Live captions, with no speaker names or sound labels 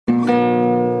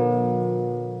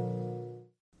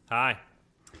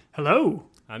Hello,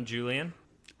 I'm Julian.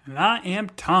 and I am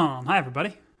Tom. Hi,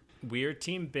 everybody. We're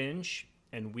Team Binge,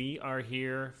 and we are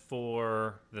here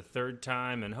for the third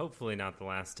time, and hopefully not the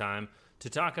last time, to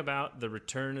talk about The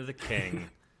Return of the King,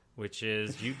 which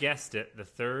is, you guessed it, the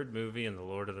third movie in the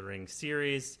Lord of the Rings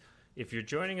series. If you're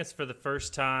joining us for the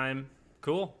first time,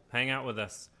 cool, hang out with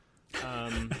us.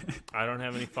 I don't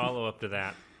have any follow-up to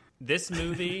that. This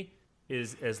movie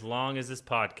is as long as this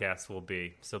podcast will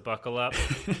be, so buckle up.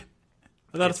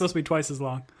 I thought it's supposed to be twice as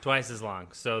long. Twice as long.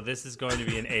 So this is going to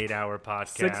be an 8-hour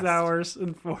podcast. 6 hours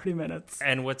and 40 minutes.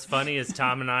 And what's funny is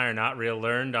Tom and I are not real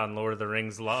learned on Lord of the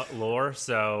Rings lore,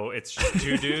 so it's just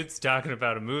two dudes talking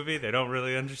about a movie they don't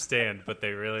really understand, but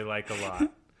they really like a lot.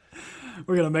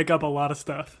 We're going to make up a lot of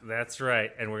stuff. That's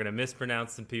right, and we're going to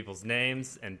mispronounce some people's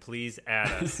names, and please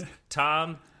add us.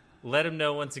 Tom, let him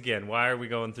know once again, why are we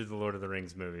going through the Lord of the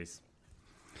Rings movies?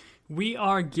 We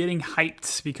are getting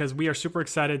hyped because we are super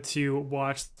excited to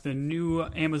watch the new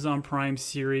Amazon Prime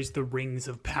series, The Rings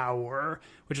of Power,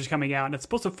 which is coming out. And it's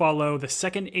supposed to follow the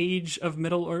second age of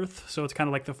Middle-earth, so it's kind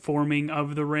of like the forming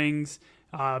of the rings.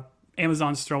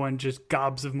 Amazon's throwing just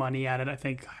gobs of money at it, I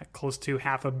think close to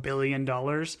 $500 million.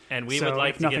 And we would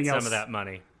like to get some of that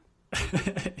money.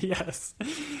 Yes.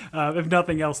 If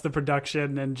nothing else, the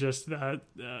production and just the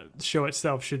show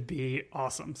itself should be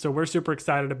awesome. So we're super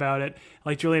excited about it.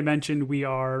 Like Julian mentioned, we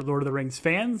are Lord of the Rings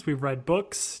fans. We've read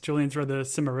books. Julian's read the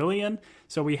Silmarillion.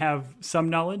 So we have some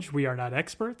knowledge. We are not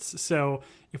experts. So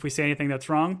if we say anything that's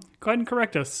wrong, go ahead and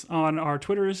correct us on our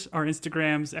Twitters, our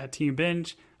Instagrams at Team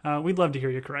Binge. We'd love to hear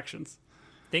your corrections.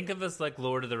 Think of us like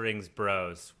Lord of the Rings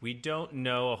bros. We don't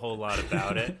know a whole lot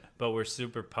about it, but we're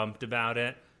super pumped about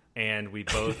it. And we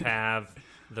both have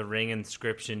the ring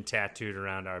inscription tattooed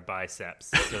around our biceps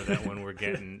so that when we're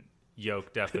getting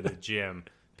yoked up in the gym,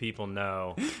 people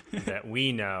know that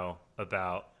we know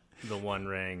about the One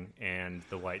Ring and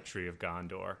the White Tree of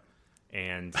Gondor,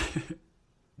 and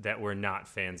that we're not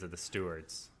fans of the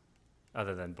Stewards,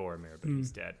 other than Boromir, but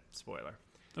he's dead. Spoiler.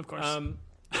 Of course.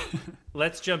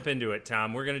 Let's jump into it,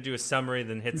 Tom. We're going to do a summary,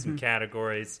 then hit some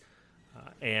categories,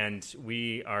 and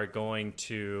we are going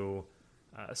to...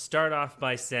 start off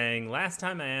by saying, last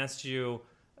time I asked you,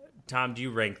 Tom, do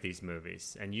you rank these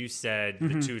movies? And you said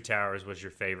The Two Towers was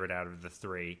your favorite out of the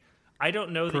three. I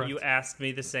don't know that you asked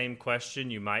me the same question.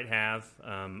 You might have.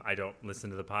 I don't listen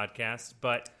to the podcast.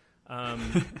 But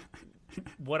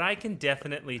what I can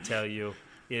definitely tell you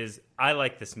is I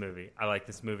like this movie. I like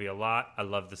this movie a lot. I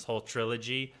love this whole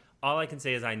trilogy. All I can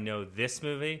say is I know this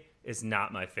movie is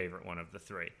not my favorite one of the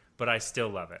three. But I still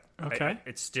love it. Okay.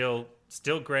 It's still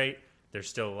great. There's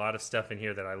still a lot of stuff in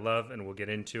here that I love, and we'll get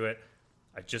into it.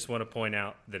 I just want to point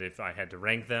out that if I had to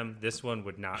rank them, this one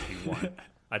would not be one.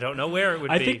 I don't know where it would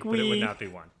be, but it would not be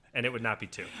one. And it would not be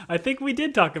two. I think we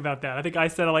did talk about that. I think I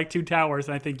said I like Two Towers,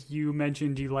 and I think you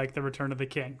mentioned you like The Return of the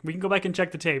King. We can go back and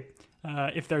check the tape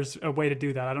if there's a way to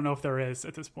do that. I don't know if there is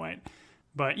at this point.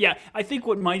 But yeah, I think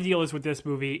what my deal is with this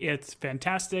movie, it's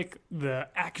fantastic. The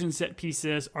action set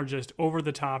pieces are just over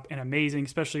the top and amazing,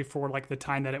 especially for like the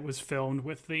time that it was filmed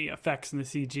with the effects and the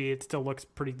CG. It still looks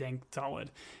pretty dang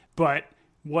solid. But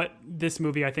what this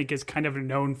movie I think is kind of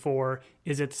known for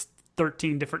is its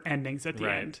 13 different endings at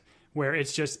the end. Where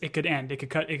it's just, it could end, it could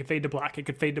cut, it could fade to black, it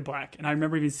could fade to black. And I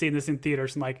remember even seeing this in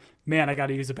theaters and like, man, I got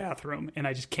to use a bathroom. And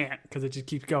I just can't because it just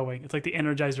keeps going. It's like the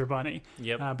Energizer Bunny.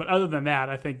 Yep. But other than that,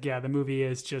 I think, yeah, the movie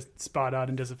is just spot on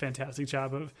and does a fantastic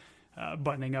job of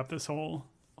buttoning up this whole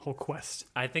quest.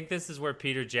 I think this is where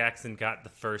Peter Jackson got the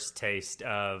first taste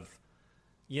of,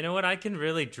 you know what, I can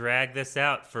really drag this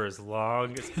out for as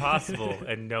long as possible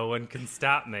and no one can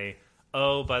stop me.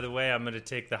 Oh, by the way, I'm going to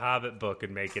take the Hobbit book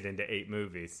and make it into 8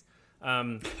 movies.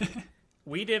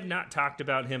 We have not talked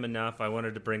about him enough. I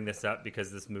wanted to bring this up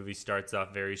because this movie starts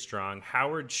off very strong.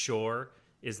 Howard Shore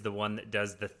is the one that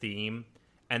does the theme,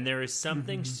 and there is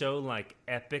something so like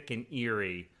epic and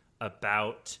eerie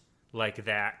about like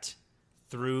that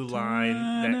through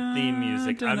line, that theme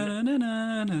music.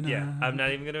 I'm not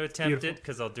even going to attempt it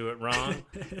because I'll do it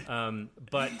wrong.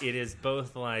 But it is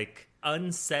both like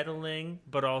unsettling,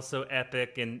 but also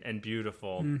epic and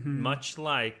beautiful, much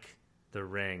like The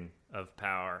Ring of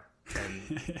Power.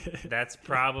 And that's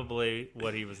probably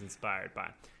what he was inspired by.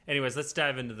 Anyways, let's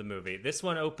dive into the movie. This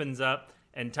one opens up,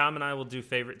 and Tom and I will do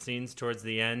favorite scenes towards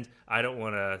the end. I don't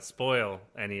want to spoil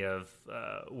any of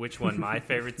which one my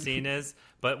favorite scene is,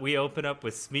 but we open up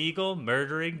with Smeagol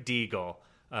murdering Deagle,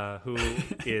 who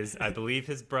is, I believe,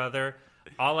 his brother.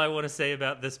 All I want to say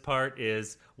about this part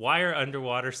is, why are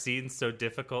underwater scenes so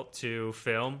difficult to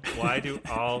film? Why do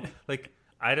all, like...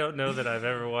 I don't know that I've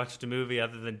ever watched a movie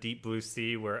other than Deep Blue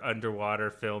Sea where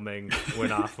underwater filming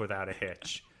went off without a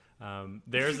hitch.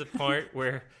 There's a point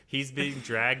where he's being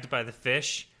dragged by the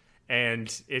fish,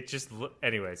 and it just...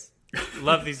 Anyways,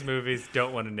 love these movies.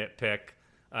 Don't want to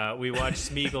nitpick. We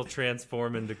watched Smeagol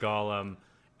transform into Gollum,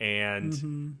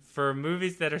 and for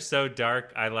movies that are so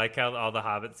dark, I like how all the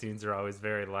Hobbit scenes are always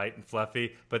very light and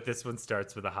fluffy, but this one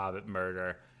starts with a Hobbit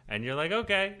murder. And you're like,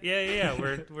 okay, yeah,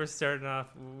 we're starting off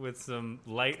with some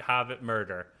light Hobbit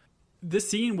murder. This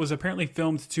scene was apparently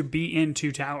filmed to be in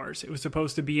Two Towers. It was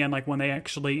supposed to be in like when they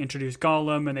actually introduce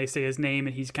Gollum and they say his name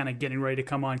and he's kind of getting ready to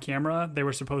come on camera. They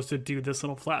were supposed to do this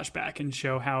little flashback and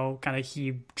show how kind of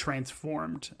he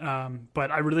transformed. But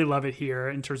I really love it here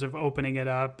in terms of opening it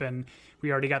up. And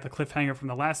we already got the cliffhanger from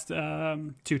the last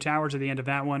Two Towers at the end of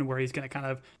that one where he's going to kind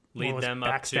of lead them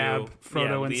up to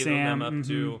Frodo and Sam. Them up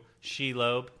to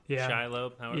Shelob. Yeah.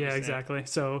 Shiloh. Yeah, exactly.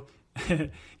 So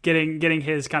getting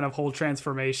his kind of whole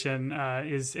transformation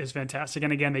is fantastic.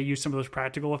 And again, they used some of those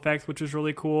practical effects, which was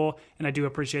really cool. And I do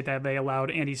appreciate that they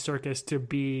allowed Andy Serkis to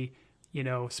be,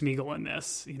 Smeagol in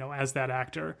this, as that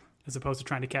actor, as opposed to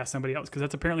trying to cast somebody else. Because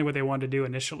that's apparently what they wanted to do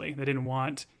initially. They didn't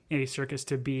want Andy Serkis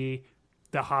to be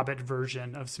the Hobbit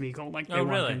version of Smeagol. Like they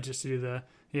wanted him just to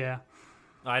do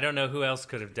I don't know who else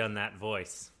could have done that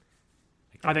voice.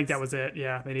 I think that was it.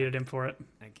 Yeah, they needed him for it.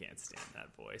 I can't stand that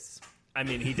voice. I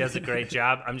mean, he does a great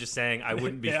job. I'm just saying I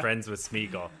wouldn't be friends with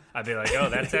Smeagol. I'd be like, oh,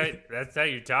 that's how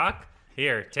you talk?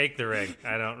 Here, take the ring.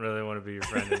 I don't really want to be your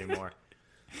friend anymore.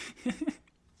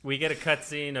 We get a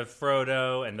cutscene of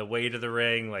Frodo and the weight of the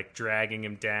ring, like dragging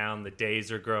him down. The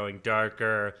days are growing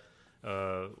darker.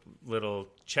 Little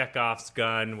Chekhov's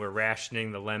gun. We're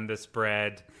rationing the lembas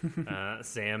bread.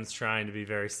 Sam's trying to be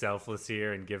very selfless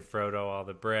here and give Frodo all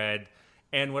the bread.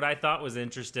 And what I thought was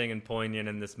interesting and poignant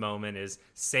in this moment is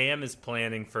Sam is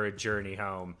planning for a journey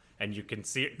home, and you can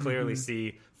clearly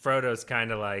see Frodo's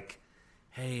kind of like,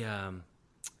 "Hey,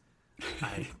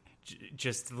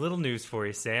 just a little news for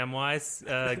you, Samwise,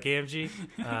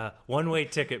 Gamgee. One-way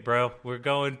ticket, bro. We're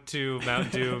going to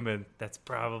Mount Doom, and that's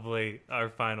probably our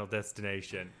final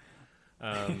destination."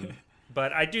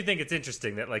 But I do think it's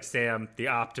interesting that like Sam, the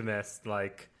optimist,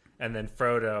 like. And then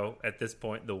Frodo, at this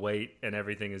point, the weight and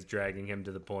everything is dragging him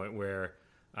to the point where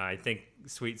I think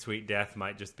sweet, sweet death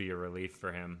might just be a relief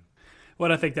for him.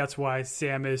 Well, I think that's why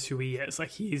Sam is who he is. Like,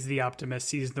 he's the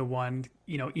optimist. He's the one,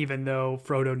 even though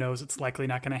Frodo knows it's likely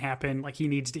not going to happen, like, he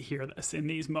needs to hear this in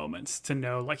these moments to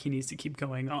know, like, he needs to keep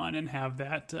going on and have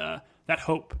that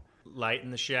hope. Light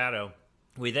in the shadow.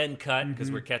 We then cut,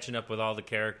 because we're catching up with all the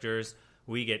characters.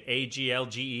 We get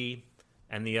AGLGE.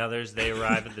 And the others, they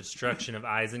arrive at the destruction of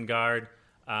Isengard.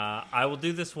 I will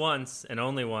do this once, and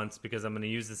only once, because I'm going to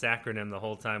use this acronym the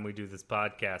whole time we do this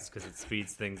podcast, because it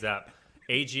speeds things up.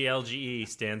 AGLGE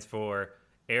stands for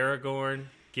Aragorn,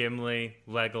 Gimli,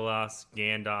 Legolas,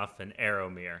 Gandalf, and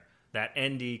Éomer. That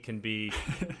ND can be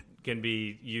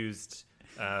used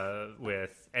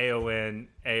with Éowyn,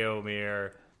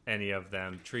 Éomer, any of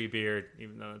them. Treebeard,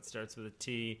 even though it starts with a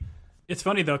T. It's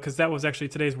funny, though, because that was actually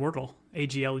today's Wordle,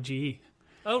 AGLGE.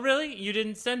 Oh, really? You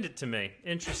didn't send it to me.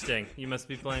 Interesting. You must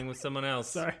be playing with someone else.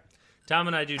 Sorry. Tom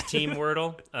and I do Team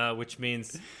Wordle, which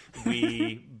means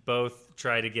we both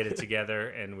try to get it together,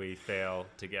 and we fail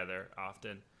together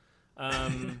often.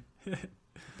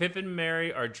 Pip and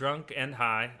Merry are drunk and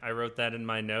high. I wrote that in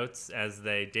my notes as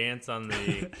they dance on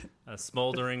the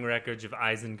smoldering wreckage of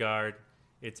Isengard.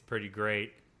 It's pretty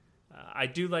great. I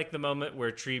do like the moment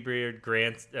where Treebeard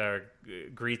greets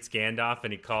Gandalf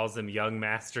and he calls him Young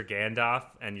Master Gandalf,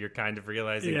 and you're kind of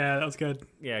realizing... Yeah, that was good.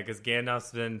 Yeah, because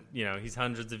Gandalf's been, he's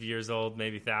hundreds of years old,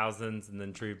 maybe thousands, and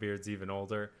then Treebeard's even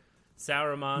older.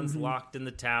 Sauron's locked in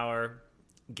the tower.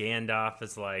 Gandalf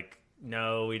is like,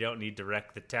 no, we don't need to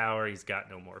wreck the tower. He's got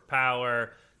no more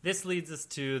power. This leads us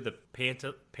to the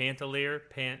Pantaleer.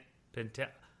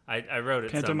 I wrote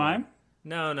it Pantomime? Somewhere.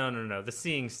 No. The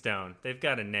Seeing Stone. They've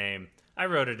got a name. I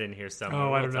wrote it in here somewhere.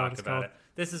 Oh, I don't know what it's about called. it.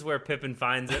 This is where Pippin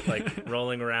finds it, like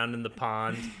rolling around in the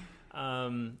pond.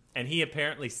 And he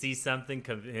apparently sees something.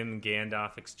 Him and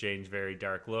Gandalf exchange very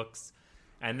dark looks.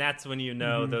 And that's when you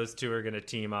know those two are going to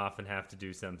team off and have to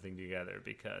do something together,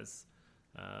 because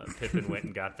Pippin went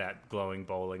and got that glowing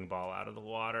bowling ball out of the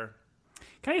water.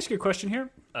 Can I ask you a question here?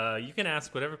 You can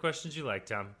ask whatever questions you like,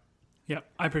 Tom. Yeah,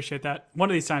 I appreciate that. One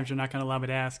of these times you're not going to allow me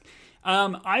to ask.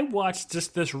 I watched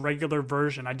just this regular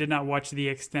version. I did not watch the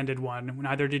extended one.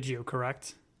 Neither did you,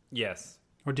 correct? Yes.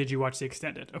 Or did you watch the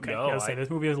extended? Okay, no, say this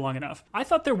movie was long enough. I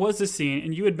thought there was a scene,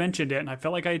 and you had mentioned it, and I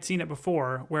felt like I had seen it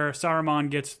before, where Saruman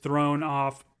gets thrown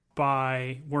off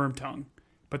by Wormtongue.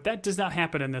 But that does not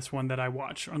happen in this one that I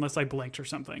watched, unless I blinked or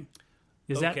something.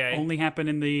 Does that only happen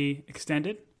in the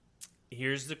extended?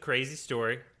 Here's the crazy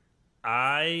story.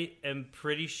 I am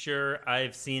pretty sure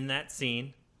I've seen that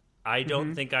scene. I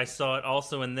don't think I saw it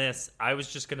also in this. I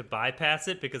was just going to bypass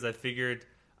it because I figured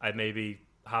I maybe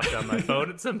hopped on my phone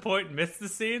at some point and missed the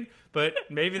scene. But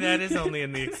maybe that is only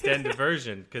in the extended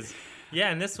version. Because,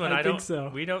 yeah, in this one, I think so.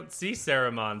 We don't see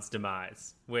Saruman's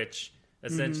demise, which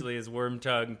essentially is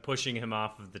Wormtongue pushing him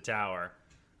off of the tower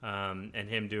and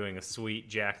him doing a sweet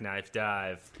jackknife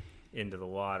dive into the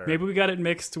water. Maybe we got it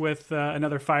mixed with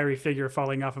another fiery figure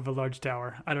falling off of a large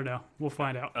tower. I don't know. We'll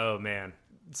find out. Oh, man.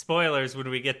 Spoilers when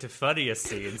we get to funniest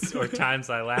scenes or times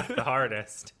I laugh the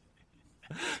hardest.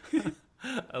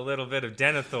 A little bit of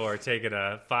Denethor taking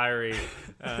a fiery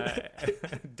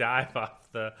dive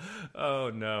off the...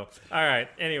 Oh, no. All right.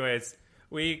 Anyways,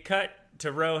 we cut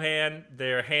to Rohan.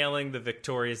 They're hailing the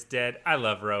victorious dead. I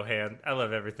love Rohan. I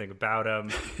love everything about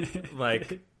him.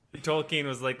 Like, Tolkien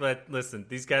was like, listen,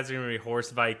 these guys are going to be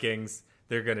horse Vikings.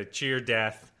 They're going to cheer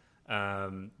death.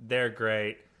 They're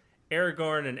great.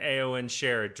 Aragorn and Éowyn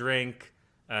share a drink.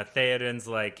 Theoden's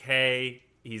like, hey,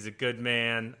 he's a good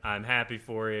man. I'm happy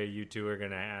for you. You two are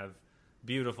going to have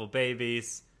beautiful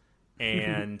babies.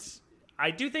 And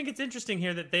I do think it's interesting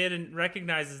here that Theoden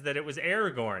recognizes that it was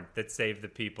Aragorn that saved the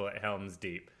people at Helm's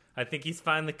Deep. I think he's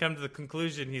finally come to the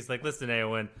conclusion. He's like, listen,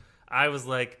 Éowyn, I was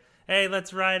like, hey,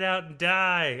 let's ride out and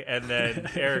die. And then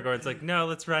Aragorn's like, no,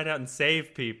 let's ride out and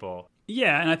save people.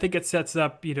 Yeah, and I think it sets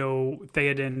up,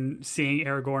 Theoden seeing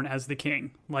Aragorn as the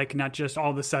king. Like, not just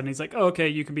all of a sudden he's like, oh, okay,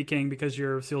 you can be king because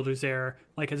you're Isildur's heir.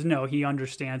 Like, no, he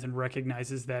understands and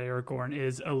recognizes that Aragorn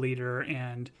is a leader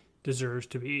and deserves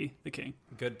to be the king.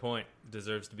 Good point.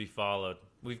 Deserves to be followed.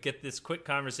 We get this quick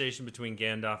conversation between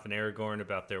Gandalf and Aragorn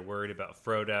about their worried about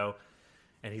Frodo.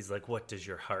 And he's like, what does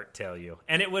your heart tell you?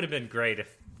 And it would have been great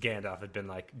if Gandalf had been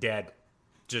like, dead.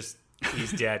 Just,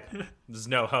 he's dead. There's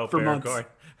no hope, For Aragorn.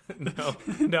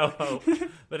 No hope.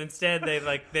 But instead,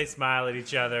 they smile at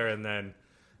each other, and then,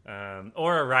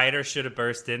 or a writer should have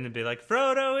burst in and be like,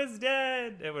 Frodo is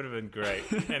dead. It would have been great.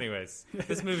 Anyways,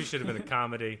 this movie should have been a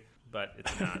comedy, but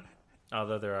it's not.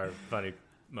 Although there are funny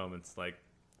moments like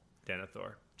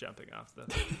Denethor jumping off the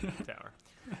tower.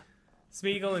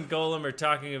 Smeagol and Golem are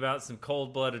talking about some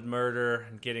cold-blooded murder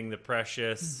and getting the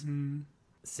precious.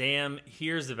 Sam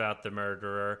hears about the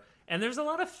murderer, and there's a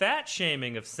lot of fat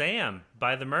shaming of Sam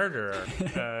by the murderer,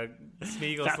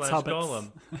 Smeagol /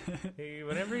 Golem.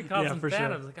 Whenever he calls him fat,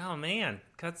 sure. I was like, oh man,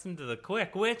 cuts him to the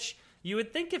quick. Which you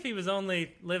would think if he was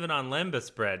only living on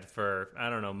lembas bread for, I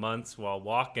don't know, months while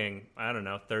walking,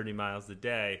 30 miles a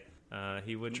day,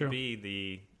 he wouldn't be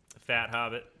the fat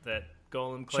hobbit that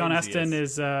Golem claims Sean Astin he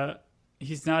is.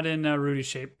 He's not in Rudy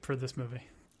shape for this movie.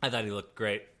 I thought he looked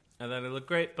great.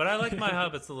 But I like my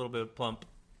hobbits a little bit plump.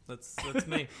 That's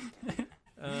me.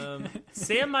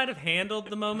 Sam might have handled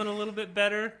the moment a little bit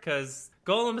better because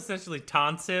Golem essentially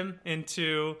taunts him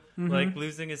into like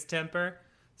losing his temper.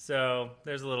 So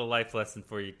there's a little life lesson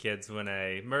for you kids: when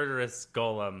a murderous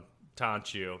Golem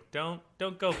taunts you, don't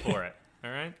go for it.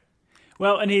 All right.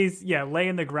 Well, and he's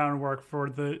laying the groundwork for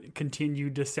the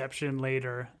continued deception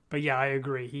later. But yeah, I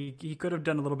agree. He could have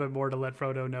done a little bit more to let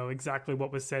Frodo know exactly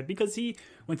what was said, because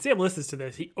when Sam listens to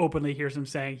this, he openly hears him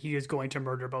saying he is going to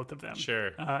murder both of them.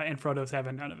 Sure. And Frodo's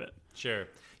having none of it. Sure.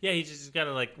 Yeah, he just got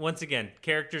to once again,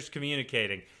 characters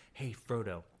communicating. Hey,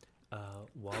 Frodo,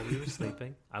 while we were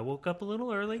sleeping, I woke up a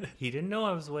little early. He didn't know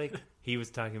I was awake. He was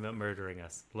talking about murdering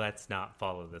us. Let's not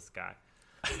follow this guy.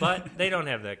 But they don't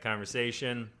have that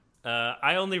conversation.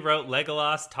 I only wrote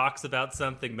Legolas talks about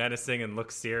something menacing and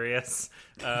looks serious.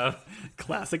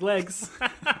 Classic legs.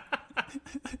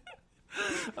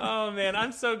 Oh man,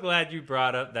 I'm so glad you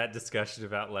brought up that discussion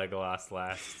about Legolas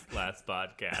last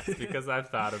podcast, because I've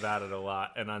thought about it a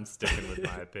lot and I'm sticking with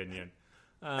my opinion.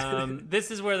 This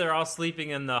is where they're all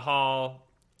sleeping in the hall,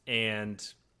 and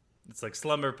it's like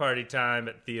slumber party time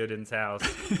at Theoden's house.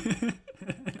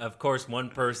 Of course, one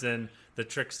person, the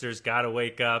trickster's got to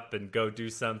wake up and go do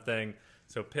something.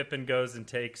 So Pippin goes and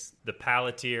takes the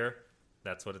Palantir.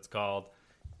 That's what it's called.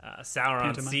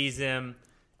 Sauron sees him,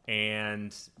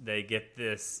 and they get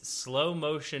this slow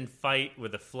motion fight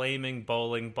with a flaming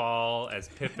bowling ball as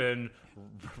Pippin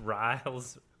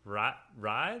writhes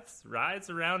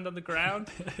around on the ground.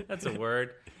 That's a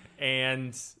word.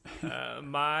 And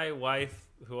my wife,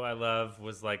 who I love,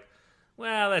 was like,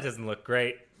 well, that doesn't look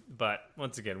great. But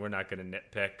once again, we're not going to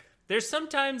nitpick. There's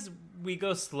sometimes we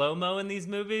go slow-mo in these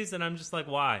movies, and I'm just like,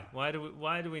 why? Why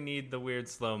do we need the weird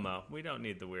slow-mo? We don't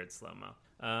need the weird slow-mo.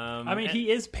 He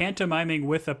is pantomiming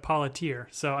with a Palantir,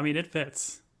 so, it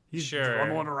fits. He's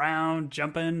rumbling around,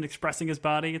 jumping, expressing his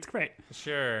body. It's great.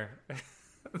 Sure.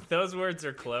 Those words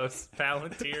are close.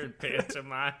 Palantir and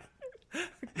pantomime.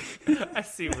 I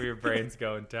see where your brain's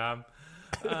going, Tom.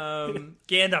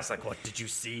 Gandalf's like, what did you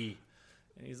see?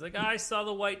 And he's like, I saw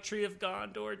the White Tree of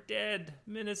Gondor dead,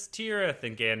 Minas Tirith.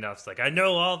 And Gandalf's like, I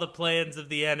know all the plans of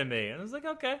the enemy. And I was like,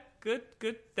 okay, good.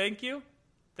 Thank you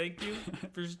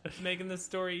for making this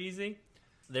story easy.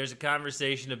 There's a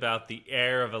conversation about the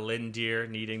heir of Elindir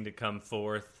needing to come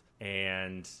forth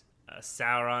and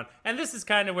Sauron. And this is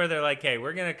kind of where they're like, hey,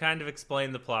 we're going to kind of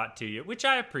explain the plot to you, which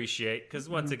I appreciate because,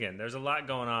 once again, there's a lot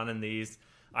going on in these.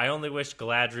 I only wish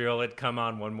Galadriel had come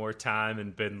on one more time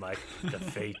and been like, the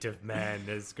fate of men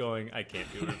is going... I can't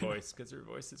do her voice because her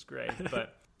voice is great.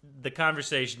 But the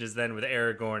conversation is then with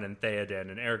Aragorn and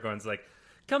Theoden. And Aragorn's like,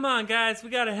 come on, guys, we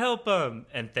got to help him.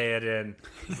 And Theoden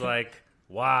is like,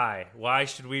 why? Why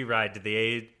should we ride to the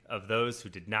aid of those who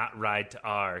did not ride to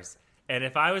ours? And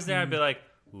if I was there, I'd be like,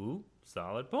 ooh,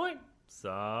 solid point.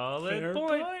 Fair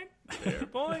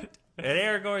point. And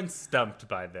Aragorn's stumped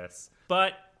by this.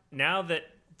 But now that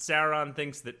Sauron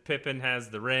thinks that Pippin has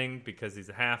the ring because he's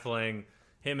a halfling,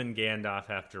 him and Gandalf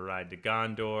have to ride to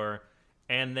Gondor,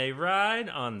 and they ride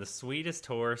on the sweetest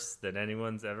horse that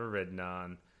anyone's ever ridden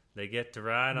on. They get to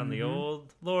ride on the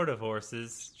old Lord of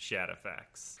Horses,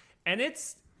 Shadowfax. And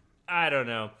it's, I don't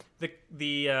know,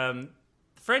 the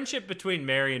friendship between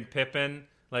Merry and Pippin,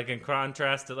 like in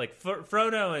contrast to like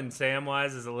Frodo and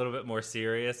Samwise is a little bit more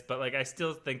serious, but like I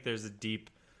still think there's a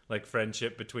deep like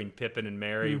friendship between Pippin and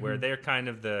Merry, where they're kind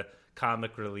of the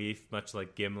comic relief, much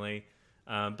like Gimli.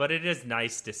 But it is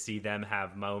nice to see them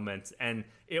have moments. And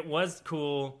it was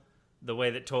cool the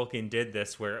way that Tolkien did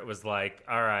this, where it was like,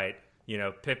 all right, you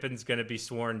know, Pippin's going to be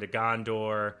sworn to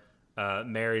Gondor,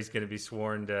 Merry's going to be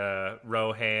sworn to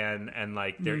Rohan, and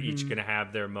like they're each going to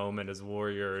have their moment as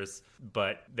warriors,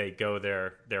 but they go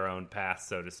their own path,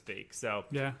 so to speak. So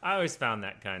yeah, I always found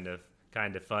that kind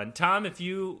of fun. Tom, if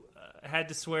you had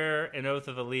to swear an oath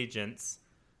of allegiance,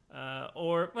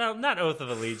 or, well, not oath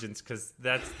of allegiance, because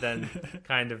that's then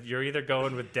kind of, you're either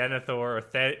going with Denethor or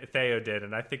Theoden,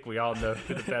 and I think we all know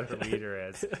who the better leader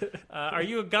is. Are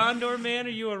you a Gondor man or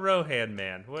are you a Rohan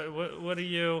man? What are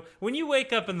you, when you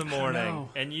wake up in the morning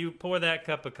and you pour that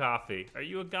cup of coffee, are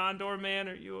you a Gondor man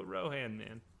or are you a Rohan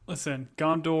man? Listen,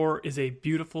 Gondor is a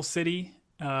beautiful city.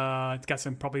 It's got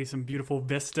probably some beautiful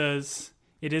vistas.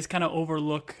 It is kind of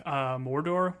overlook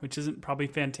Mordor, which isn't probably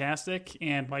fantastic.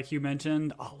 And like you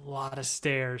mentioned, a lot of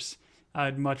stairs.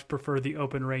 I'd much prefer the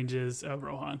open ranges of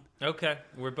Rohan. Okay.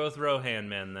 We're both Rohan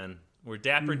men then. We're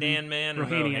Dapper Dan man and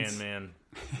Rohan man.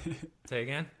 Say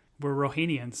again? We're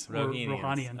Rohanians.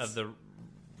 Rohanians. Of the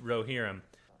Rohirrim.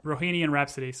 Rohanian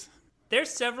Rhapsodies. There's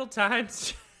several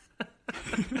times...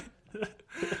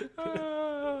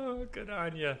 Oh, good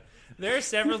on you. There are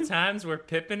several times where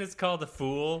Pippin is called a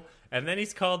fool, and then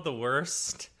he's called the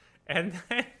worst. And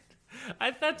then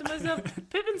I thought to myself,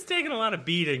 Pippin's taking a lot of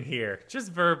beating here,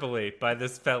 just verbally, by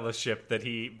this fellowship that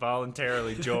he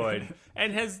voluntarily joined,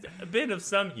 and has been of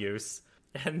some use.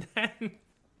 And then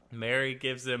Merry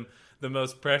gives him the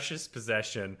most precious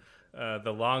possession,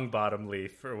 the long bottom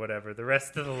leaf, or whatever, the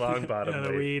rest of the long bottom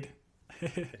leaf. The weed.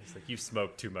 It's like, you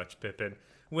smoke too much, Pippin.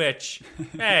 Which,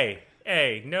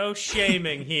 hey, no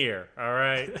shaming here, all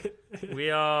right?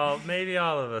 Maybe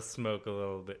all of us smoke a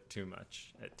little bit too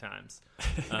much at times.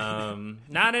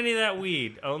 Not any of that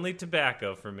weed, only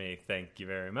tobacco for me, thank you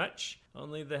very much.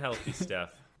 Only the healthy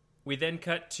stuff. We then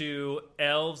cut to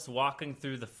elves walking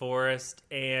through the forest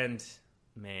and,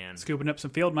 man. Scooping up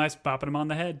some field mice, bopping them on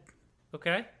the head.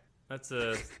 Okay. That's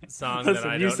a song Listen, that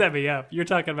I don't... you set me up. You're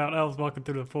talking about elves walking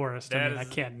through the forest. I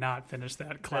can't not finish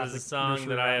that classic. That is a song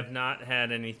that I have not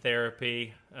had any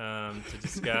therapy to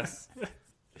discuss.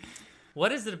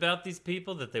 What is it about these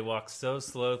people that they walk so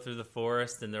slow through the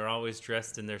forest and they're always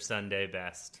dressed in their Sunday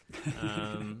best?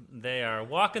 They are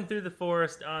walking through the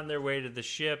forest on their way to the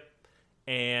ship,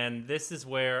 and this is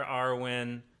where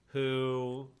Arwen,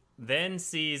 who then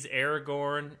sees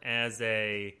Aragorn as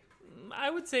I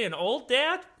would say an old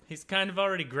dad. He's kind of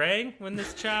already graying when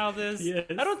this child is. Yes.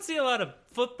 I don't see a lot of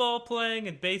football playing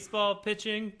and baseball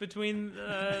pitching between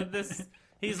this.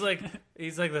 He's like,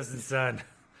 listen, son,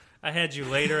 I had you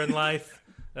later in life.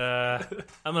 I'm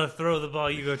going to throw the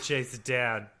ball. You go chase it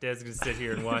down. Dad's going to sit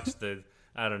here and watch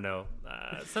I don't know.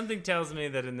 Something tells me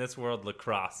that in this world,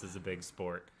 lacrosse is a big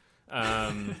sport.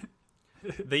 The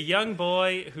young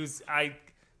boy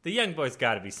the young boy's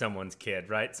got to be someone's kid,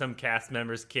 right? Some cast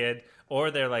member's kid. Or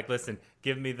they're like, listen,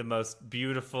 give me the most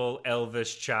beautiful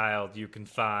elvish child you can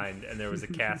find. And there was a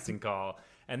casting call.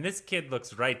 And this kid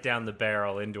looks right down the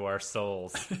barrel into our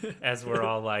souls as we're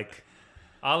all like,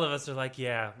 all of us are like,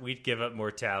 yeah, we'd give up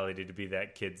mortality to be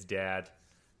that kid's dad.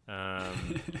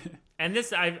 And And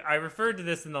this, I referred to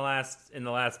this in the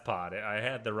last pod. I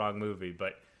had the wrong movie,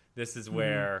 but this is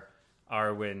where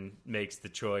Arwen makes the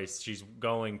choice. She's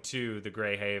going to the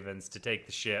Grey Havens to take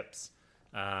the ships,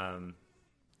 to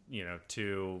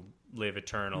live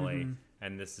eternally.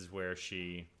 And this is where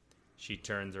she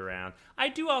turns around. I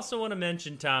do also want to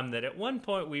mention, Tom, that at one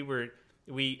point we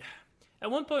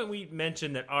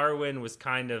mentioned that Arwen was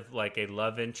kind of like a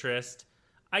love interest.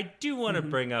 I do want to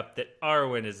bring up that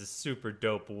Arwen is a super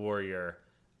dope warrior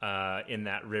in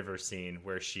that river scene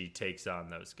where she takes on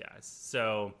those guys.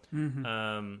 So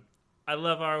I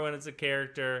love Arwen as a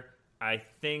character. I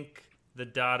think the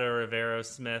daughter of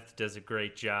Aerosmith does a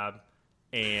great job.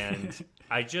 And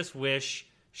I just wish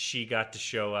she got to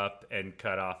show up and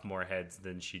cut off more heads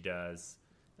than she does.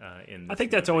 I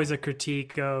think that's always a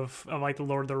critique of like the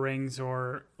Lord of the Rings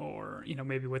or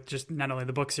maybe with just not only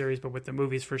the book series but with the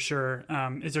movies for sure,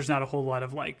 is there's not a whole lot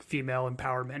of like female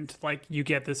empowerment. Like you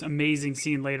get this amazing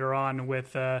scene later on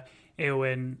with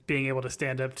Éowyn being able to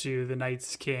stand up to the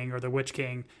Night's King or the Witch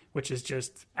King, which is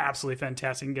just absolutely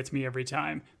fantastic and gets me every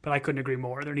time. But I couldn't agree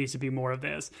more. There needs to be more of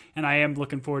this. And I am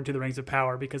looking forward to the Rings of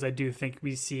Power because I do think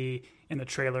we see in the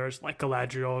trailers like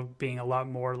Galadriel being a lot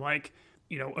more like,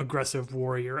 aggressive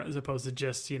warrior as opposed to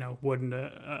just, wood and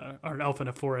or an elf in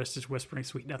a forest just whispering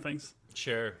sweet nothings.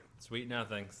 Sure. Sweet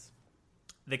nothings.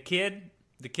 The kid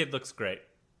looks great.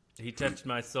 He touched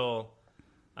my soul.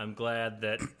 I'm glad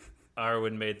that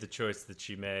Arwen made the choice that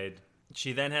she made.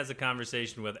 She then has a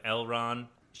conversation with Elrond.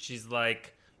 She's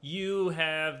like, you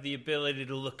have the ability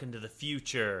to look into the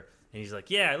future. And he's like,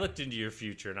 yeah, I looked into your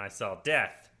future and I saw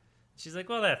death. She's like,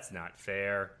 well, that's not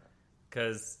fair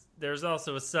because there's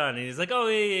also a son. And he's like, oh,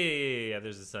 yeah,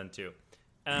 there's a son too.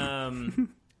 And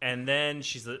then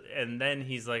he's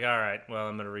like, all right, well,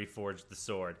 I'm going to reforge the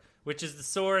sword, which is the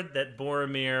sword that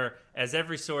Boromir, as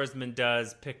every swordsman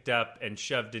does, picked up and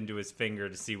shoved into his finger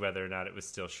to see whether or not it was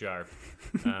still sharp,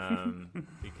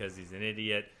 because he's an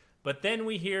idiot. But then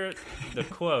we hear the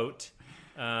quote,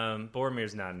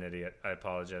 Boromir's not an idiot. I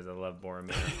apologize. I love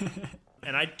Boromir.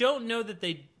 And I don't know that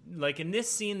they, like in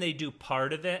this scene, they do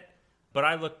part of it, but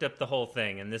I looked up the whole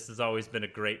thing, and this has always been a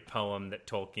great poem that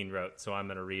Tolkien wrote, so I'm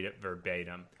going to read it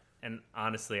verbatim. And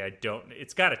honestly,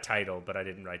 it's got a title, but I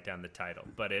didn't write down the title.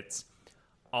 But it's,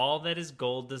 all that is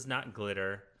gold does not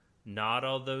glitter, not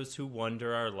all those who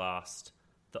wander are lost.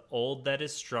 The old that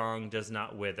is strong does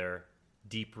not wither,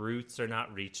 deep roots are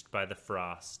not reached by the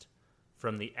frost.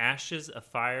 From the ashes a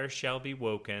fire shall be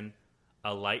woken,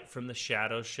 a light from the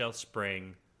shadows shall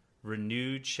spring.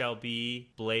 Renewed shall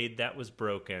be blade that was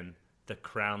broken, the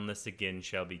crownless again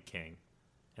shall be king.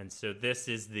 And so this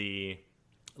is the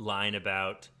line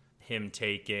about him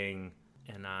taking,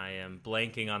 and I am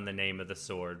blanking on the name of the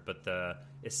sword, but the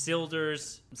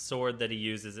Isildur's sword that he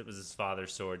uses, it was his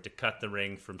father's sword, to cut the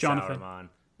ring from Sauron.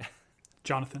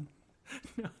 Jonathan.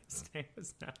 No, his name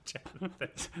is not Jonathan.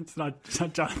 It's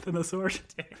not Jonathan the sword.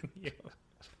 Damn you.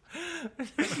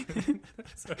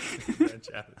 Not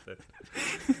Jonathan.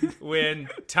 When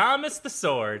Thomas the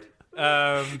sword,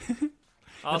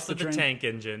 also the tank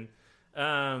engine.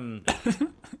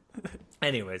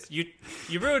 Anyways, you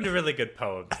ruined a really good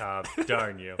poem, Tom.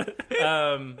 Darn you.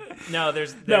 No,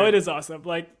 it is awesome.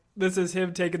 Like, this is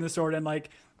him taking the sword and like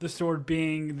the sword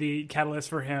being the catalyst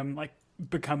for him like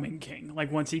becoming king.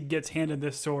 Like once he gets handed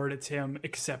this sword, it's him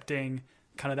accepting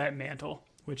kind of that mantle,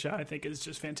 which I think is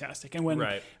just fantastic. And when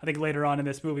I think later on in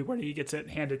this movie, when he gets it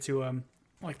handed to him,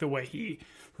 like the way he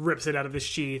rips it out of his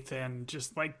sheath and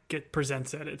just like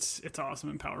presents it, it's awesome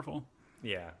and powerful.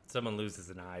 Yeah, someone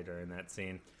loses an eye during that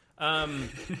scene.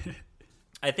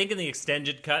 I think in the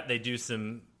extended cut they do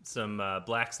some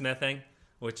blacksmithing,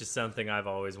 which is something I've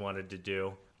always wanted to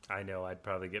do. I know I'd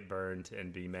probably get burned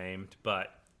and be maimed,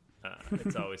 but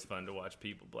it's always fun to watch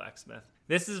people blacksmith.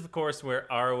 This is, of course, where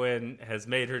Arwen has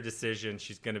made her decision.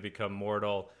 She's going to become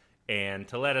mortal, and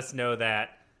to let us know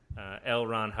that, L.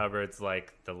 Ron Hubbard's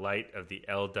like, the light of the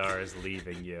Eldar is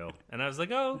leaving you. And I was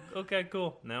like, oh, okay,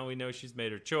 cool. Now we know she's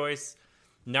made her choice.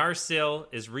 Narsil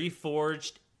is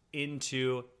reforged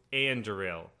into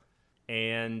Anduril.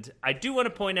 And I do want to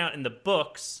point out in the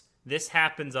books, this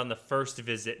happens on the first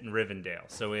visit in Rivendell.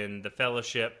 So in the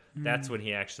Fellowship, that's when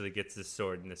he actually gets his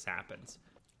sword and this happens.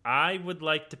 I would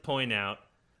like to point out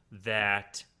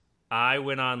that I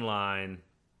went online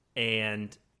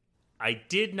and I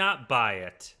did not buy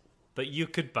it, but you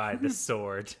could buy the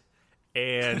sword.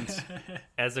 And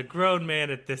as a grown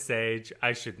man at this age,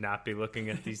 I should not be looking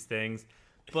at these things.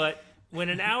 But when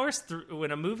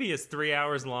when a movie is 3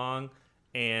 hours long,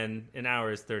 and an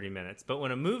hour is 30 minutes. But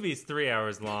when a movie is 3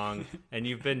 hours long and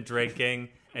you've been drinking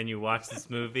and you watch this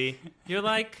movie, you're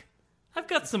like, I've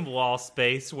got some wall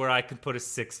space where I could put a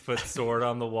 6-foot sword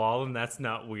on the wall, and that's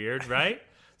not weird, right?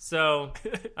 So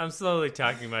I'm slowly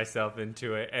talking myself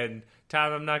into it. And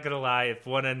Tom, I'm not going to lie. If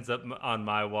one ends up on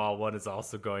my wall, one is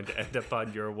also going to end up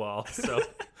on your wall. So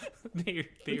be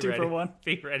Two ready. for one.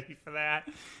 Be ready for that.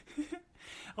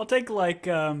 I'll take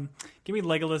give me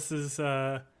Legolas's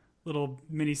little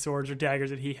mini swords or daggers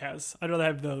that he has. I'd rather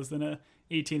have those than a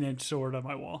 18-inch sword on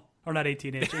my wall. Or not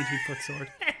 18-inch, 18-foot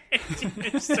sword.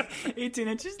 18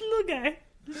 inches, little guy.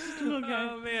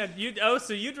 Oh man,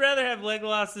 so you'd rather have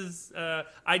Legolas's?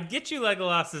 I'd get you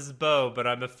Legolas's bow, but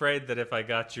I'm afraid that if I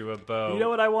got you a bow, You know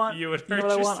what I want? You would You know hurt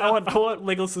what yourself. I want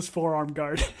Legolas's forearm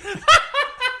guard.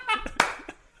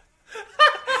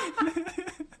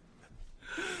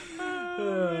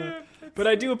 But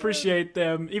I do appreciate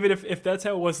them, even if that's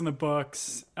how it was in the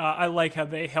books. I like how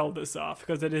they held this off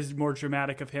because it is more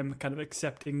dramatic of him kind of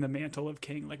accepting the mantle of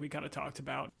king, like we kind of talked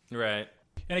about. Right.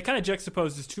 And it kind of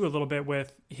juxtaposes too a little bit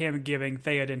with him giving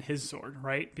Theoden his sword,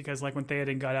 right? Because like when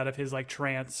Theoden got out of his like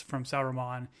trance from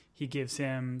Sauron, he gives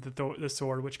him the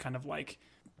sword, which kind of like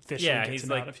officially gets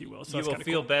him out, if you will. So you will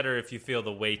feel cool. better if you feel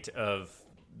the weight of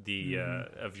the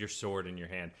of your sword in your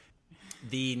hand.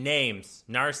 The names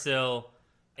Narsil,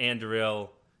 Anduril,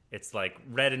 it's like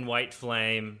red and white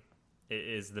flame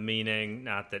is the meaning.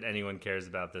 Not that anyone cares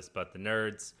about this, but the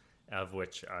nerds, of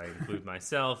which I include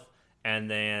myself. And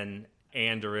then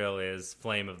Anduril is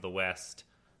Flame of the West,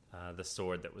 the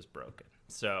sword that was broken.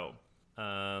 So,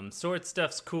 sword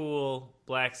stuff's cool.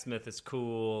 Blacksmith is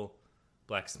cool.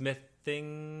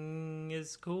 Blacksmithing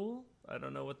is cool. I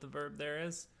don't know what the verb there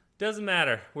is. Doesn't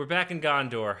matter. We're back in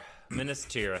Gondor, Minas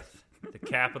Tirith, the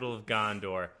capital of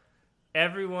Gondor.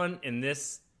 Everyone in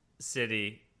this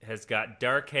city has got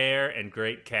dark hair and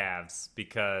great calves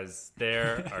because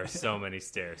there are so many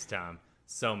stairs, Tom.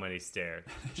 So many stairs.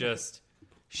 Just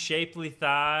shapely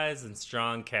thighs and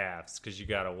strong calves because you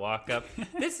got to walk up.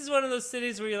 This is one of those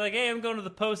cities where you're like, hey, I'm going to the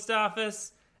post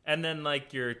office. And then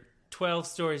like you're 12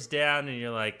 stories down and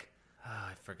you're like, oh,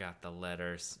 I forgot the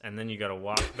letters. And then you got to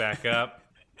walk back up.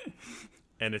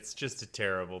 And it's just a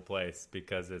terrible place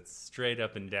because it's straight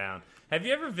up and down. Have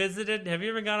you ever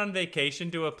gone on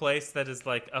vacation to a place that is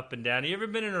like up and down? Have you ever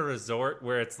been in a resort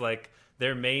where it's like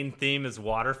their main theme is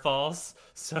waterfalls?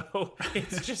 So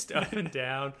it's just up and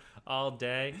down all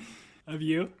day. Have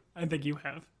you? I think you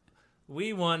have.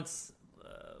 We once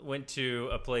went to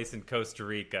a place in Costa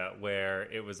Rica where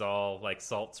it was all like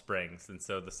salt springs. And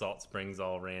so the salt springs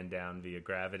all ran down via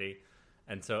gravity.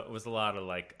 And so it was a lot of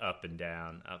like up and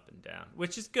down,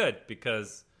 which is good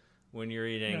because when you're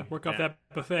eating... work off that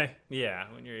buffet. Yeah,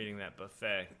 when you're eating that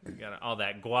buffet, you got all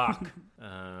that guac.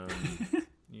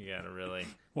 You got to really...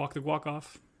 Walk the guac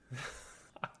off.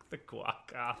 Walk the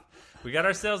guac off. We got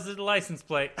ourselves a license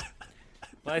plate.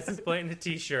 License plate and a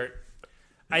t-shirt.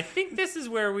 I think this is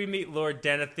where we meet Lord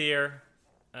Denethor,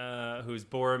 who's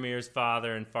Boromir's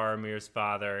father and Faramir's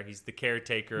father. He's the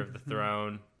caretaker of the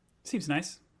throne. Seems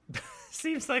nice.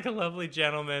 Seems like a lovely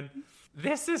gentleman.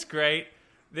 This is great.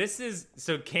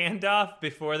 So Gandalf,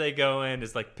 before they go in,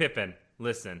 is like, Pippin,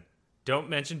 listen, don't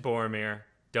mention Boromir.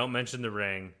 Don't mention the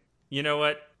ring. You know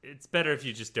what? It's better if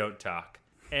you just don't talk.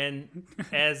 And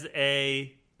as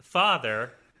a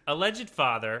father, alleged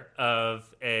father of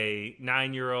a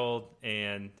 9-year-old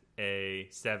and a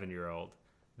 7-year-old,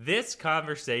 this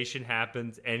conversation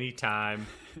happens anytime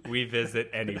we visit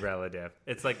any relative.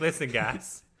 It's like, listen,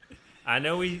 guys, I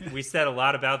know we said a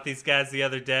lot about these guys the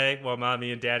other day while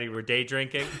Mommy and Daddy were day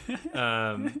drinking.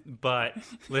 But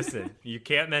listen, you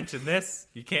can't mention this,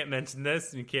 you can't mention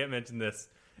this, and you can't mention this.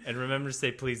 And remember to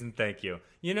say please and thank you.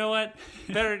 You know what?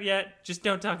 Better yet, just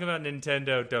don't talk about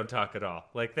Nintendo, don't talk at all.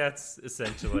 Like, that's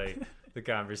essentially the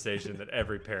conversation that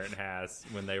every parent has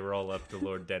when they roll up to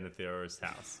Lord Denethor's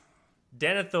house.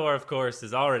 Denethor, of course,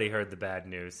 has already heard the bad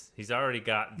news. He's already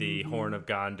got the Horn of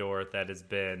Gondor that has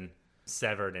been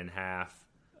severed in half.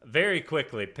 Very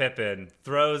quickly, Pippin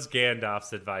throws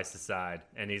Gandalf's advice aside,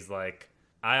 and he's like,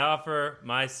 I offer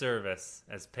my service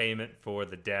as payment for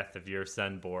the death of your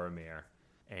son Boromir.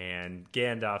 And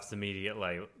Gandalf's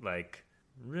immediately like,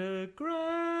 regret.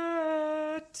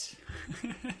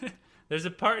 There's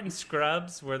a part in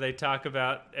Scrubs where they talk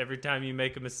about every time you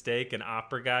make a mistake, an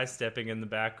opera guy stepping in the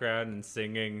background and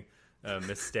singing a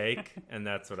mistake. And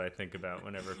that's what I think about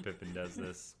whenever Pippin does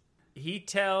this. He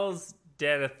tells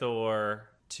Denethor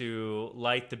to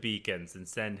light the beacons and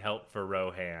send help for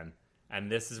Rohan. And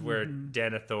this is where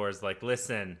Denethor's like,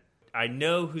 listen, I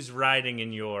know who's riding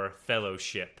in your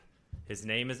fellowship. His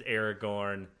name is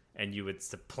Aragorn, and you would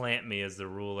supplant me as the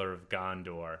ruler of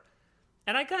Gondor.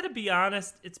 And I gotta be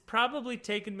honest, it's probably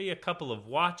taken me a couple of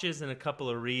watches and a couple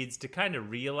of reads to kind of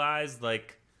realize,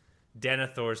 like,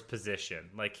 Denethor's position.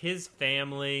 Like, his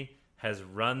family has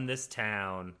run this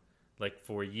town, like,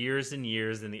 for years and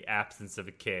years in the absence of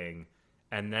a king.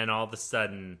 And then all of a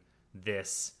sudden,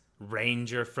 this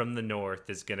ranger from the north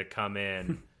is going to come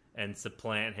in and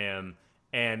supplant him.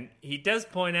 And he does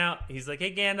point out, he's like,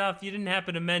 hey, Gandalf, you didn't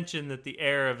happen to mention that the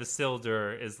heir of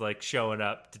Isildur is, like, showing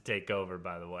up to take over,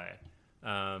 by the way.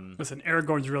 Listen,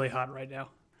 Aragorn's really hot right now.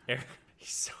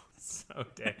 He's so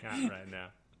dang hot right now.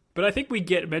 But I think we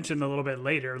get mentioned a little bit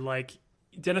later, like,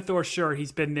 Denethor, sure,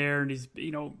 he's been there and he's,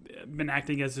 been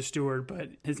acting as a steward, but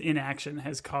his inaction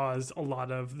has caused a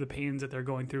lot of the pains that they're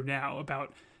going through now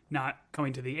about not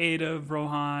coming to the aid of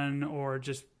Rohan or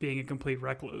just being a complete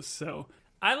recluse. So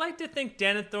I like to think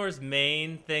Denethor's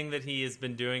main thing that he has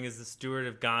been doing as the steward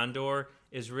of Gondor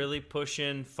is really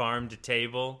pushing farm to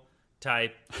table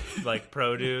type, like,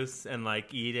 produce and,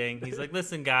 like, eating. He's like,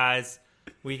 listen, guys,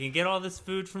 we can get all this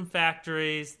food from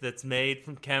factories that's made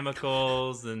from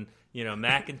chemicals and,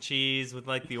 mac and cheese with,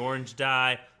 like, the orange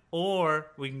dye,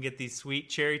 or we can get these sweet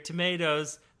cherry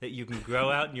tomatoes that you can grow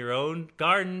out in your own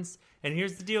gardens. And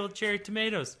here's the deal with cherry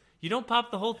tomatoes. You don't pop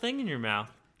the whole thing in your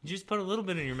mouth. You just put a little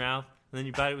bit in your mouth, and then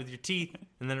you bite it with your teeth,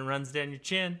 and then it runs down your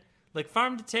chin. Like,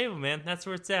 farm to table, man. That's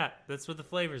where it's at. That's where the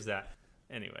flavor's at.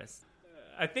 Anyways,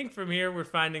 I think from here we're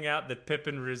finding out that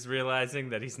Pippin is realizing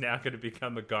that he's now going to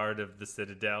become a guard of the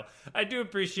Citadel. I do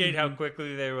appreciate how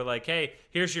quickly they were like, hey,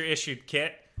 here's your issued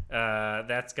kit.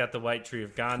 That's got the White Tree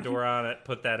of Gondor on it.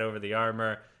 Put that over the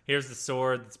armor. Here's the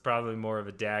sword that's probably more of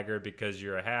a dagger because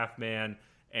you're a half-man.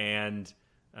 And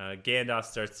Gandalf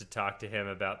starts to talk to him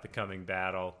about the coming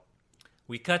battle.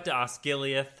 We cut to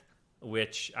Osgiliath,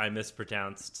 which I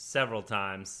mispronounced several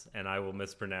times, and I will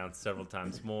mispronounce several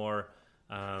times more.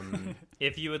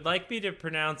 If you would like me to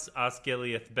pronounce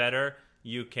Osgiliath better,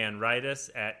 you can write us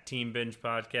at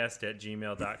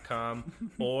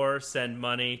teambingepodcast@gmail.com or send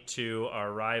money to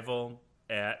our rival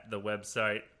at the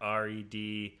website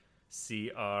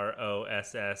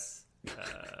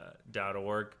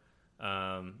redcross.org.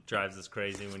 Drives us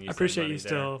crazy when you I appreciate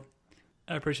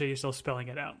you still spelling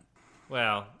it out.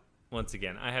 Well, once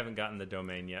again, I haven't gotten the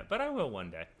domain yet, but I will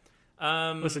one day.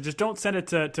 Listen, just don't send it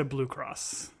to Blue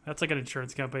Cross. That's like an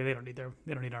insurance company. They don't need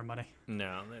our money.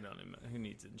 No, they don't. Who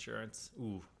needs insurance?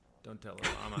 Ooh, don't tell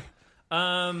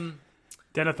Obama.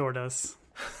 Denethor does.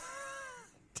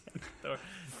 Denethor.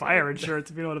 Fire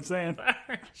insurance, if you know what I'm saying. Fire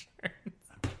insurance.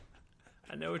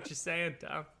 I know what you're saying,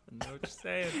 Tom. I know what you're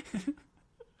saying.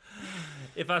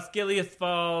 If Osgiliath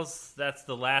falls, that's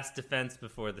the last defense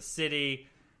before the city.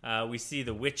 We see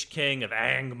the Witch King of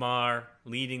Angmar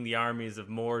leading the armies of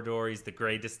Mordor. He's the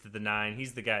greatest of the nine.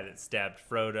 He's the guy that stabbed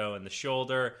Frodo in the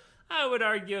shoulder. I would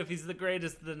argue if he's the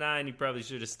greatest of the nine, he probably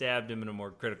should have stabbed him in a more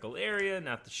critical area,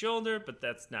 not the shoulder, but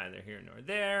that's neither here nor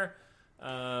there.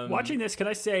 Watching this, can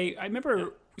I say, I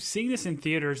remember seeing this in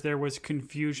theaters, there was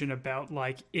confusion about,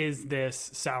 like, is this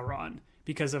Sauron?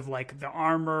 Because of, like, the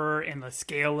armor and the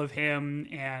scale of him,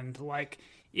 and, like,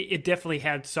 it definitely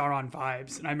had Sauron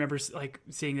vibes. And I remember, like,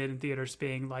 seeing it in theaters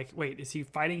being like, wait, is he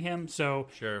fighting him? So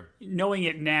sure, knowing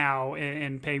it now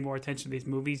and paying more attention to these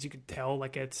movies, you could tell,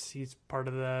 like, he's part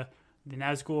of the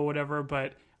Nazgul or whatever,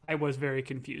 but I was very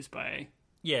confused by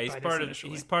he's part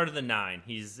of the nine.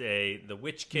 He's the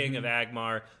Witch King of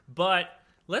Angmar. But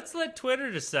let's let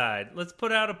Twitter decide. Let's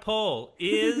put out a poll.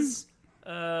 Is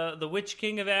the Witch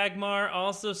King of Angmar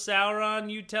also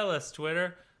Sauron? You tell us,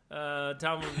 Twitter.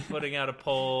 Tom will be putting out a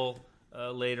poll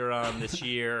later on this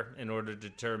year in order to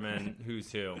determine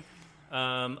who's who.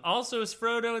 Also, is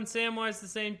Frodo and Samwise the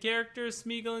same character? Is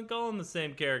Smeagol and Gollum the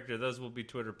same character? Those will be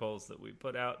Twitter polls that we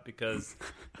put out because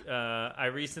I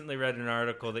recently read an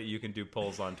article that you can do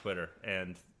polls on Twitter,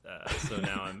 and so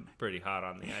now I'm pretty hot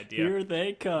on the idea. Here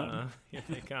they come. Here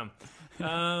they come.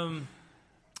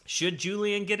 Should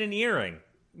Julian get an earring?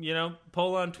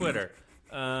 Poll on Twitter.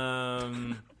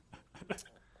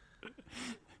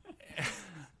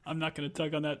 I'm not going to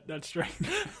tug on that string.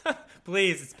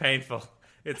 Please, it's painful.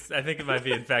 I think it might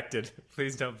be infected.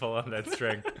 Please don't pull on that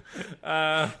string.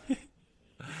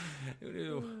 Who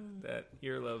knew that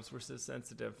earlobes were so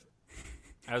sensitive?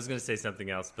 I was going to say something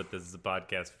else, but this is a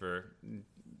podcast for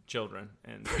children.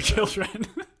 For children.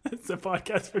 It's a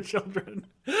podcast for children.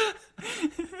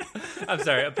 I'm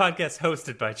sorry, a podcast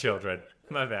hosted by children.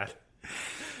 My bad.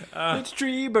 It's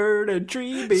Tree Bird and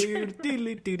Tree Beard.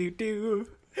 Doo-doo-doo-doo-doo.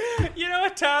 You know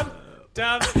what, Tom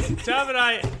and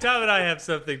I have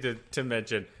something to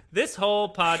mention. This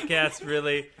whole podcast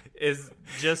really is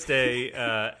just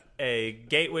a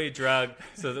gateway drug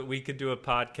so that we could do a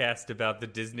podcast about the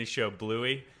Disney show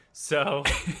Bluey. So,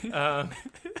 um,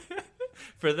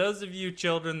 for those of you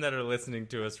children that are listening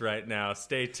to us right now,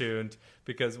 stay tuned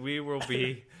because we will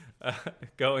be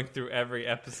going through every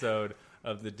episode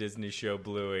of the Disney show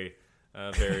Bluey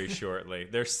very shortly.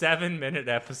 They're 7-minute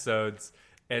episodes,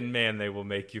 and man, they will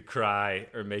make you cry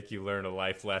or make you learn a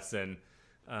life lesson.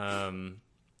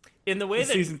 In the way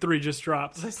that season 3 just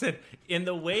dropped. Listen, in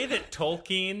the way that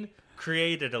Tolkien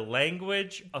created a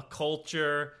language, a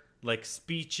culture, like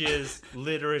speeches,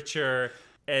 literature,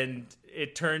 and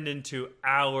it turned into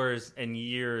hours and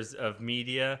years of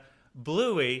media.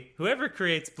 Bluey, whoever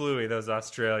creates Bluey, those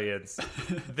Australians,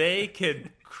 they can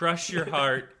crush your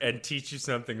heart and teach you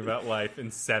something about life in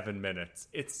 7 minutes.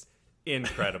 It's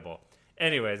incredible.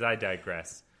 Anyways, I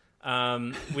digress.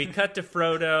 We cut to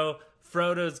Frodo.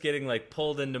 Frodo's getting like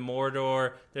pulled into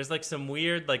Mordor. There's like some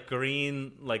weird like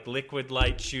green like liquid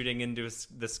light shooting into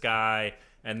the sky,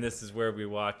 and this is where we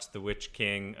watch the Witch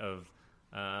King of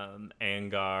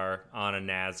Angar on a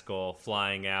Nazgul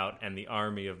flying out, and the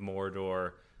army of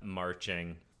Mordor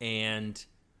marching. And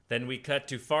then we cut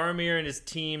to Faramir and his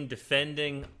team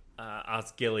defending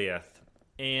Osgiliath.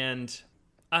 And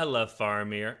I love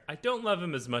Faramir. I don't love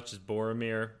him as much as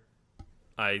Boromir.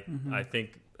 I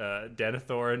think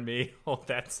Denethor and me hold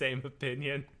that same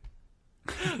opinion.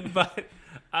 But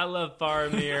I love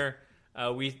Faramir.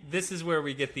 This is where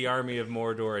we get the army of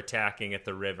Mordor attacking at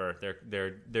the river.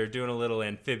 They're doing a little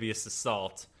amphibious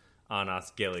assault on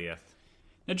Osgiliath.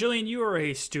 Now, Jillian, you are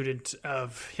a student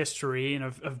of history and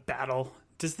of battle.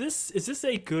 Is this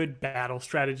a good battle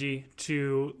strategy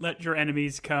to let your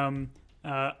enemies come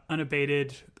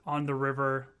unabated on the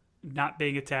river, not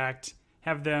being attacked,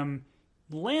 have them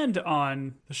land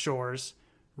on the shores,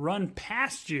 run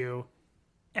past you,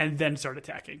 and then start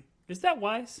attacking? Is that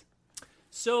wise?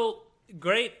 So,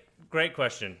 great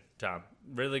question, Tom.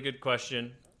 Really good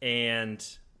question. And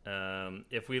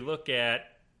if we look at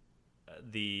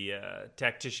the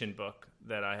tactician book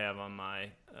that I have on my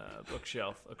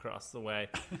bookshelf across the way,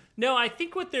 no, I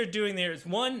think what they're doing there is,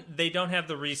 one, they don't have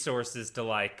the resources to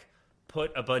like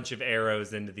put a bunch of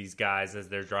arrows into these guys as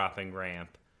they're dropping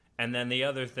ramp. And then the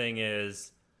other thing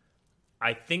is,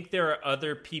 I think there are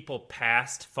other people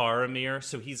past Faramir,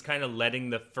 so he's kind of letting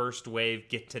the first wave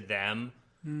get to them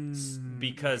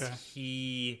because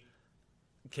he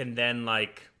can then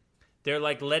they're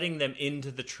like letting them into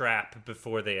the trap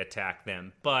before they attack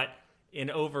them. But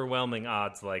in overwhelming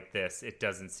odds like this, it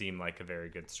doesn't seem like a very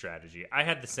good strategy. I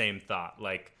had the same thought,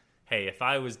 like, hey, if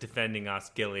I was defending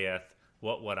Osgiliath,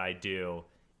 what would I do?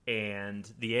 And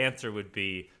the answer would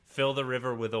be fill the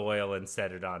river with oil and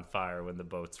set it on fire when the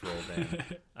boats rolled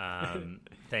in.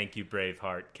 Thank you,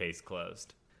 Braveheart. Case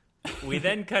closed. We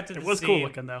then cut to the scene. It was cool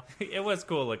looking, though. It was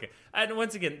cool looking. And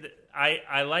once again,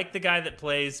 I like the guy that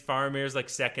plays Faramir's like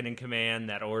second in command,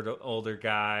 that older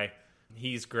guy.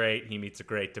 He's great. He meets a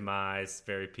great demise.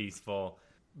 Very peaceful.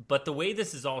 But the way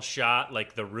this is all shot,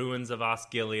 like the ruins of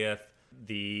Osgiliath,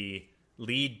 the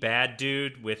lead bad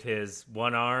dude with his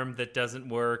one arm that doesn't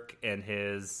work, and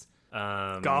his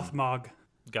Gothmog.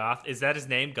 Is that his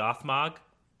name? Gothmog?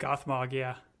 Gothmog,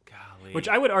 yeah. Golly. Which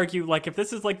I would argue, like, if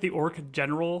this is like the orc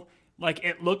general, like,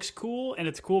 it looks cool and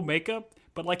it's cool makeup,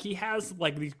 but like he has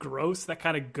like these growths that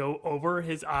kind of go over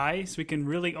his eye, so he can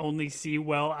really only see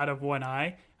well out of one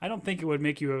eye. I don't think it would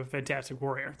make you a fantastic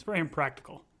warrior. It's very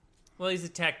impractical. Well, he's a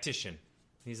tactician.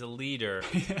 He's a leader.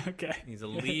 Okay. He's a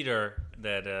leader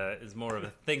that is more of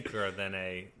a thinker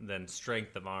than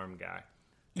strength of arm guy.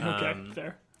 Okay,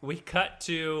 fair. We cut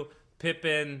to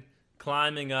Pippin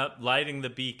climbing up, lighting the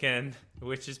beacon,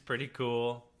 which is pretty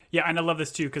cool. Yeah, and I love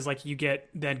this too, because like you get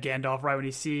then Gandalf right when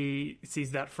he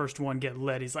sees that first one get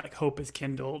lit, he's like, hope is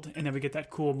kindled, and then we get that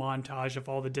cool montage of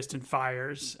all the distant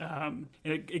fires. And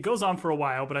it goes on for a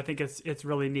while, but I think it's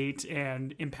really neat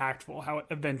and impactful how it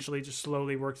eventually just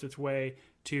slowly works its way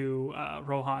to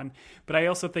Rohan. But I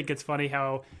also think it's funny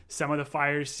how some of the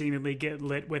fires seemingly get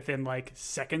lit within like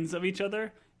seconds of each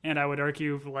other, and I would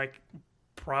argue like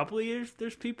probably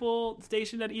there's people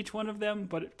stationed at each one of them,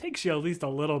 but it takes you at least a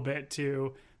little bit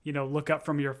to, you know, look up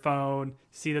from your phone,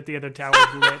 see that the other tower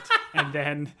is lit, and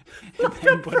then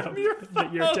put up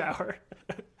your tower.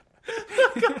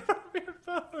 Look up from your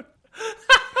phone.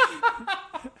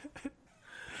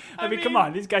 I mean, come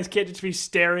on. These guys can't just be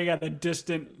staring at a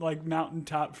distant like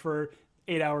mountaintop for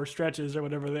 8-hour stretches or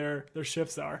whatever their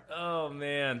shifts are. Oh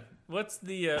man, what's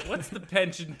the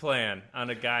pension plan on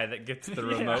a guy that gets the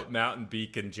remote mountain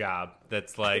beacon job?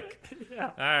 That's like,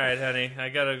 all right, honey, I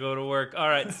gotta go to work. All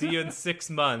right, see you in 6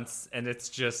 months, and it's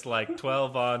just like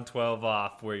 12 on, 12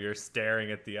 off, where you're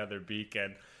staring at the other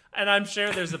beacon. And I'm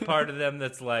sure there's a part of them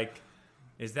that's like,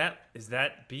 is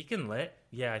that beacon lit?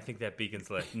 Yeah, I think that beacon's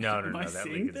lit. No. Am I That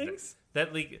seeing beacon's things?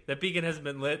 that beacon hasn't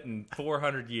been lit in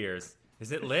 400 years.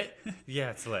 Is it lit?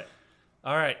 Yeah, it's lit.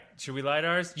 All right, should we light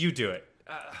ours? You do it.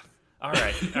 All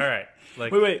right.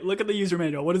 Like, Wait. Look at the user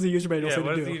manual. What does the user manual say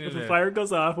what to does do? the user If the manual- fire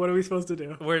goes off, what are we supposed to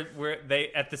do? where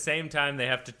they at the same time they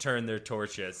have to turn their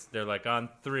torches. They're like on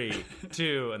 3,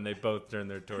 2, and they both turn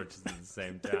their torches at the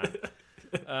same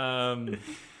time.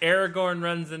 Aragorn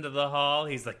runs into the hall.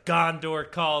 He's like,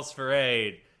 Gondor calls for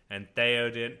aid, and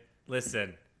Theoden.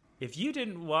 Listen, if you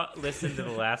didn't listen to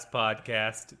the last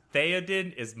podcast,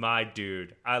 Theoden is my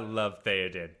dude. I love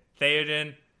Theoden.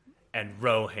 Theoden and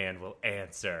Rohan will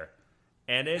answer.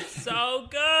 And it's so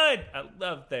good. I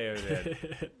love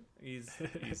Theoden. He's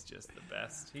just the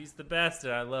best. He's the best,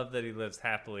 and I love that he lives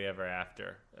happily ever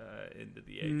after into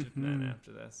the age of men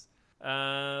after this.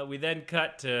 We then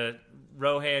cut to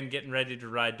Rohan getting ready to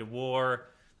ride to war.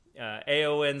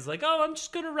 Eowyn's like, oh, I'm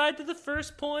just going to ride to the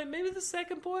first point, maybe the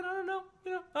second point. I don't know.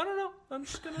 I don't know. I'm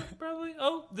just going to probably,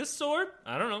 this sword.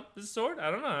 I don't know. This sword.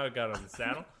 I don't know how it got on the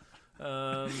saddle.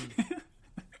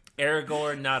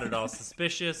 Aragorn, not at all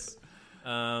suspicious.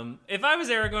 If I was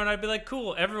Aragorn, I'd be like,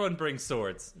 cool, everyone brings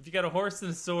swords. If you got a horse and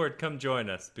a sword, come join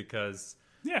us, because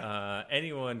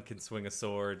anyone can swing a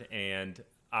sword. And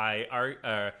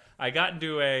I got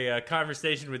into a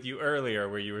conversation with you earlier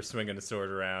where you were swinging a sword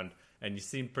around, and you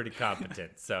seemed pretty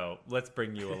competent, so let's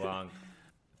bring you along.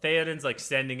 Theoden's like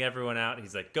sending everyone out.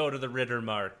 He's like, go to the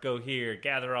Rittermark, go here,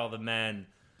 gather all the men.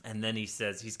 And then he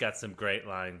says, he's got some great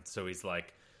lines, so he's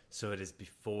like, so it is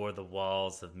before the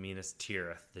walls of Minas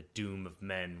Tirith, the doom of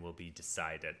men will be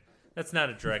decided. That's not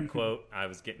a direct quote. I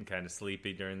was getting kind of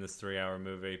sleepy during this 3-hour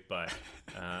movie, but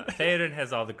Theoden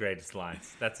has all the greatest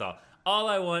lines. That's all. All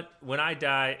I want when I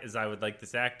die is I would like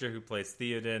this actor who plays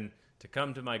Theoden to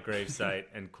come to my gravesite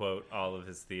and quote all of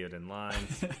his Theoden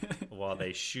lines while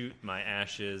they shoot my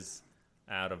ashes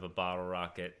out of a bottle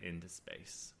rocket into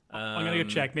space. I'm going to go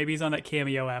check. Maybe he's on that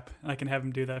Cameo app. I can have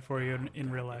him do that for you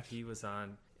in real life. If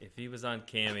he was on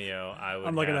Cameo,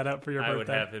 I'm looking that up for your birthday. I would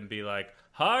have him be like,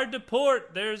 hard to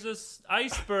port, there's this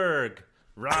iceberg.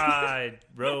 Ride,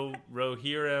 row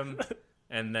hear him.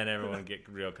 And then everyone would get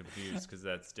real confused because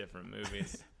that's different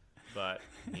movies. But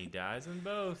he dies in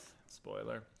both.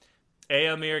 Spoiler.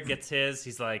 Éomer gets his.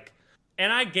 He's like,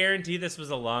 and I guarantee this was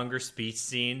a longer speech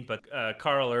scene, but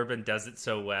Carl Urban does it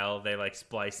so well. They like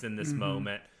splice in this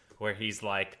moment where he's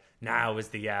like, now is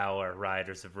the hour,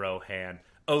 riders of Rohan.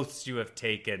 Oaths you have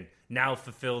taken, now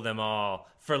fulfill them all,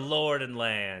 for lord and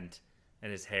land.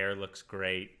 And his hair looks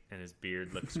great, and his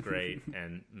beard looks great,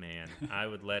 and man, I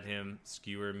would let him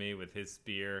skewer me with his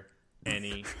spear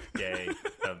any day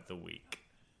of the week.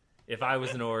 If I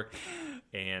was an orc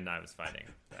and I was fighting,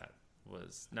 that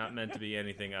was not meant to be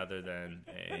anything other than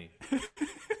a...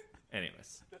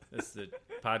 Anyways, this is a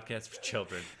podcast for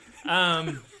children.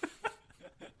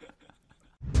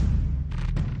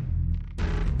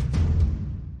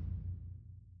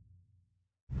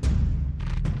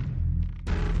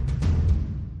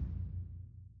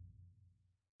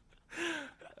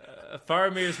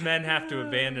 Faramir's men have to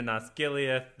abandon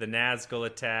Osgiliath. The Nazgul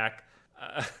attack.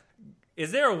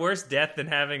 Is there a worse death than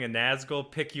having a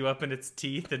Nazgul pick you up in its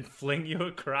teeth and fling you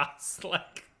across?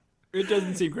 It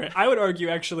doesn't seem great. I would argue,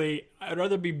 actually, I'd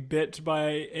rather be bit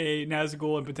by a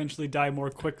Nazgul and potentially die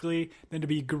more quickly than to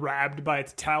be grabbed by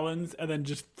its talons and then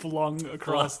just flung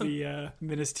across the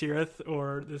Minas Tirith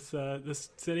or this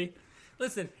city.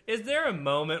 Listen, is there a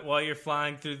moment while you're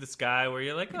flying through the sky where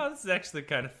you're like, oh, this is actually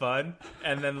kind of fun,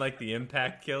 and then, the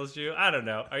impact kills you? I don't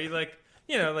know. Are you,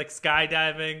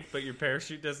 skydiving, but your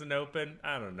parachute doesn't open?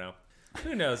 I don't know.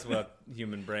 Who knows what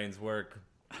human brains work?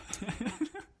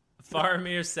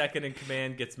 Faramir's second in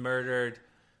command gets murdered,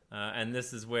 and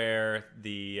this is where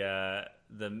the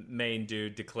main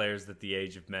dude declares that the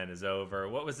age of men is over.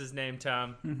 What was his name,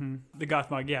 Tom? Mm-hmm. The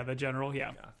Gothmog, the general,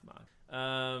 yeah.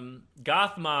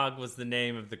 Gothmog was the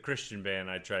name of the Christian band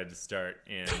I tried to start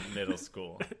in middle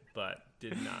school, but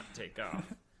did not take off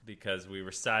because we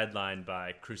were sidelined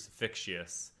by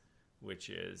Crucifixius, which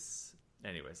is,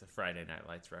 anyways, a Friday Night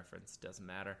Lights reference. Doesn't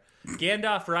matter.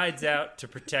 Gandalf rides out to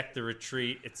protect the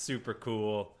retreat. It's super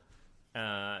cool.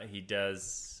 He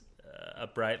does a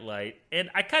bright light. And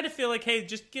I kind of feel like, hey,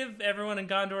 just give everyone in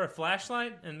Gondor a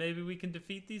flashlight and maybe we can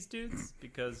defeat these dudes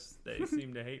because they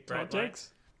seem to hate bright lights.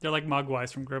 They're like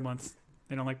Mogwais from Gremlins.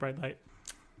 They don't like bright light.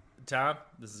 Tom,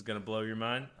 this is going to blow your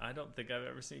mind. I don't think I've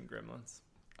ever seen Gremlins.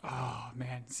 Oh,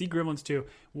 man. See Gremlins 2.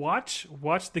 Watch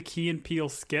the Key and Peele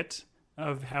skit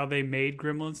of how they made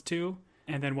Gremlins 2,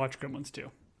 and then watch Gremlins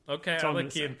 2. Okay, I like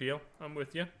Key and Peele. I'm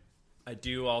with you. I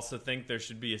do also think there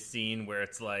should be a scene where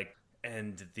it's like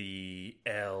And the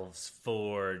elves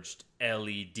forged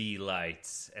LED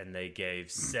lights, and they gave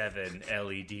 7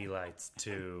 LED lights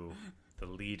to the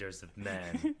leaders of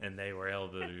men, and they were able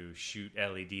to shoot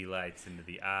LED lights into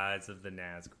the eyes of the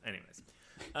Nazgûl. Anyways,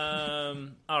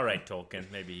 all right,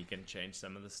 Tolkien, maybe he can change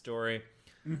some of the story.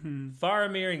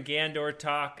 Faramir and Gandor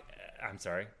talk. I'm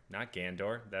sorry, not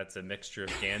Gandor. That's a mixture of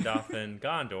Gandalf and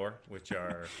Gondor, which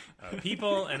are a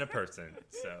people and a person.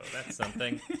 So that's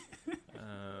something.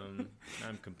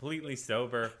 I'm completely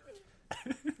sober.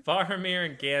 Faramir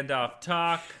and Gandalf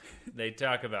talk. They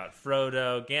talk about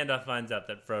Frodo. Gandalf finds out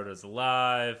that Frodo's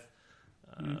alive.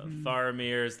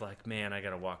 Faramir's like, man, I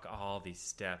gotta walk all these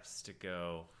steps to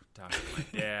go talk to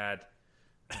my dad,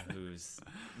 who's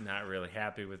not really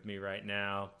happy with me right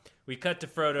now. We cut to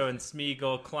Frodo and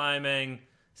Smeagol climbing.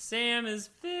 Sam is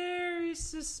very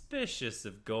suspicious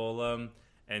of Gollum,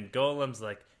 and Gollum's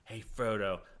like, hey,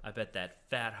 Frodo, I bet that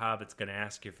fat hobbit's going to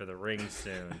ask you for the ring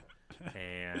soon.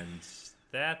 And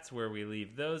that's where we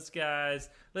leave those guys.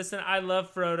 Listen, I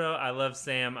love Frodo, I love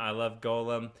Sam, I love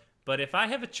Gollum, but if I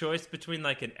have a choice between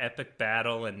like an epic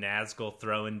battle and Nazgûl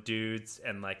throwing dudes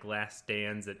and like Last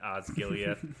Stands at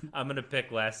Osgiliath, I'm going to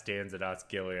pick Last Stands at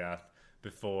Osgiliath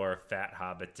before fat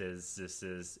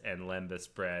hobbitesses and Lembas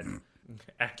spread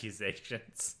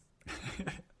accusations.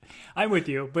 I'm with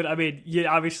you, but I mean,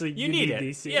 obviously you need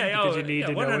these scenes because you need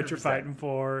to know what you're fighting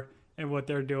for and what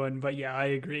they're doing. But yeah, I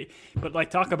agree. But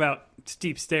like, talk about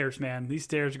steep stairs, man. These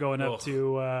stairs going up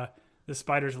to the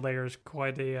spider's lair is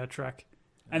quite a trek.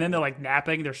 And then they're like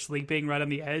napping, they're sleeping right on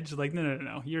the edge. Like,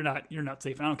 no, you're not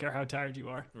safe. I don't care how tired you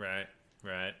are. Right.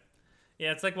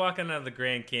 Yeah, it's like walking out of the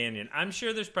Grand Canyon. I'm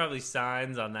sure there's probably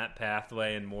signs on that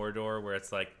pathway in Mordor where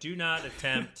it's like, do not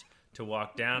attempt to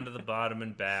walk down to the bottom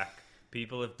and back.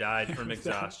 People have died from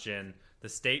exhaustion. The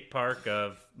state park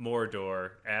of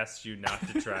Mordor asks you not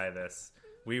to try this.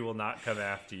 We will not come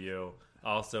after you.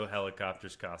 Also,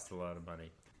 helicopters cost a lot of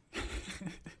money.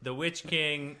 The Witch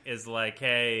King is like,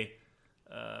 hey,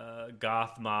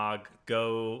 Gothmog,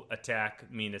 go attack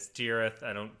Minas Tirith.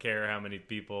 I don't care how many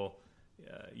people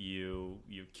you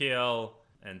kill,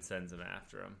 and sends him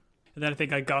after him. And then I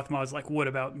think like Gothmog's like, what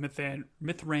about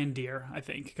Mithrandir, I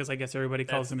think, because I guess everybody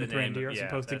calls him Mithrandir as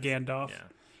opposed to Gandalf. Yeah.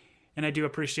 And I do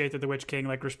appreciate that the Witch King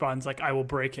like responds like, I will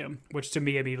break him, which to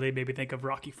me immediately made me think of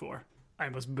Rocky IV. I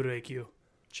must break you.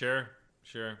 Sure.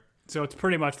 So it's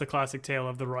pretty much the classic tale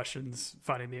of the Russians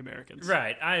fighting the Americans.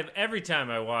 Right. Every time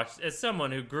I watch, as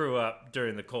someone who grew up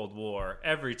during the Cold War,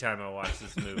 every time I watch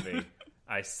this movie,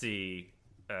 I see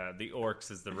the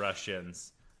orcs as the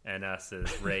Russians and us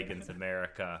as Reagan's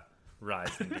America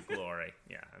rising to glory.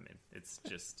 Yeah, I mean, it's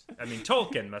just... I mean,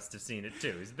 Tolkien must have seen it,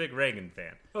 too. He's a big Reagan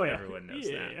fan. Oh, yeah. Everyone knows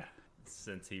that. Yeah.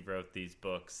 Since he wrote these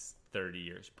books 30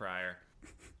 years prior.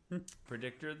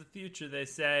 Predictor of the future, they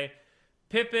say.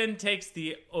 Pippin takes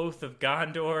the Oath of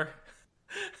Gondor.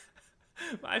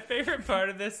 My favorite part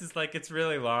of this is, like, it's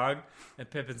really long, and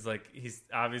Pippin's, like, he's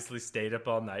obviously stayed up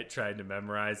all night trying to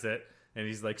memorize it, and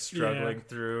he's, like, struggling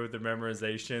through the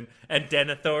memorization, and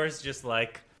Denethor's just,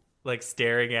 like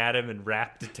staring at him in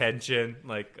rapt attention,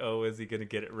 like, oh, is he going to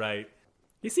get it right?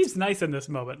 He seems nice in this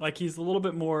moment. Like, he's a little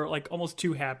bit more, like, almost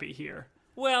too happy here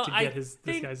to get this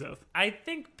guy's oath. I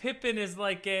think Pippin is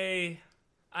like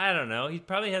I don't know, he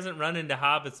probably hasn't run into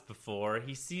hobbits before.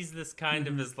 He sees this kind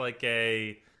of as like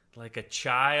a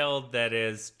child that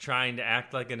is trying to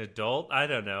act like an adult. I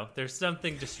don't know. There's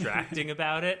something distracting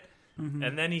about it.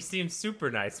 And then he seems super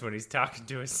nice when he's talking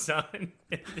to his son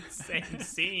in the same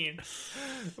scene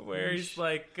where he's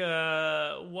like,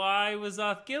 why was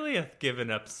Osgiliath given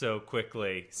up so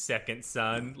quickly? Second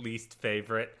son, least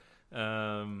favorite.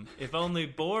 If only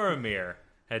Boromir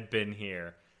had been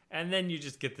here. And then you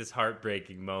just get this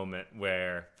heartbreaking moment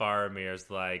where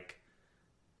Faramir's like,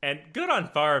 and good on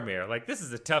Faramir. Like, this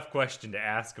is a tough question to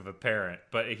ask of a parent,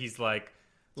 but he's like,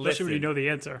 listen. Especially when you know the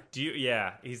answer.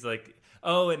 He's like,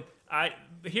 oh, and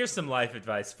here's some life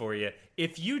advice for you.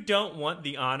 If you don't want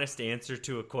the honest answer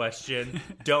to a question,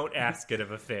 don't ask it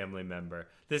of a family member.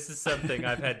 This is something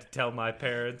I've had to tell my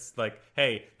parents. Like,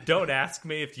 hey, don't ask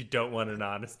me if you don't want an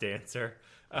honest answer.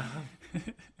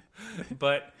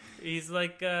 But he's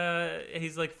like,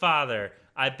 Father,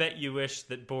 I bet you wish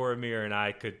that Boromir and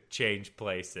I could change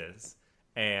places.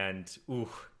 And, ooh.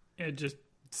 And just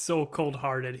so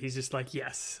cold-hearted, he's just like,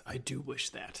 yes, I do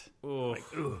wish that. Ooh. Like,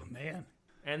 ooh, man.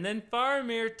 And then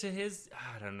Faramir to his,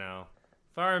 I don't know.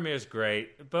 Faramir's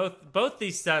great. Both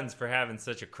these sons, for having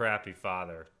such a crappy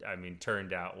father, I mean,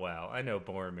 turned out well. I know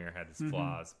Boromir had his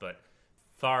flaws, but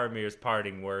Faramir's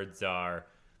parting words are,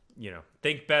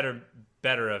 think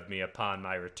better of me upon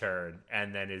my return.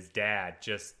 And then his dad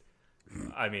just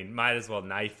I mean, might as well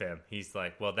knife him. He's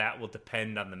like, well, that will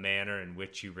depend on the manner in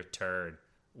which you return,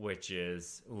 which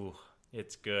is, ooh,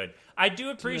 it's good. I do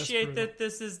appreciate that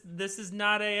this is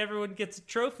not a everyone gets a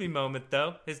trophy moment,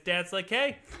 though. His dad's like,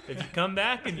 hey, if you come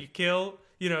back and you kill,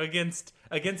 against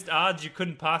odds you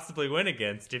couldn't possibly win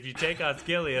against, if you take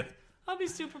Osgiliath, I'll be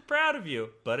super proud of you.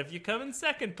 But if you come in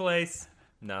second place,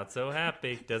 not so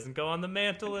happy. Doesn't go on the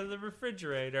mantle or the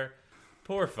refrigerator.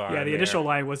 Poor Faramir. Yeah, the initial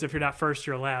line was, if you're not first,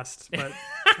 you're last. But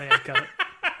they had cut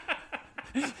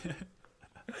it.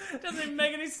 Doesn't even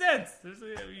make any sense.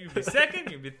 You'd be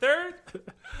second, you'd be third.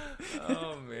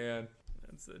 Oh, man.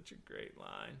 That's such a great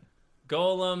line.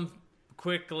 Golem,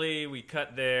 quickly, we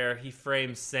cut there. He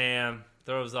frames Sam,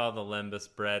 throws all the Lembas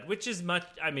bread, which is much,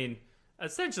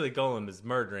 essentially Golem is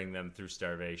murdering them through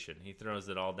starvation. He throws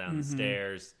it all down the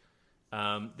stairs.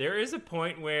 There is a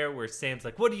point where Sam's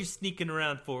like, what are you sneaking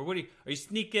around for? Are you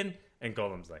sneaking? And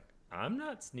Golem's like, I'm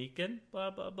not sneaking,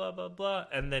 blah, blah, blah, blah, blah.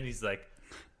 And then he's like,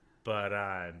 but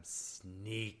I'm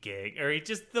sneaking. Or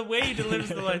the way he delivers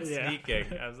the line, sneaking.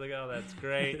 I was like, oh, that's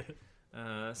great.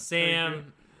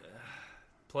 Sam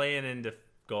playing into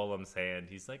Golem's hand.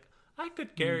 He's like, I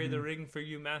could carry the ring for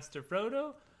you, Master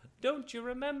Frodo. Don't you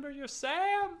remember your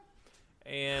Sam?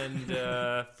 And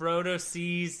Frodo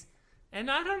sees... And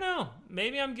I don't know.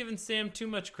 Maybe I'm giving Sam too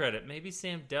much credit. Maybe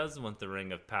Sam does want the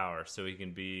Ring of Power so he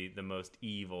can be the most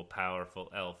evil,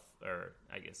 powerful elf. Or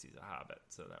I guess he's a hobbit,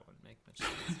 so that wouldn't make much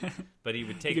sense. But he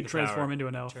would take the transform power, into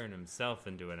an elf, turn himself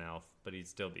into an elf, but he'd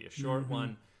still be a short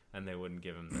one, and they wouldn't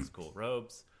give him those cool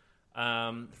robes.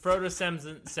 Frodo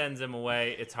sends him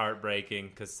away. It's heartbreaking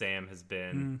because Sam has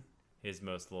been his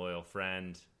most loyal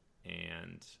friend.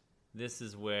 And this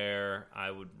is where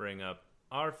I would bring up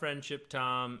our friendship,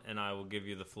 Tom, and I will give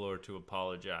you the floor to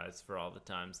apologize for all the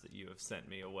times that you have sent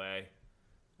me away,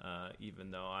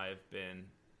 even though I have been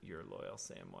your loyal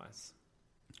Samwise.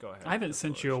 Go ahead. I haven't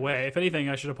sent you away. If anything,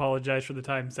 I should apologize for the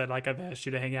times that I've asked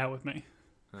you to hang out with me.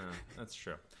 That's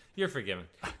true. You're forgiven.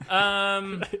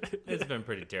 It's been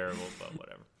pretty terrible, but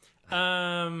whatever.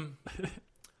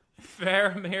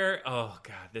 Faramir, oh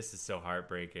God, this is so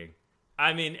heartbreaking.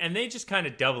 I mean, and they just kind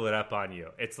of double it up on you.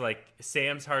 It's like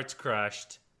Sam's heart's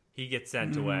crushed. He gets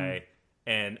sent away.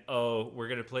 And, we're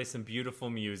going to play some beautiful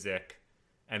music.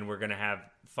 And we're going to have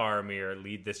Faramir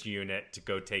lead this unit to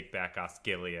go take back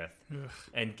Osgiliath.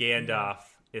 And Gandalf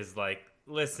is like,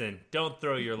 listen, don't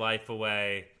throw your life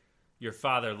away. Your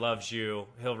father loves you.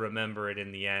 He'll remember it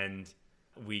in the end.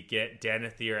 We get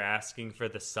Denethor asking for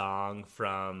the song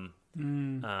from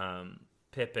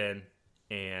Pippin.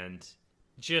 And...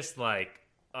 just like,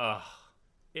 I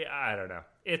don't know.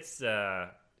 It's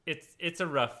a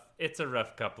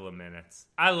rough couple of minutes.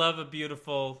 I love a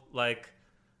beautiful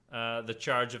the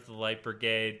Charge of the Light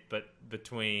Brigade, but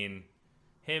between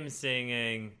him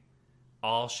singing,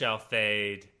 all shall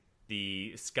fade,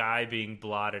 the sky being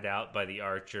blotted out by the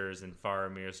archers and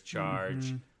Faramir's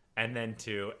charge, and then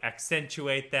to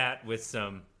accentuate that with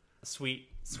some sweet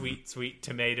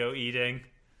tomato eating,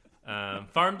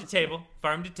 farm to table.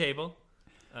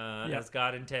 As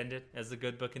God intended, as the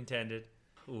good book intended.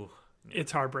 Ooh.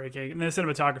 It's heartbreaking. And the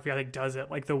cinematography, I think, does it.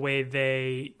 Like the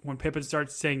way when Pippin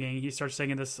starts singing, he starts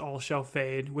singing this All Shall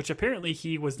Fade, which apparently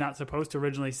he was not supposed to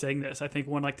originally sing this. I think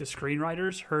when the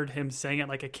screenwriters heard him sing it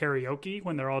like a karaoke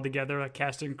when they're all together, like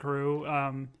cast and crew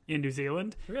in New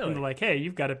Zealand. Really? And they're like, hey,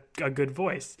 you've got a good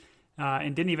voice.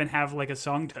 And didn't even have a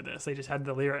song to this. They just had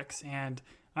the lyrics. And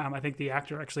I think the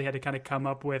actor actually had to kind of come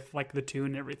up with the tune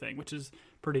and everything, which is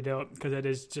pretty dope because it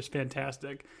is just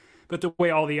fantastic. But the way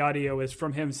all the audio is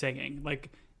from him singing,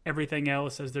 everything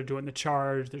else as they're doing the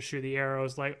charge, they're shooting the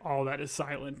arrows, all that is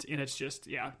silent. And it's just,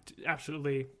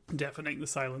 absolutely deafening, the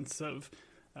silence of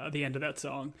the end of that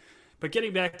song. But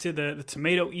getting back to the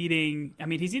tomato eating, I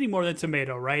mean, he's eating more than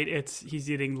tomato, right?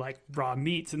 He's eating raw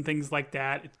meats and things like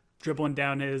that. It's dribbling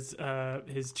down his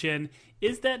chin.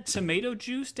 Is that tomato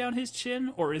juice down his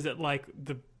chin, or is it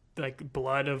the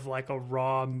blood of a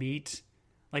raw meat?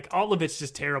 All of it's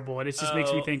just terrible, and it just makes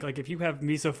me think if you have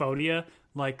misophonia,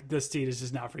 this seed is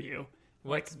just not for you.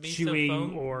 What's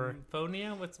chewing or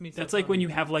phonia? What's misophonia? That's when you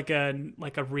have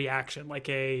a reaction,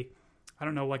 I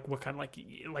don't know what kind of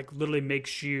literally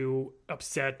makes you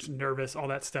upset, nervous, all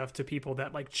that stuff to people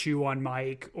that chew on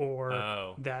mic or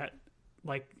that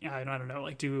I don't know,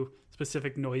 do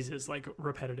specific noises,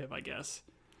 repetitive, I guess.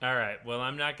 All right. Well,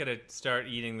 I'm not going to start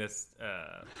eating this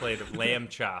plate of lamb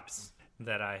chops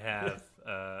that I have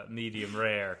medium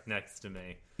rare next to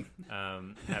me,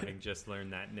 having just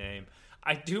learned that name.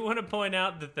 I do want to point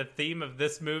out that the theme of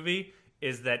this movie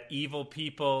is that evil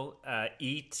people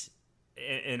eat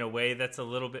in a way that's a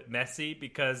little bit messy,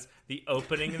 because the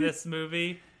opening of this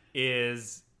movie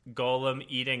is Golem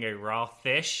eating a raw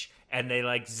fish, and they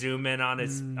like zoom in on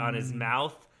his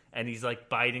mouth, and he's like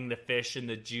biting the fish, and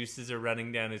the juices are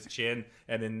running down his chin.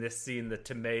 And in this scene,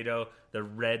 the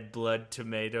red blood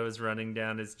tomato is running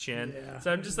down his chin. Yeah.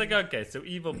 So I'm just like, okay, so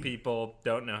evil people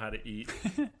don't know how to eat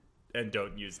and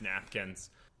don't use napkins.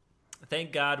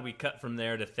 Thank God we cut from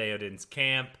there to Theoden's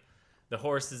camp. The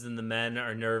horses and the men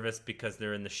are nervous because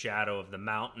they're in the shadow of the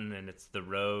mountain, and it's the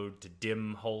road to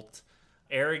Dimholt.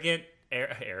 Arrogant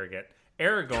Aragorn.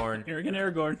 Arrogant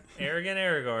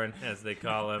Aragorn, as they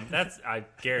call him. I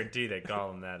guarantee they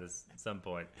call him that at some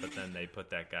point, but then they put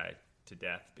that guy to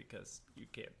death because you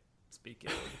can't speak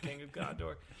ill of the King of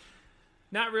Gondor.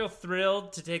 Not real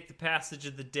thrilled to take the passage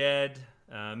of the dead.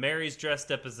 Merry's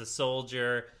dressed up as a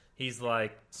soldier. He's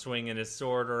like swinging his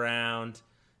sword around,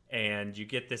 and you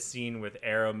get this scene with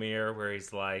Aramir where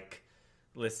he's like,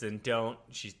 listen,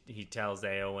 he tells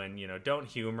Éowyn, don't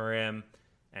humor him.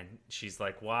 And she's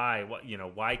like, why?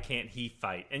 Why can't he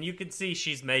fight? And you can see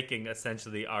she's making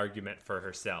essentially the argument for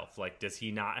herself. Like, does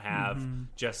he not have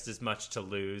just as much to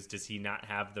lose? Does he not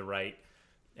have the right?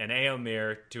 And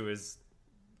Éomer, to his,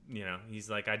 he's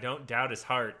like, I don't doubt his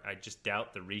heart. I just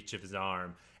doubt the reach of his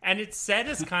arm. And it's said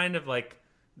as kind of like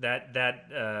that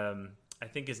I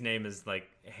think his name is like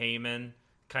Haman,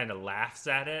 kind of laughs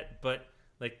at it. But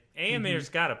like Éomer's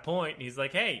got a point. He's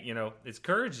like, hey, his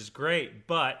courage is great,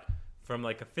 but from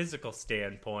like a physical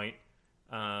standpoint,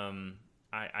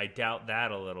 I doubt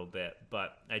that a little bit,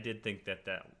 but I did think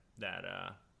that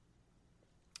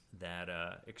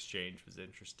exchange was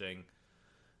interesting.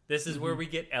 This is where we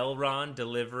get Elrond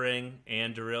delivering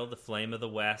Anduril, the Flame of the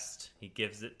West. He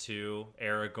gives it to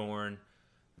Aragorn.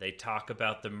 They talk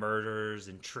about the murderers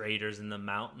and traitors in the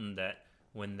mountain that,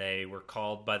 when they were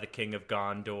called by the King of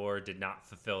Gondor, did not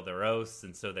fulfill their oaths,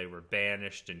 and so they were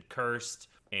banished and cursed.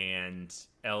 And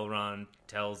Elrond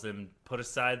tells him, put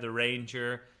aside the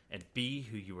ranger and be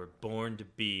who you were born to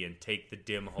be and take the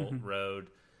Dimholt road.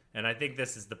 And I think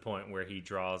this is the point where he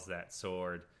draws that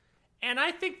sword. And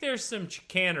I think there's some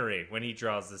chicanery when he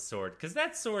draws the sword, because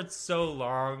that sword's so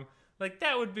long. Like,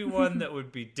 that would be one that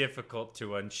would be difficult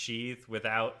to unsheath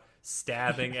without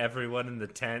stabbing everyone in the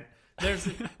tent.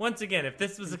 Once again, if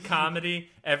this was a comedy,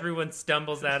 everyone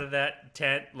stumbles out of that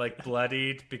tent like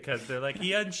bloodied because they're like,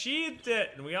 he unsheathed it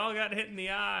and we all got hit in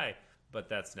the eye. But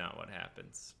that's not what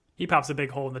happens. He pops a big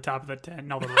hole in the top of the tent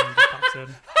and all the rain just pops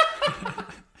in.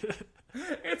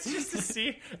 It's just to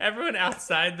see everyone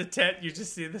outside the tent. You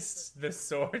just see the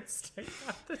sword stick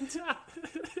out the top.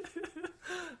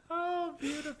 Oh,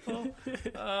 beautiful.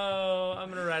 Oh, I'm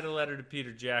going to write a letter to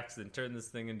Peter Jackson. Turn this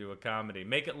thing into a comedy.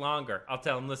 Make it longer. I'll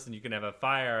tell him, listen, you can have a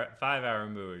 5-hour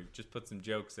movie. Just put some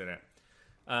jokes in it.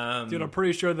 Dude, I'm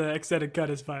pretty sure the extended cut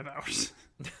is 5 hours.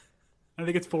 I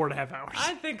think it's 4.5 hours.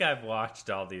 I think I've watched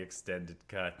all the extended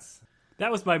cuts.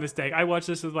 That was my mistake. I watched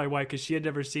this with my wife because she had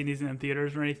never seen these in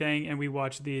theaters or anything, and we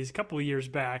watched these a couple of years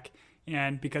back.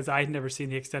 And because I had never seen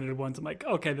the extended ones, I'm like,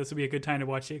 okay, this would be a good time to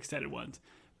watch the extended ones.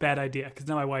 Bad idea, because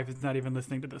now my wife is not even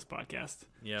listening to this podcast.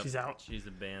 Yep, she's out. She's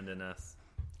abandoned us.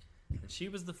 And she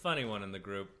was the funny one in the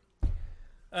group.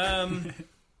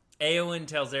 Éowyn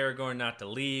tells Aragorn not to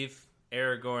leave.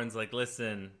 Aragorn's like,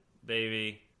 listen,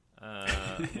 baby,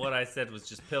 what I said was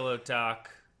just pillow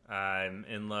talk. I'm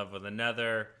in love with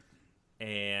another.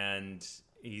 And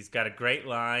he's got a great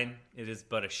line. It is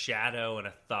but a shadow and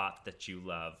a thought that you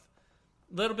love.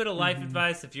 A little bit of life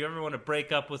advice. If you ever want to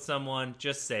break up with someone,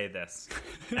 just say this.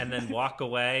 And then walk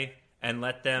away and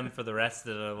let them, for the rest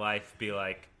of their life, be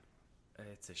like,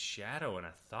 it's a shadow and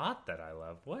a thought that I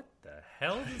love. What the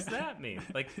hell does that mean?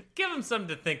 Like, give them something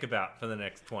to think about for the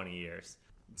next 20 years.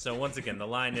 So once again, the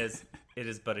line is, it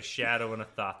is but a shadow and a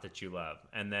thought that you love.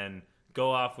 And then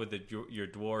go off with your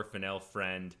dwarf and elf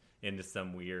friend into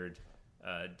some weird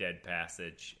dead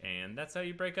passage. And that's how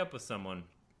you break up with someone.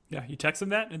 Yeah, you text them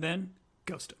that and then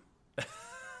ghost him.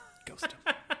 Ghost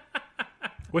him.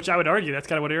 Which I would argue that's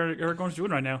kind of what Aragorn's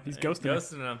doing right now. He's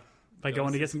ghosting them. By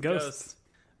going to get some ghosts.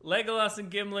 Legolas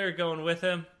and Gimli are going with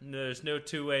him. There's no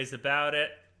two ways about it.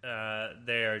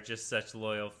 They are just such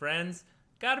loyal friends.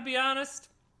 Gotta be honest,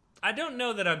 I don't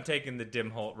know that I'm taking the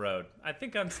Dimholt road. I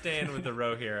think I'm staying with the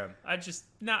Rohirrim.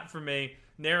 Not for me.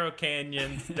 Narrow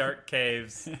canyons, dark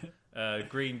caves,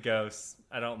 green ghosts.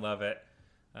 I don't love it.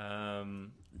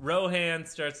 Rohan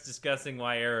starts discussing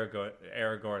why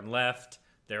Aragorn left.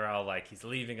 They're all like, he's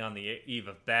leaving on the eve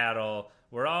of battle.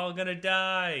 We're all gonna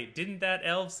die. Didn't that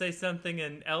elf say something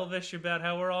in Elvish about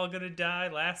how we're all gonna die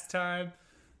last time?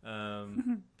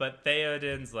 But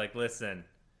Theoden's like, listen,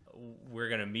 we're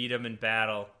gonna meet him in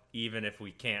battle, even if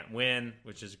we can't win,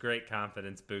 which is a great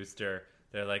confidence booster.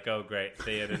 They're like, oh, great.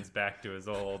 Theoden's back to his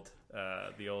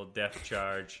the old death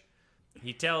charge.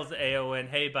 He tells Eowyn,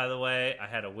 hey, by the way, I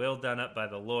had a will done up by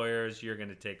the lawyers. You're going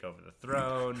to take over the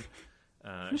throne.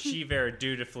 She very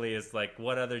dutifully is like,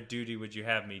 what other duty would you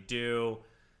have me do?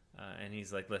 And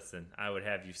he's like, listen, I would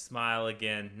have you smile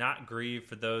again, not grieve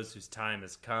for those whose time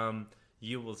has come.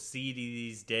 You will see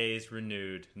these days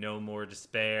renewed, no more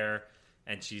despair.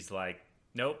 And she's like,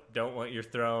 nope, don't want your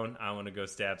throne. I want to go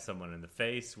stab someone in the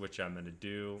face, which I'm going to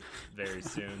do very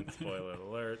soon. Spoiler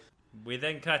alert. We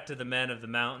then cut to the men of the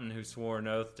mountain who swore an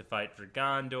oath to fight for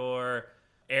Gondor.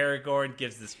 Aragorn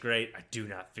gives this great, I do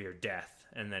not fear death.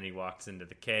 And then he walks into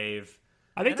the cave.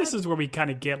 I think this is where we kind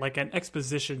of get like an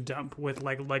exposition dump with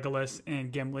like Legolas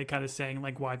and Gimli kind of saying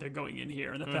like why they're going in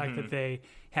here and the fact that they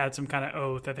had some kind of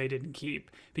oath that they didn't keep,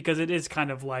 because it is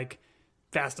kind of like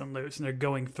fast and loose and they're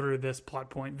going through this plot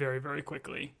point very, very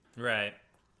quickly. Right.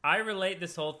 I relate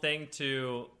this whole thing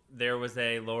to there was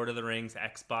a Lord of the Rings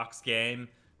Xbox game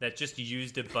that just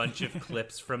used a bunch of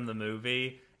clips from the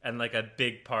movie, and like a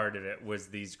big part of it was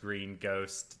these green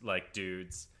ghost like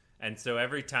dudes. And so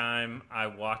every time I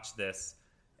watch this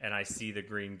and I see the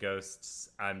green ghosts,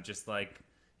 I'm just like,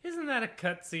 isn't that a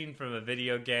cutscene from a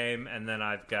video game? And then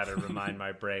I've got to remind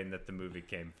my brain that the movie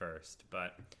came first.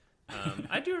 But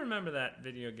I do remember that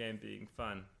video game being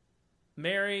fun.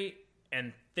 Merry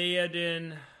and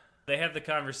Theoden, they have the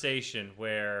conversation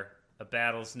where a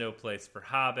battle's no place for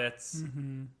hobbits.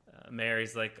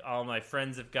 Mary's like, all my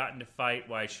friends have gotten to fight,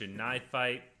 why shouldn't I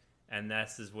fight? And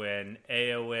this is when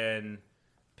Eowyn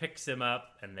picks him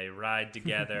up and they ride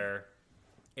together.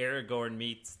 Aragorn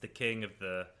meets the king of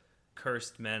the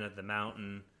cursed men of the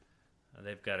mountain.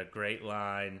 They've got a great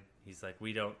line. He's like,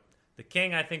 the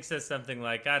king, I think, says something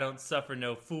like, I don't suffer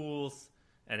no fools.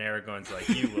 And Aragorn's like,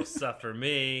 you will suffer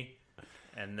me.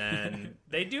 And then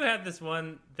they do have this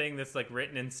one thing that's like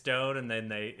written in stone, and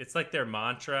then it's like their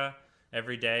mantra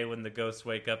every day when the ghosts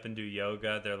wake up and do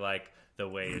yoga. They're like, the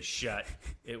way is shut.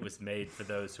 It was made for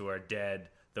those who are dead.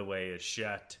 The way is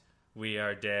shut. We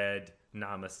are dead.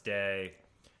 Namaste.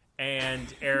 And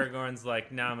Aragorn's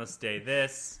like, namaste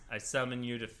this. I summon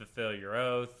you to fulfill your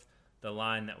oath. The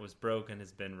line that was broken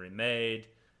has been remade.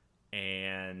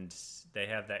 And they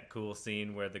have that cool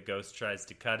scene where the ghost tries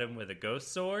to cut him with a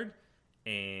ghost sword,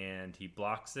 and he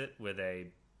blocks it with a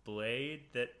blade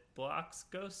that blocks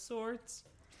ghost swords.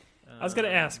 I was going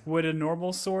to ask, would a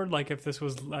normal sword, like if this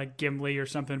was like Gimli or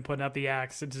something putting up the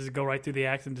axe, does it go right through the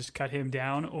axe and just cut him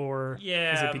down? Or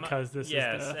is it because this is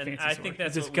the fancy I sword? think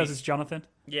that's is it because it's Jonathan?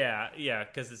 Yeah,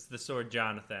 because it's the sword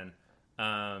Jonathan,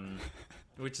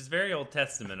 which is very Old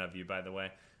Testament of you, by the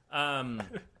way.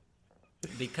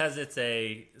 Because it's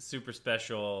a super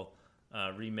special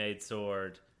remade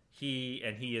sword, he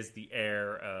is the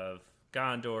heir of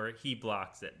Gondor, he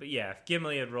blocks it. But yeah, if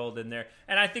Gimli had rolled in there,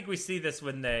 and I think we see this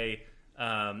when they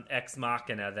ex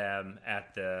machina them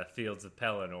at the fields of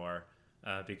Pelennor,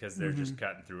 because they're just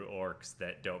cutting through orcs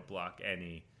that don't block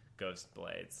any ghost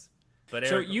blades. But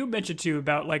so you mentioned too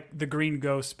about like the green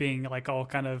ghosts being like all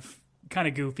kind of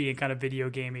goofy and kind of video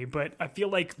gamey, but I feel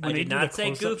like when they do the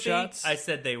close-up shots, I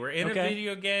said they were in a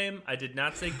video game. I did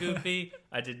not say goofy.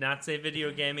 I did not say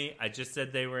video gamey. I just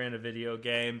said they were in a video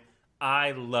game.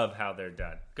 I love how they're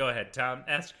done. Go ahead, Tom.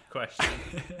 Ask your question.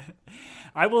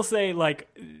 I will say, like,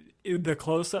 the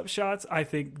close-up shots, I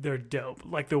think they're dope.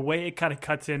 Like, the way it kind of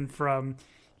cuts in from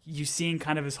you seeing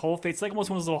kind of his whole face. It's like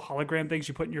almost one of those little hologram things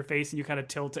you put in your face and you kind of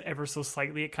tilt it ever so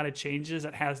slightly. It kind of changes.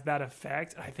 It has that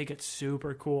effect. I think it's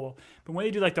super cool. But when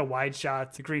they do, like, the wide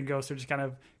shots, the green ghosts are just kind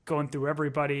of going through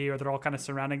everybody or they're all kind of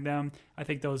surrounding them. I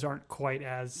think those aren't quite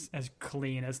as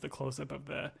clean as the close-up of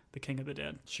the King of the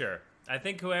Dead. Sure. I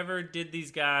think whoever did these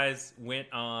guys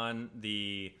went on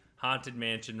the Haunted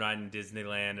Mansion ride in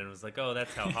Disneyland and was like, oh,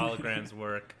 that's how holograms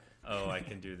work. Oh, I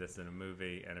can do this in a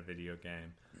movie and a video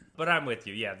game. But I'm with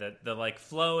you. Yeah, the like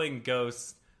flowing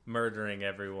ghosts murdering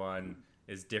everyone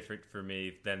is different for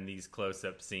me than these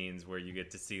close-up scenes where you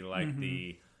get to see like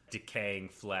the decaying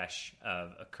flesh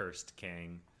of a cursed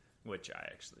king, which I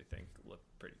actually think look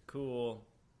pretty cool.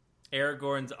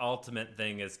 Aragorn's ultimate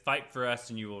thing is fight for us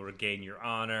and you will regain your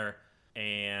honor.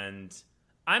 And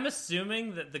I'm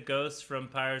assuming that the ghosts from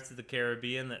Pirates of the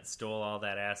Caribbean that stole all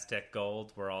that Aztec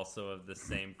gold were also of the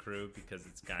same crew because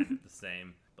it's kind of the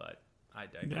same, but I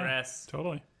digress. Yeah,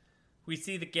 totally. We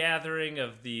see the gathering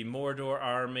of the Mordor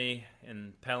army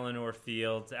in Pelennor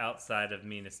Fields outside of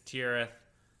Minas Tirith.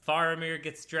 Faramir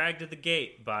gets dragged to the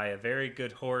gate by a very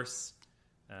good horse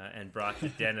and brought to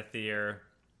Denethor.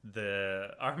 The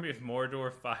army of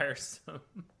Mordor fires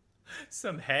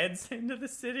some heads into the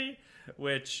city,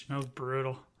 which that was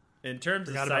brutal. In terms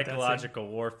of psychological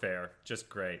warfare, just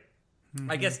great.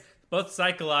 I guess both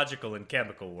psychological and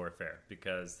chemical warfare,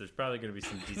 because there's probably going to be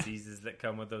some diseases that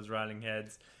come with those rotting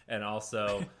heads. And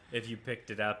also, if you picked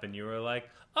it up and you were like,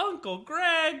 Uncle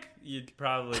Greg, you'd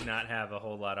probably not have a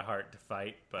whole lot of heart to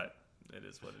fight, but it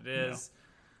is what it is.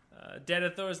 No.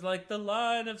 Denethor's like, the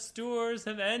line of Stewars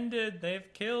have ended.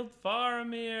 They've killed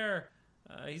Faramir.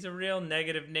 He's a real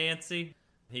negative Nancy.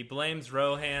 He blames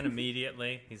Rohan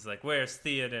immediately. He's like, where's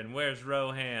Theoden? Where's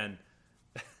Rohan?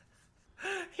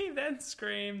 He then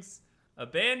screams,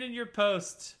 abandon your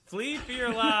post. Flee for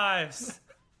your lives.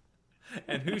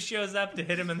 And who shows up to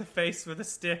hit him in the face with a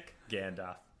stick?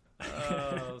 Gandalf.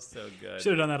 Oh, so good.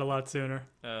 Should have done that a lot sooner.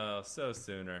 Oh, so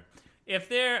sooner. If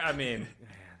there, I mean,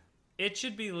 it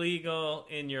should be legal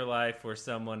in your life where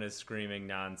someone is screaming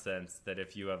nonsense that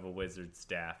if you have a wizard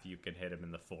staff, you can hit him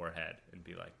in the forehead and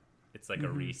be like, it's like a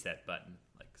reset button.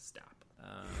 Like, stop.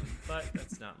 But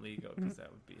that's not legal because that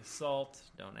would be assault.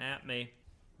 Don't at me.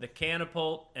 The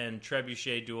catapult and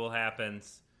trebuchet duel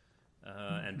happens.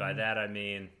 And by that I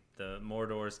mean the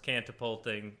Mordor's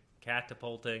catapulting. They're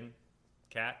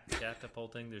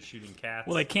shooting cats.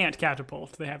 Well, they can't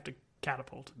catapult. They have to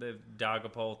catapult. The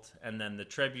Dogapult. And then the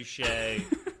trebuchet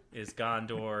is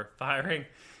Gondor firing.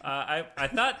 I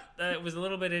thought it was a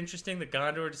little bit interesting that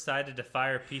Gondor decided to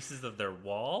fire pieces of their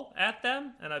wall at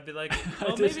them, and I'd be like,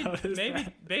 well,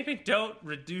 maybe don't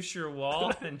reduce your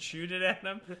wall and shoot it at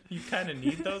them. You kind of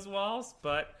need those walls,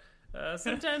 but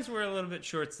sometimes we're a little bit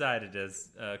short-sighted as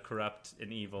corrupt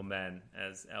and evil men,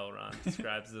 as Elrond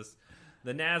describes us.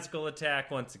 The Nazgul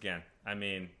attack, once again, I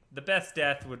mean, the best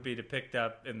death would be to picked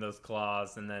up in those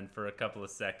claws and then for a couple of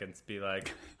seconds be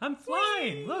like, I'm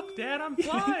flying! Look, Dad, I'm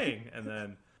flying! And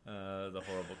then the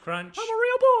horrible crunch. I'm a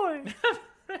real boy!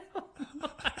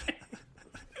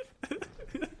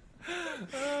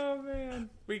 Oh, man.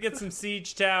 We get some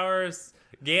siege towers.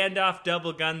 Gandalf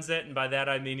double guns it, and by that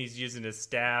I mean he's using his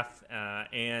staff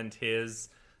and his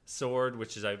sword,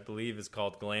 which is, I believe, is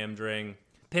called Glamdring.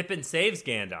 Pippin saves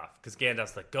Gandalf, because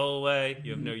Gandalf's like, go away,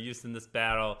 you have no use in this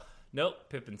battle. Nope,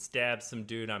 Pippin stabs some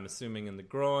dude, I'm assuming in the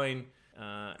groin.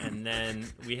 And then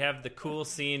we have the cool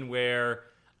scene where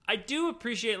I do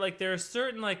appreciate, like, there are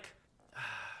certain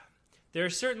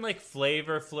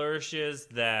flavor flourishes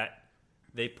that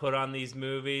they put on these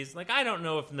movies. Like, I don't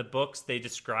know if in the books they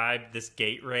described this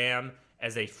gate ram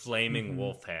as a flaming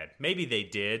wolf head. Maybe they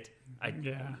did.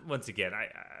 Once again,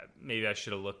 maybe I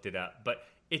should have looked it up, but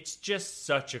it's just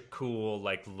such a cool,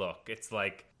 like, look. It's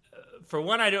like, for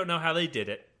one, I don't know how they did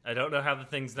it. I don't know how the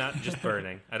thing's not just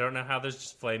burning. I don't know how there's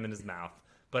just flame in his mouth.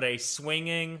 But a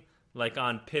swinging, like,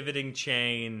 on pivoting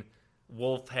chain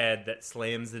wolf head that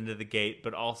slams into the gate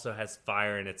but also has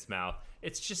fire in its mouth.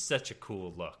 It's just such a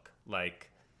cool look.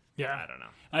 Like, I don't know.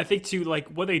 I think, too, like,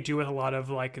 what they do with a lot of,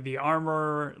 like, the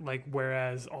armor, like,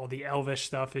 whereas all the elvish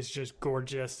stuff is just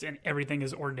gorgeous and everything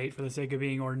is ornate for the sake of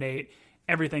being ornate.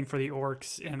 Everything for the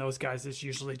orcs and those guys is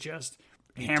usually just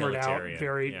hammered out,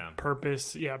 very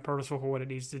purposeful for what it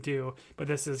needs to do. But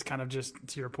this is kind of just,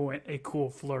 to your point, a cool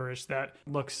flourish that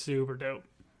looks super dope.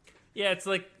 Yeah, it's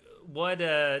like what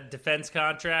a defense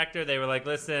contractor, they were like,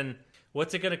 listen,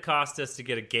 what's it going to cost us to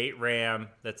get a gate ram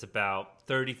that's about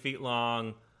 30 feet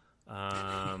long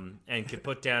and can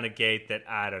put down a gate that,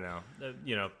 I don't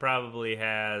know, probably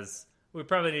has... We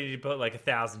probably need to put like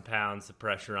 1,000 pounds of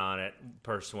pressure on it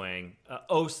per swing.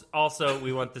 Also,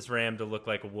 we want this ram to look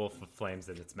like a wolf with flames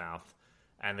in its mouth.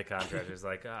 And the contractor's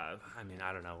like, I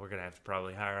don't know. We're going to have to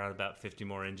probably hire on about 50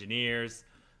 more engineers.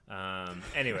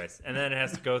 Anyways, and then it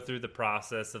has to go through the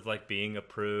process of like being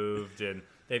approved. And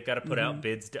they've got to put out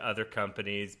bids to other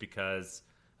companies because,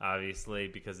 obviously,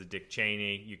 because of Dick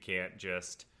Cheney, you can't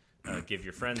just give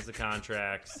your friends the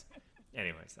contracts.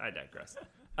 Anyways, I digress.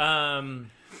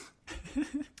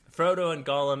 Frodo and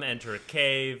Gollum enter a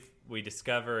cave. We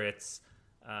discover it's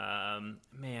I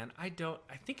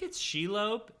think it's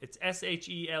Shelob. It's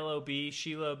Shelob,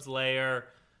 Shelob's lair.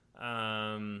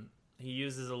 He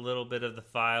uses a little bit of the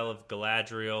file of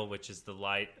Galadriel, which is the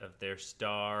light of their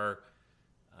star.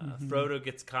 Frodo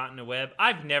gets caught in a web.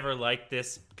 I've never liked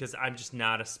this because I'm just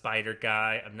not a spider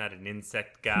guy. I'm not an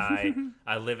insect guy.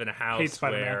 I live in a house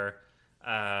where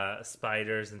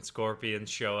spiders and scorpions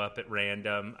show up at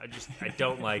random. I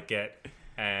don't like it.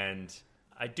 And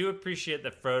I do appreciate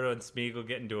that Frodo and Smeagol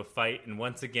get into a fight. And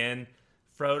once again,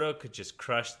 Frodo could just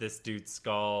crush this dude's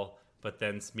skull, but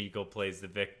then Smeagol plays the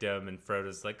victim, and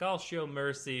Frodo's like, I'll show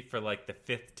mercy for like the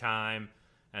 5th time,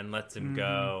 and lets him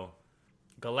go.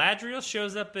 Galadriel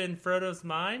shows up in Frodo's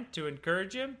mind to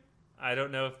encourage him. I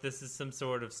don't know if this is some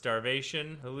sort of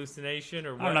starvation hallucination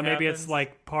or what. I don't know. Maybe it's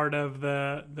like part of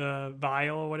the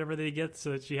vial or whatever that he gets,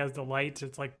 so that she has the light.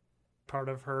 It's like part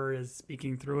of her is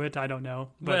speaking through it. I don't know.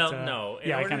 But, Well, no.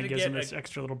 yeah, it kind of gives him this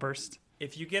extra little burst.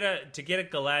 If you get a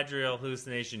Galadriel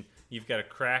hallucination, you've got to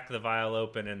crack the vial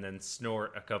open and then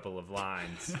snort a couple of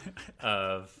lines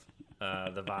of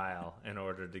the vial in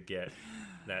order to get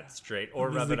that straight, or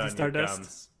rub it on your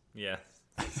gums. Yeah,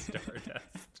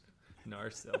 Stardust,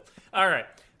 Narsil. All right,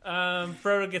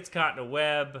 Frodo gets caught in a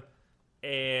web,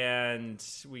 and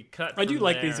we cut. I do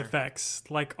like these effects,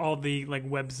 like all the like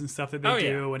webs and stuff that they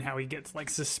do, and how he gets like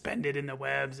suspended in the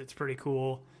webs. It's pretty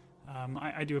cool.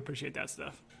 I do appreciate that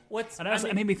stuff.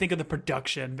 It made me think of the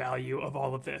production value of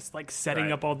all of this, like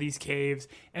setting up all these caves,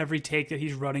 every take that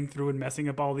he's running through and messing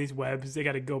up all these webs. They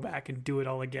got to go back and do it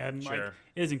all again. Sure. Like,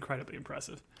 it is incredibly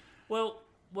impressive. Well,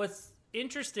 what's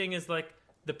interesting is like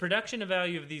the production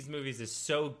value of these movies is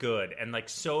so good, and like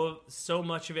so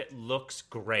much of it looks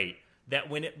great that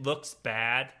when it looks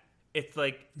bad, it's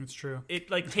like it's true. It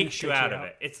like takes you out of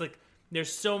it. It's like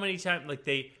there's so many times like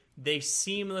they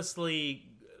seamlessly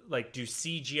like do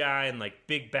CGI and like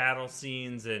big battle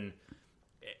scenes, and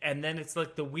then it's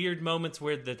like the weird moments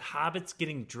where the Hobbit's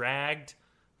getting dragged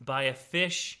by a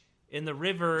fish in the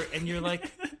river, and you're like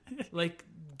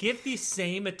give the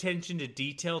same attention to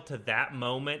detail to that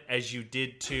moment as you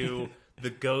did to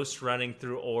the ghost running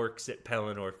through orcs at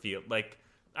Pelennor Field. Like,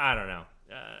 I don't know.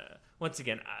 Once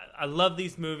again, I love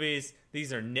these movies.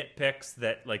 These are nitpicks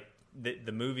that like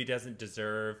the movie doesn't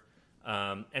deserve.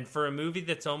 And for a movie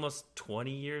that's almost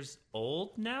 20 years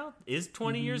old now, is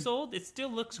 20 years old, it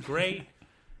still looks great.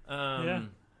 Yeah.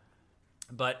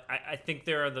 But I think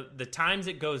there are the times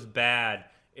it goes bad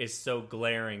is so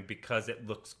glaring because it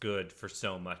looks good for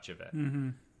so much of it.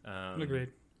 Agreed.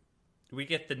 We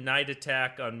get the night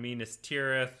attack on Minas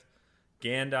Tirith.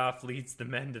 Gandalf leads the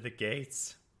men to the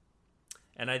gates.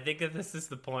 And I think that this is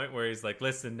the point where he's like,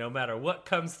 listen, no matter what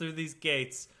comes through these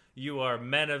gates, you are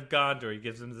men of Gondor. He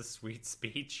gives them the sweet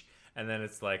speech. And then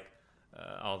it's like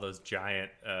all those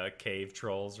giant cave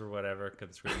trolls or whatever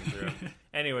come screaming through.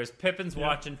 Anyways, Pippin's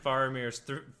watching Faramir's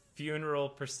funeral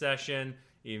procession,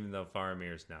 even though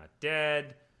Faramir's not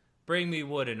dead. Bring me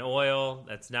wood and oil.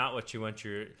 That's not what you want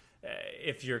your...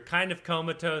 if you're kind of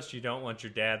comatose, you don't want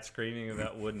your dad screaming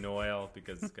about wood and oil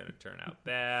because it's going to turn out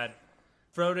bad.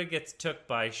 Frodo gets took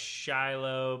by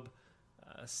Shiloh.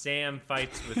 Sam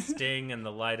fights with Sting in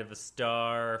the light of a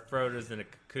star. Frodo's in a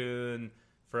cocoon.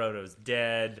 Frodo's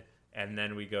dead. And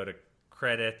then we go to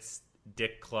credits.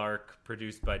 Dick Clark,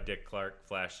 produced by Dick Clark,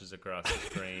 flashes across the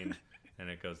screen. And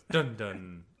it goes dun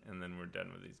dun. And then we're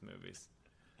done with these movies.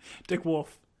 Dick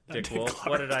Wolf. Dick Wolf. Clark.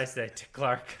 What did I say? Dick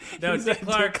Clark. No, Dick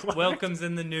Clark welcomes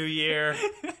in the new year.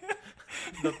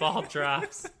 The ball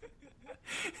drops.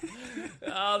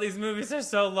 Oh, these movies are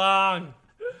so long.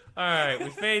 All right, we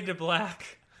fade to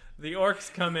black. The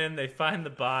orcs come in. They find the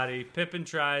body. Pippin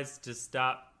tries to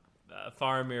stop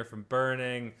Faramir from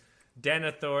burning.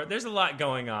 Denethor. There's a lot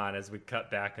going on as we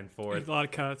cut back and forth. There's a lot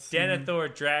of cuts.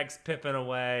 Denethor drags Pippin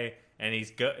away, and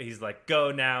he's like,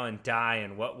 go now and die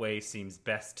in what way seems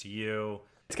best to you.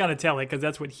 It's kind of telling because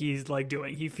that's what he's like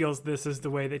doing. He feels this is the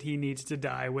way that he needs to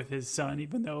die with his son,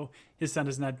 even though his son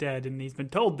is not dead, and he's been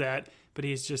told that, but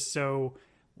he's just so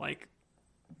like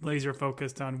laser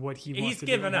focused on what he wants to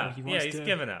do. He's given up. He's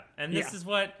given up. And this is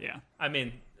what I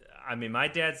mean, my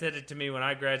dad said it to me when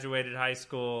I graduated high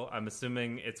school. I'm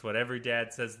assuming it's what every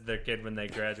dad says to their kid when they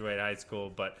graduate high school,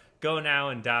 but go now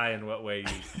and die in what way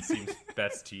seems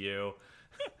best to you.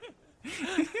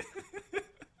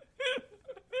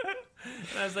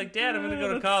 And I was like, Dad, I'm going to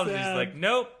go to college. Sad. He's like,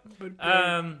 nope.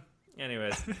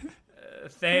 Anyways,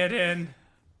 Theoden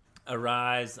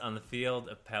arrives on the field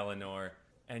of Pelennor.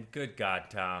 And good God,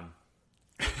 Tom,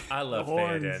 I love the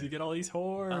horns. Theoden. You get all these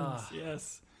horns.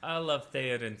 Yes. I love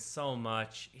Theoden so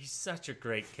much. He's such a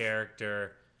great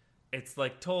character. It's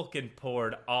like Tolkien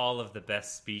poured all of the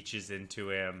best speeches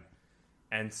into him.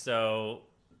 And so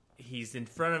he's in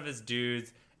front of his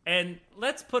dudes. And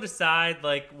let's put aside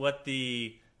like what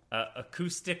the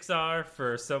acoustics are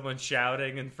for someone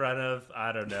shouting in front of,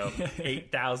 I don't know,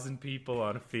 8,000 people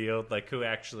on a field, like who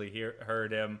actually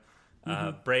heard him.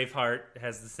 Braveheart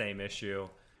has the same issue.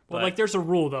 Well, like there's a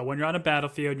rule though. When you're on a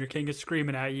battlefield and your king is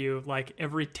screaming at you, like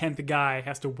every 10th guy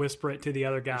has to whisper it to the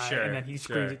other guy, and then he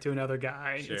screams it to another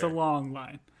guy. It's a long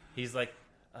line. He's like,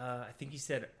 I think he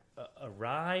said a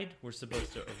ride. We're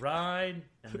supposed to ride,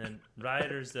 and then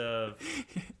riders of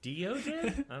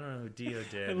Deodin. I don't know who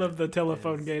Deodin. I love the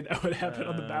telephone game that would happen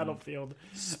on the battlefield.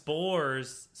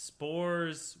 Spores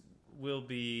will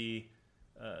be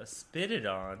spitted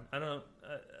on. I don't.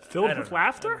 Filled with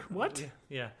laughter? What?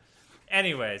 Yeah.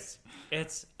 Anyways,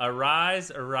 it's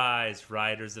arise, arise,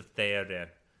 riders of Theoden.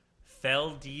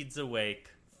 Fell deeds awake,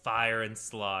 fire and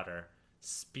slaughter.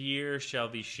 Spear shall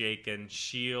be shaken,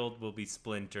 shield will be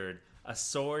splintered. A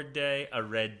sword day, a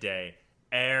red day,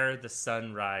 ere the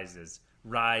sun rises.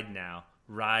 Ride now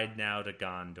to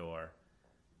Gondor.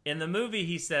 In the movie,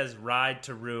 he says, ride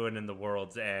to ruin and the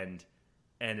world's end.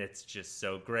 And it's just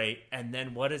so great. And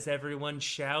then what does everyone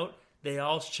shout? They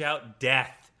all shout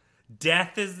death.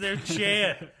 Death is their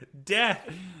chant. Death.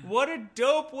 What a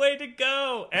dope way to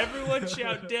go. Everyone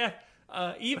shout death.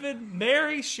 Even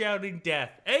Mary shouting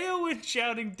death. Eowyn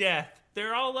shouting death.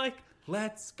 They're all like,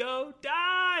 let's go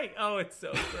die. Oh, it's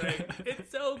so great.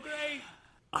 It's so great.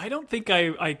 I don't think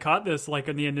I caught this like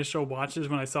in the initial watches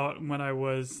when I saw it when I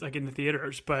was like in the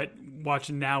theaters, but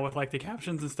watching now with like the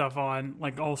captions and stuff on,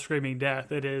 like all screaming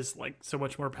death, it is like so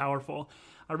much more powerful.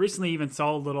 I recently even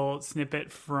saw a little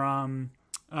snippet from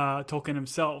Tolkien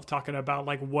himself talking about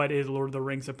like what is Lord of the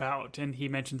Rings about, and he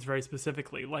mentions very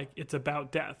specifically like it's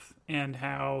about death and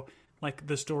how like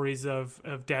the stories of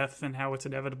death and how it's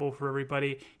inevitable for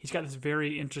everybody. He's got this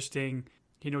very interesting,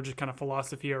 just kind of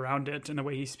philosophy around it, and the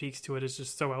way he speaks to it is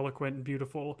just so eloquent and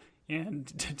beautiful. And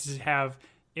to have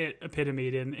it epitomed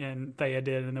in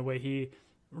Theoden and the way he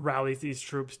rallies these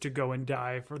troops to go and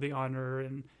die for the honor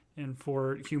and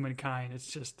for humankind, it's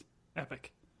just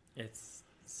epic. It's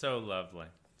so lovely.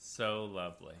 So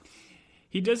lovely.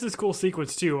 He does this cool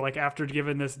sequence too, like after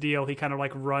given this deal, he kind of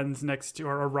like runs next to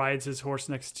or rides his horse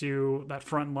next to that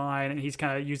front line, and he's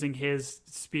kind of using his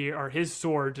spear or his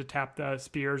sword to tap the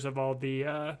spears of all the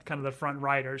kind of the front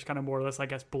riders, kind of more or less, I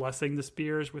guess, blessing the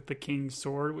spears with the king's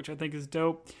sword, which I think is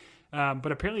dope.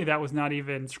 But apparently that was not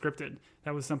even scripted.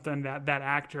 That was something that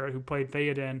actor who played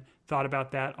Theoden thought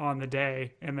about that on the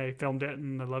day, and they filmed it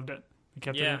and they loved it. They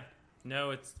kept it in.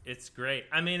 No, it's great.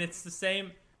 I mean, it's the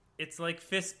same. It's like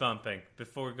fist bumping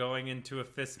before going into a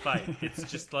fist fight.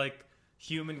 It's just like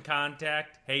human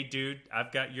contact. Hey, dude,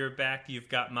 I've got your back. You've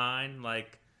got mine.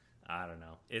 Like, I don't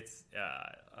know. It's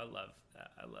I love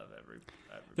every.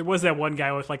 There was that one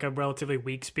guy with like a relatively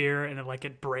weak spear, and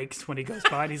it breaks when he goes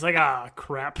by, and he's like,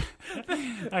 crap.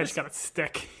 I just got a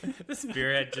stick. The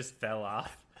spearhead just fell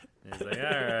off. And he's like, all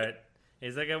right.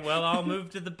 He's like, well, I'll move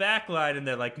to the back line. And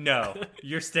they're like, no,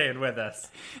 you're staying with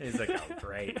us. And he's like, oh,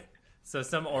 great. So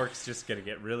some orc's just going to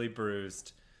get really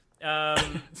bruised.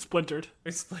 Splintered.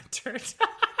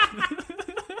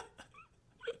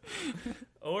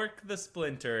 Orc the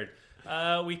Splintered.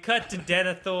 We cut to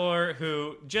Denethor,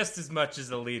 who, just as much as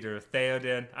a leader of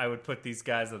Theoden, I would put these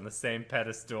guys on the same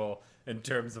pedestal in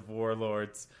terms of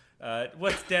warlords.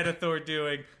 What's Denethor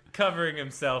doing? Covering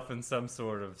himself in some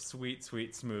sort of sweet,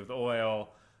 smooth oil,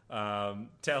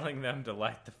 telling them to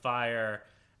light the fire.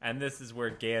 And this is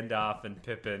where Gandalf and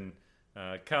Pippin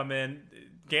come in.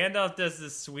 Gandalf does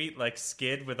this sweet like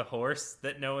skid with a horse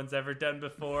that no one's ever done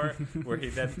before, where he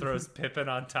then throws Pippin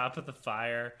on top of the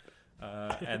fire,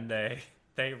 and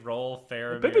they roll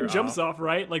Faramir. Pippin jumps off,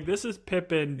 right? Like this is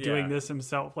Pippin doing this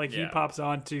himself. Like he Yeah. pops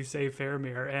on to save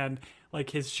Faramir, and like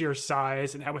his sheer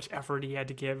size and how much effort he had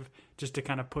to give just to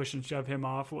kind of push and shove him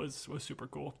off was super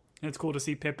cool. And it's cool to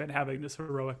see Pippin having this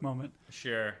heroic moment.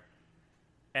 Sure.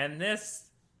 And this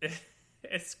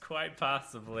is quite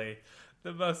possibly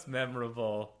the most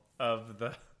memorable of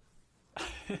the...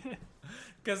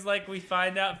 Because, like, we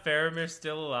find out Faramir's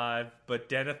still alive, but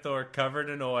Denethor, covered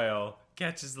in oil,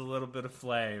 catches a little bit of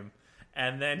flame,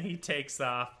 and then he takes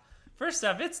off. First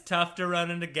off, it's tough to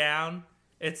run in a gown.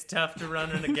 It's tough to run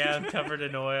in a gown covered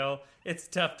in oil. It's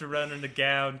tough to run in a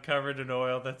gown covered in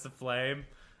oil that's aflame.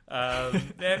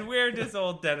 And where does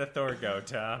old Denethor go,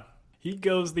 Tom? He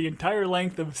goes the entire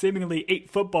length of seemingly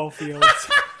 8 football fields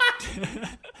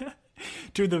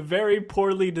to the very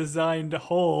poorly designed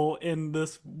hole in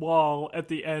this wall at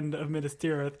the end of Minas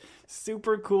Tirith.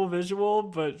 Super cool visual,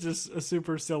 but just a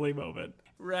super silly moment.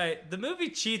 Right. The movie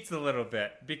cheats a little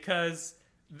bit because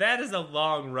that is a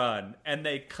long run, and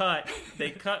they cut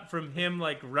from him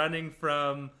like running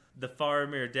from the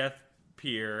Faramir Death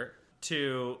Pier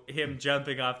to him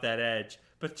jumping off that edge.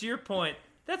 But to your point,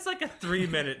 that's like a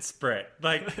 3-minute sprint.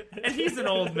 Like, and he's an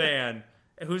old man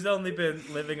who's only been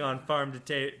living on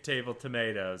farm-to-table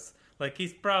tomatoes. Like,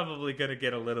 he's probably going to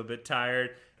get a little bit tired.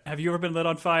 Have you ever been lit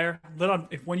on fire?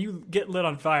 When you get lit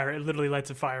on fire, it literally lights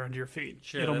a fire under your feet.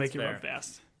 Sure, it'll that's make you fair. run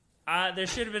fast. There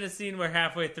should have been a scene where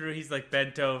halfway through he's like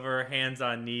bent over, hands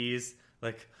on knees,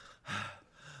 like,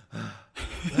 and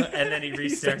then he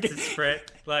restarts his sprint.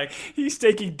 Like, he's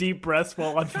taking deep breaths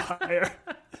while on fire.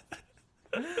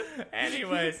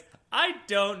 Anyways, I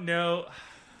don't know.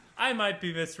 I might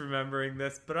be misremembering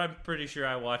this, but I'm pretty sure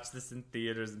I watched this in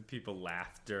theaters and people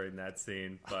laughed during that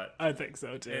scene. But I think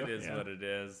so too. it is what it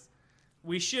is.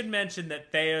 we should mention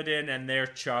that Theoden and their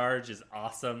charge is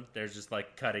awesome. They're just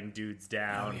like cutting dudes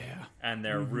down, and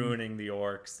they're ruining the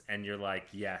orcs. And you're like,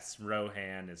 yes,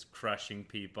 Rohan is crushing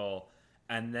people.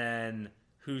 And then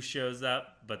who shows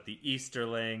up but the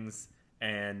Easterlings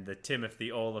and the Timothy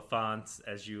Oliphants,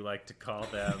 as you like to call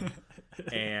them.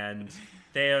 And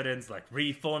Theoden's like,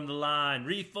 reform the line,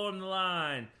 reform the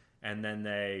line. And then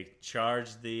they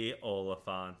charge the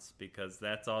Oliphants because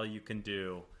that's all you can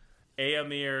do.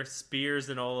 Éomer spears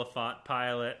an Oliphant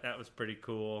pilot. That was pretty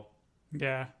cool.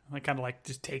 Yeah, like kind of like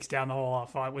just takes down the whole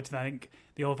Oliphant, which I think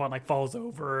the Oliphant like falls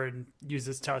over and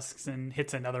uses tusks and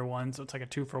hits another one, so it's like a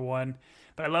 2-for-1.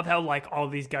 But I love how like all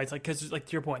these guys, like, because like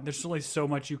to your point, there's only so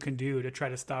much you can do to try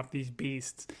to stop these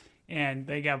beasts, and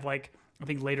they have like I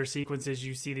think later sequences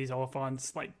you see these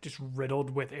Oliphants like just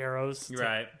riddled with arrows. It's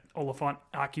right. Like Oliphant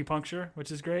acupuncture,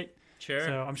 which is great. Sure.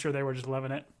 So I'm sure they were just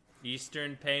loving it.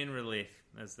 Eastern pain relief,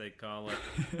 as they call it.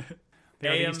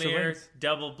 Éomer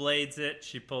double blades it.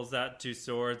 She pulls out 2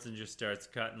 swords and just starts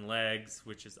cutting legs,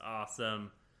 which is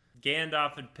awesome.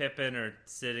 Gandalf and Pippin are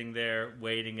sitting there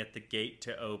waiting at the gate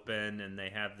to open, and they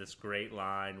have this great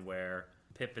line where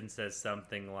Pippin says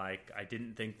something like, I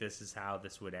didn't think this is how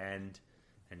this would end.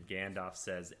 And Gandalf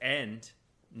says, end?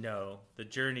 No, the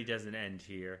journey doesn't end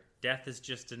here. Death is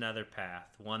just another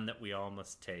path, one that we all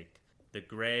must take. The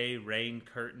gray rain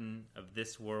curtain of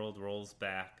this world rolls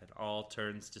back, and all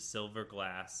turns to silver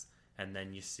glass, and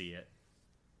then you see it.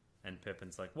 And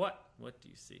Pippin's like, what? What do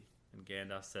you see? And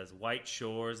Gandalf says, white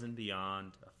shores and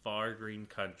beyond, a far green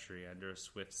country under a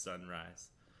swift sunrise.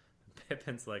 And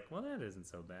Pippin's like, well, that isn't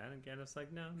so bad. And Gandalf's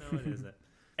like, no, it isn't.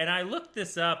 And I looked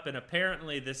this up, and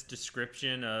apparently this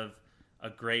description of a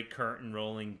gray curtain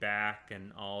rolling back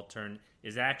and all turn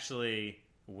is actually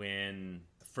when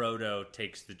Frodo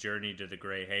takes the journey to the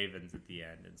Grey Havens at the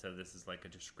end. And so this is like a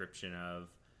description of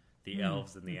the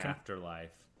elves in the afterlife.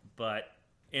 But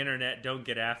internet, don't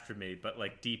get after me, but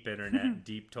like deep internet,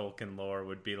 deep Tolkien lore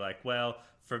would be like, well,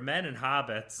 for men and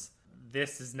hobbits,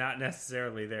 this is not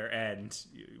necessarily their end.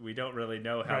 We don't really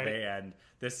know how they end.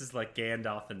 This is like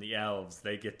Gandalf and the elves.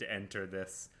 They get to enter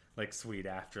this like sweet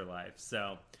afterlife.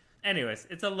 So anyways,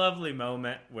 it's a lovely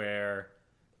moment where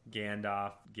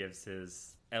Gandalf gives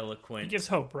his eloquent he gives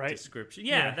hope, right? description.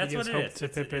 Yeah, that's what it is. To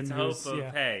Pippin, it's hope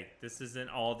of, hey, this isn't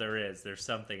all there is. There's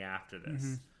something after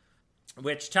this.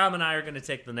 Which Tom and I are going to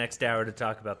take the next hour to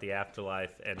talk about the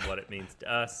afterlife and what it means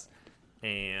to us.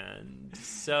 And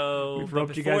so we've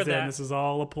roped you guys in. This is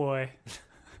all a ploy.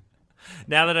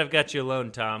 Now that I've got you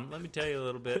alone, Tom, let me tell you a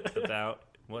little bit about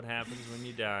what happens when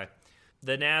you die.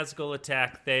 The Nazgul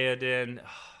attack Theoden.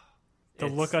 The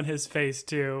look on his face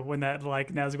too when that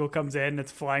like Nazgul comes in and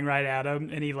it's flying right at him,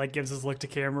 and he like gives his look to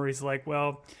camera. He's like,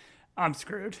 well, I'm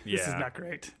screwed. This is not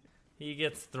great. He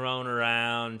gets thrown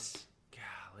around.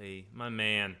 Golly, my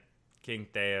man, King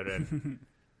Theoden.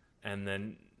 And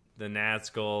then the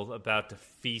Nazgul about to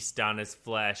feast on his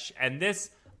flesh. And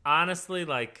this, honestly,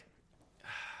 like,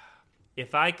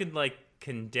 if I could like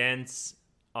condense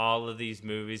all of these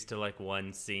movies to like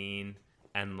one scene,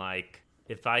 and like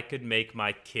if I could make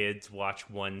my kids watch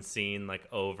one scene like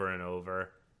over and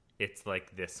over, it's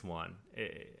like this one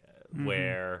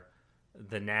where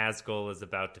the Nazgul is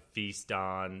about to feast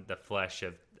on the flesh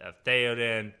of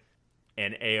Theoden,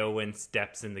 and Éowyn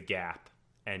steps in the gap,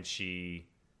 and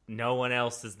no one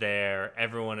else is there,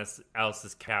 everyone else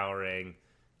is cowering,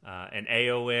 and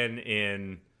Éowyn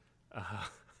in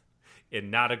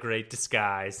not a great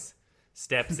disguise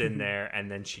steps in there, and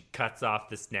then she cuts off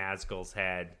this Nazgul's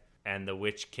head, and the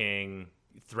Witch King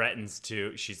threatens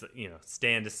to,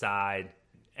 stand aside.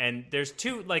 And there's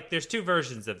two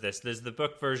versions of this. There's the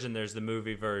book version, there's the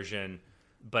movie version,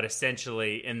 but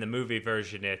essentially in the movie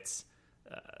version it's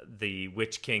the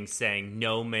Witch King saying,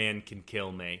 no man can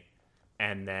kill me.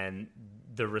 And then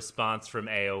the response from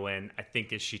Éowyn, I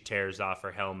think as she tears off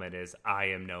her helmet, is, I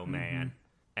am no man.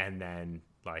 And then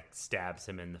like stabs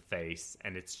him in the face.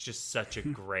 And it's just such a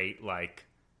great, like,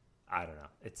 I don't know.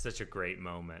 It's such a great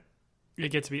moment. It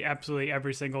gets me absolutely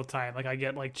every single time. Like I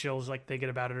get like chills like thinking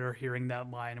about it or hearing that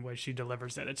line where she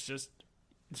delivers it. It's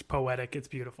poetic. It's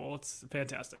beautiful. It's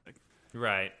fantastic.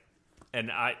 Right. And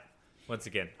once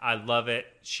again, I love it.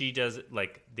 She does,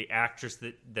 like, the actress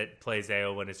that plays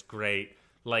Éowyn is great.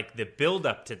 Like, the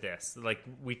build-up to this, like,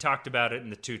 we talked about it in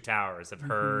the Two Towers of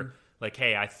her, like,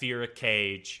 hey, I fear a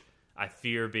cage. I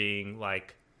fear being,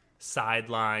 like,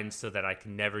 sidelined so that I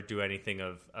can never do anything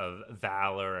of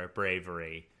valor or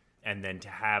bravery. And then to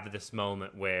have this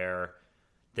moment where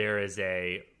there is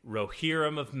a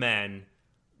Rohirrim of men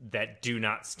that do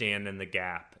not stand in the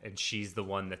gap, and she's the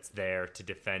one that's there to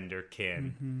defend her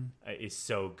kin, is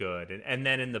so good. And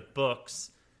then in the books,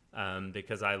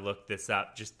 because I looked this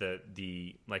up, just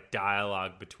the like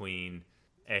dialogue between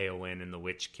Éowyn and the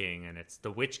Witch King, and it's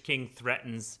the Witch King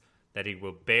threatens that he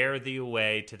will bear thee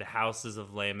away to the houses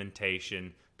of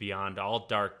lamentation beyond all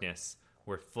darkness,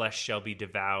 where flesh shall be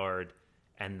devoured,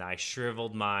 and thy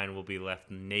shriveled mind will be left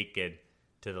naked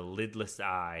to the lidless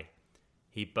eye.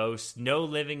 He boasts, no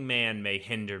living man may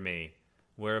hinder me,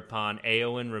 whereupon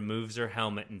Éowyn removes her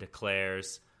helmet and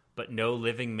declares, but no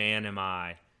living man am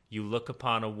I. You look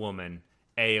upon a woman,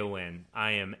 Éowyn.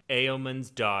 I am Éowyn's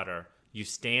daughter. You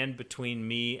stand between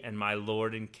me and my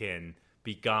lord and kin.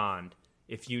 Begone,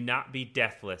 if you not be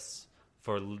deathless,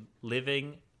 for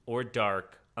living or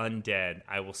dark, undead,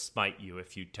 I will smite you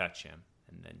if you touch him.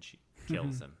 And then she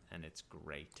kills him, and it's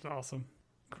great. It's awesome.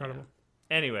 Incredible.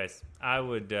 Yeah. Anyways, I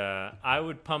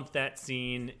would pump that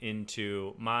scene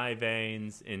into my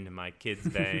veins, into my kids'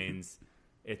 veins.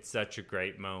 It's such a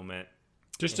great moment.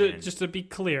 Just to be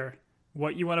clear,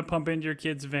 what you want to pump into your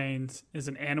kids' veins is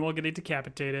an animal getting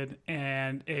decapitated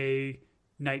and a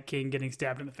Night King getting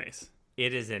stabbed in the face.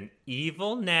 It is an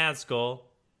evil Nazgul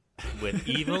with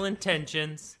evil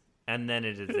intentions, and then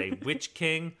it is a Witch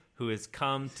King who has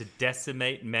come to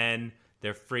decimate men,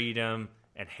 their freedom,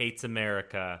 and hates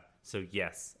America. So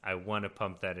yes, I want to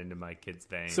pump that into my kids'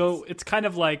 veins. So it's kind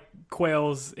of like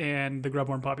quails and the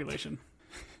grubworm population.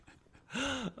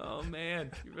 Oh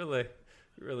man, you're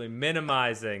really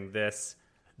minimizing this.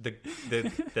 The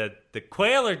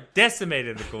quail are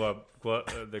decimating the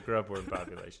grubworm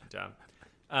population,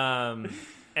 Tom.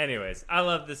 Anyways, I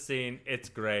love this scene. It's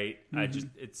great.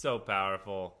 It's so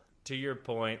powerful. To your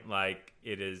point, like,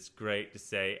 it is great to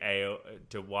say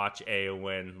to watch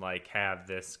Éowyn like have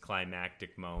this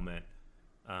climactic moment,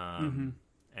 and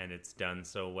it's done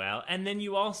so well. And then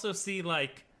you also see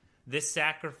like this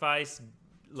sacrifice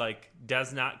like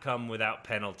does not come without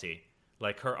penalty.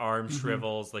 Like her arm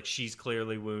shrivels, like she's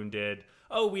clearly wounded.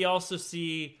 Oh, we also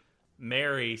see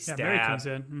Mary stab. Yeah, Mary comes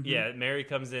in. Yeah, Mary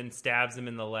comes in, stabs him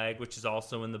in the leg, which is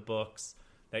also in the books.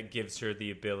 That gives her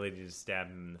the ability to stab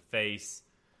him in the face.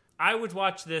 I would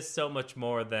watch this so much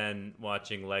more than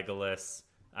watching Legolas,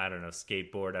 I don't know,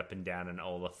 skateboard up and down an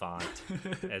Oliphant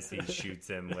as he shoots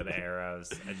him with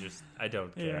arrows. I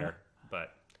don't care. Yeah.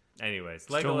 But anyways,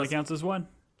 Legolas still only counts as one.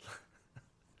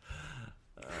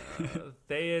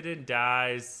 Theoden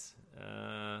dies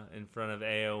in front of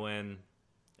Éowyn.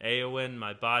 Éowyn,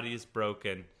 my body is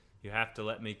broken. You have to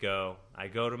let me go. I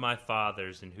go to my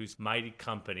father's, in whose mighty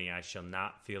company I shall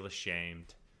not feel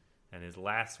ashamed. And his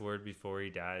last word before he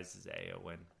dies is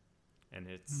Éowyn. And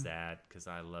it's sad because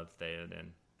I love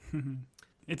Theoden.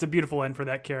 It's a beautiful end for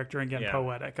that character. Again,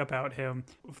 poetic about him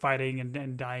fighting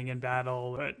and dying in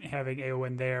battle. But having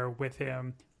Éowyn there with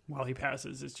him while he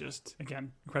passes is just,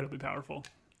 again, incredibly powerful.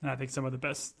 And I think some of the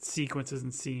best sequences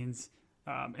and scenes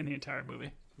in the entire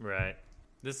movie. Right.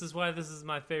 This is why this is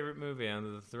my favorite movie out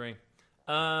of the three.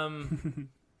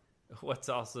 What's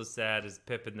also sad is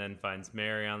Pippin then finds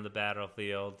Merry on the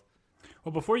battlefield.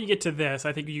 Well, before you get to this,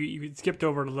 I think you skipped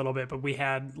over it a little bit, but we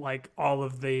had like all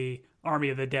of the army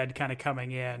of the dead kind of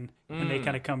coming in, and they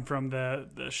kind of come from the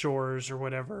shores or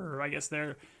whatever. I guess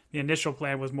the initial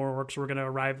plan was more orcs were going to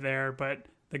arrive there, but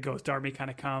the ghost army kind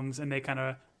of comes and they kind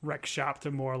of wreck shop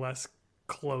to more or less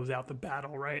close out the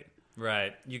battle, right?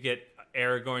 Right. You get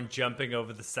Aragorn jumping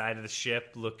over the side of the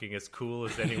ship, looking as cool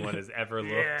as anyone has ever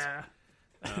looked. Yeah.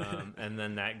 And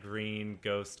then that green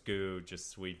ghost goo just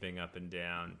sweeping up and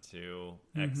down to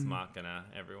Ex Machina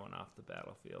everyone off the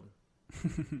battlefield.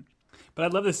 But I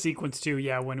love this sequence too.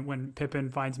 Yeah, when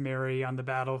Pippin finds Merry on the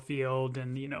battlefield,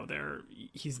 and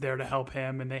he's there to help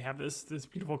him, and they have this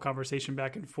beautiful conversation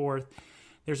back and forth.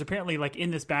 There's apparently like in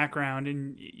this background,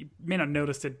 and you may not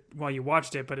notice it while you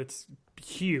watched it, but it's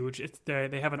huge.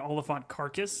 They have an Oliphant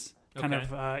carcass kind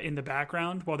of in the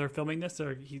background while they're filming this.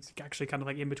 So he's actually kind of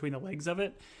like in between the legs of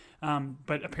it.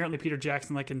 But apparently Peter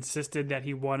Jackson like insisted that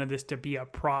he wanted this to be a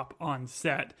prop on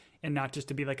set and not just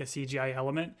to be like a CGI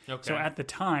element. Okay. So at the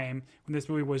time when this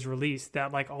movie was released,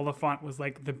 that like Oliphant was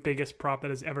like the biggest prop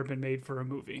that has ever been made for a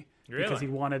movie. Really? Because he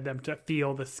wanted them to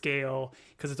feel the scale.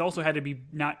 Because it's also had to be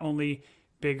not only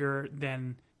bigger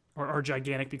than or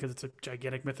gigantic because it's a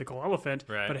gigantic mythical elephant,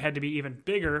 right, but it had to be even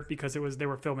bigger because they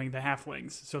were filming the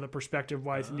halflings. So the perspective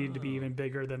wise, it needed to be even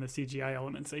bigger than the CGI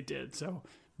elements they did. So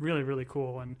really, really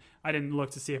cool. And I didn't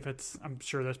look to see if I'm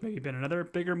sure there's maybe been another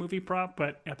bigger movie prop,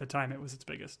 but at the time it was its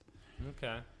biggest.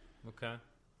 Okay.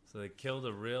 So they killed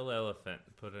a real elephant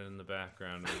and put it in the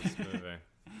background of this movie.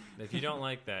 If you don't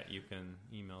like that, you can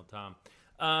email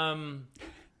Tom.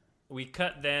 We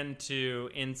cut then to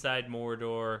inside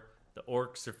Mordor. The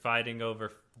orcs are fighting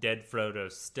over dead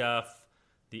Frodo's stuff.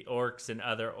 The orcs and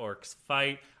other orcs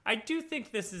fight. I do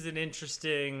think this is an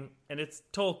interesting, and it's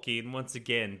Tolkien once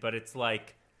again, but it's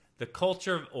like the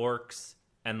culture of orcs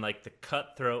and like the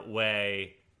cutthroat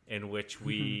way in which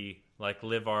we like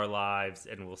live our lives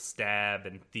and will stab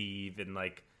and thieve and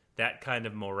like that kind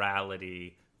of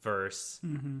morality versus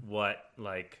what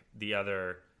like the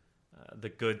other the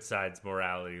good side's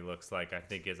morality looks like, I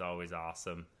think is always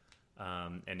awesome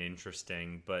and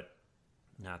interesting. But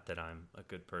not that I'm a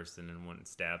good person and wouldn't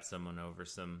stab someone over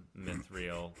some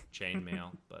mithril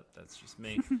chainmail, but that's just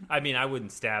me. I mean, I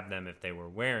wouldn't stab them if they were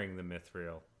wearing the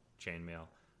mithril chainmail.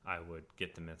 I would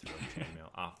get the mithril chainmail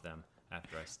off them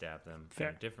after I stabbed them Fair.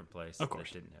 in a different place Of that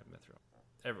course. didn't have mithril.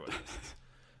 Everyone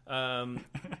does.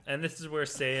 And this is where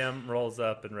Sam rolls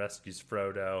up and rescues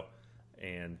Frodo,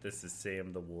 and this is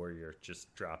Sam the warrior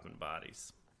just dropping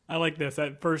bodies. I like this.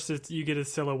 At first, you get a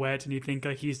silhouette, and you think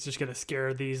like he's just gonna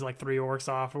scare these like 3 orcs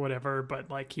off or whatever. But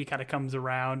like he kind of comes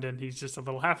around, and he's just a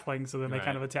little halfling, so then they Right.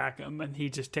 kind of attack him, and he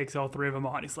just takes all 3 of them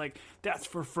on. He's like, "That's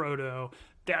for Frodo.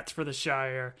 That's for the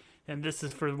Shire, and this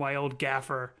is for my old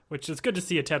gaffer." Which is good to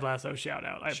see a Ted Lasso shout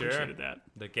out. I Sure. appreciated that.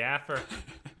 The gaffer.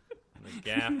 The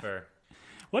gaffer.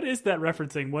 What is that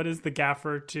referencing? What is the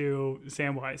gaffer to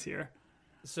Samwise here?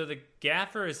 So the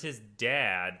gaffer is his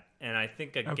dad, and I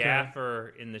think a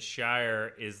gaffer in the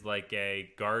Shire is like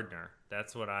a gardener.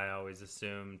 That's what I always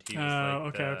assumed. He was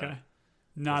like okay.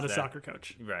 Not a that- soccer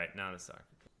coach. Right, not a soccer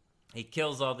coach. He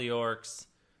kills all the orcs.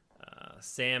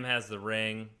 Sam has the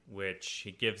ring, which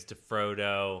he gives to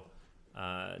Frodo,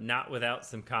 not without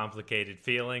some complicated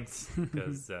feelings,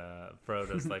 because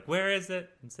Frodo's like, "Where is it?"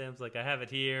 And Sam's like, "I have it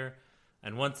here."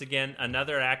 And once again,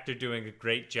 another actor doing a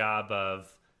great job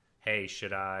of, hey,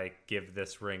 should I give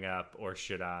this ring up or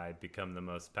should I become the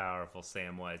most powerful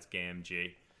Samwise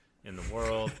Gamgee in the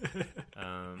world?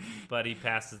 But he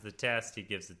passes the test. He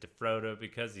gives it to Frodo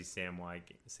because he's Samwise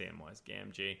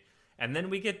Gamgee. And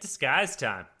then we get disguise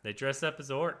time. They dress up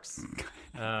as orcs.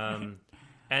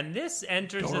 And this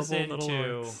enters us Adorable little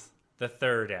into orcs. the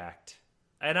third act.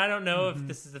 And I don't know if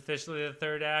this is officially the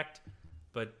third act,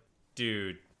 but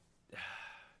dude,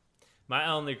 my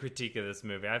only critique of this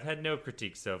movie, I've had no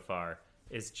critique so far,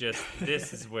 is just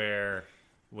this is where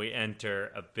we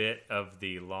enter a bit of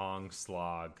the long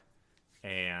slog.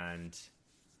 And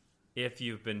if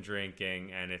you've been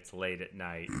drinking and it's late at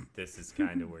night, this is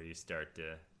kind of where you start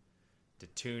to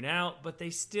tune out. But they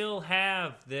still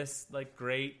have this like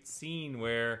great scene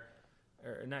where,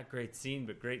 or not great scene,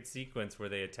 but great sequence where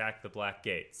they attack the Black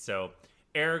Gates. So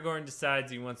Aragorn decides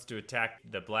he wants to attack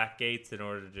the Black Gates in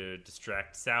order to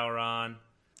distract Sauron.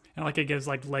 And like it gives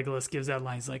like Legolas gives that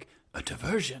line. He's like, "A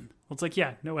diversion." Well, it's like,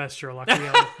 yeah, no S, Sherlock.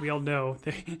 We all know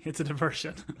it's a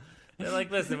diversion. They're like,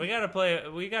 "Listen, we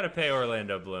gotta pay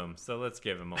Orlando Bloom, so let's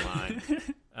give him a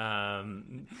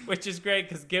line." Which is great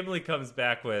because Gimli comes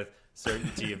back with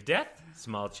certainty of death,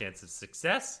 small chance of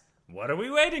success. What are we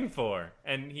waiting for?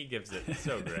 And he gives it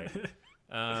so great.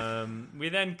 We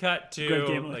then cut Great to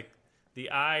Gimli. like the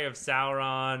Eye of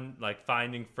Sauron, like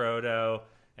finding Frodo,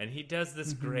 and he does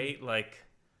this great like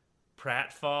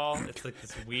pratfall. It's like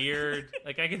this weird,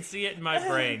 like I can see it in my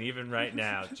brain even right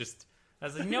now. Just I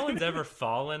was like, no one's ever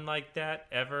fallen like that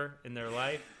ever in their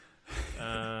life.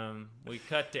 We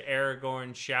cut to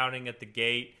Aragorn shouting at the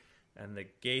gate, and the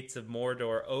gates of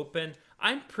Mordor open.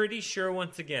 I'm pretty sure,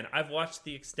 once again, I've watched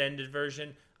the extended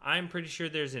version. I'm pretty sure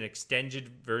there's an extended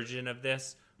version of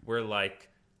this where like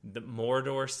the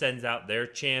Mordor sends out their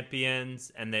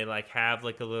champions and they like have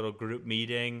like a little group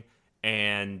meeting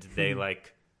and they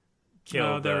like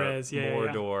kill the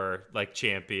Mordor like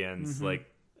champions, like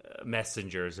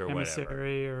messengers or whatever.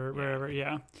 Emissary or wherever,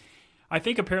 yeah. I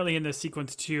think apparently in this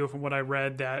sequence too, from what I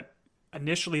read, that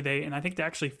initially and I think they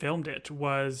actually filmed it,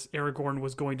 was Aragorn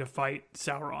was going to fight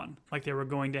Sauron. Like they were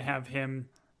going to have him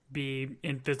be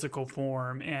in physical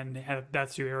form, and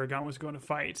that's who Aragorn was going to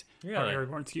fight. Really? Or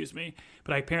Aragorn, excuse me.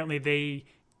 But apparently they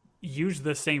used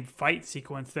the same fight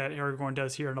sequence that Aragorn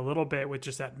does here in a little bit with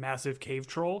just that massive cave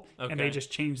troll, and they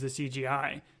just changed the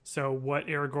CGI. So what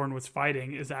Aragorn was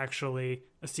fighting is actually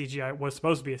was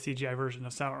supposed to be a CGI version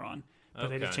of Sauron. But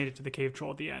they just changed it to the cave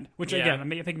troll at the end, which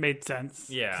again, I think made sense.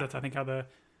 Yeah, 'cause that's I think how the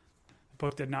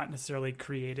book did not necessarily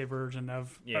create a version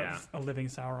of a living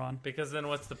Sauron. Because then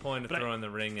what's the point of throwing the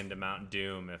ring into Mount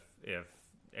Doom if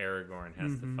Aragorn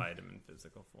has to fight him in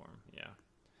physical form? Yeah.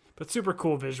 But super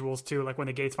cool visuals too, like when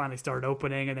the gates finally start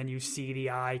opening and then you see the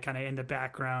eye kind of in the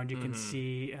background. You can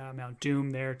see Mount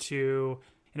Doom there too.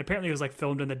 And apparently it was like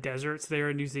filmed in the deserts there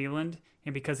in New Zealand.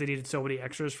 And because they needed so many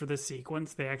extras for this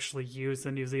sequence, they actually used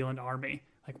the New Zealand Army,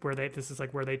 like this is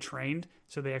like where they trained.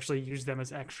 So they actually used them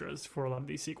as extras for a lot of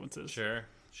these sequences. Sure.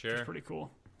 It's pretty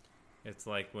cool. It's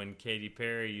like when Katy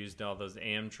Perry used all those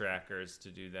Amtrackers to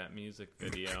do that music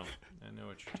video. I know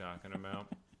what you're talking about.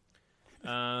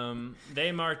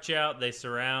 They march out. They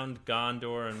surround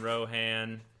Gondor and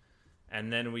Rohan.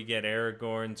 And then we get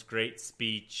Aragorn's great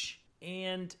speech.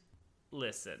 And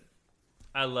listen,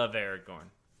 I love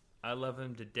Aragorn. I love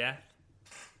him to death.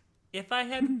 If I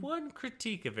had one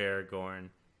critique of Aragorn,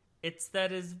 it's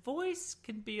that his voice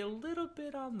can be a little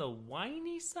bit on the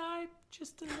whiny side,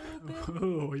 just a little bit.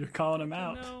 Ooh, you're calling him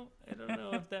out. I don't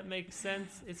know if that makes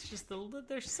sense. It's just a little.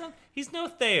 There's some. He's no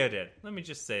Theoden. Let me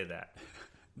just say that.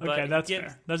 Okay, that's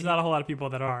fair. There's not a whole lot of people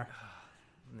that are.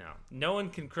 No one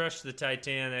can crush the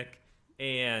Titanic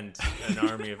and an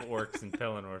army of orcs in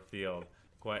Pelennor Field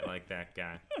quite like that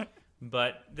guy.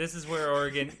 But this is where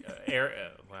Oregon.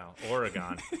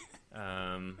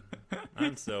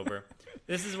 I'm sober.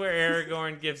 This is where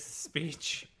Aragorn gives a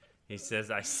speech. He says,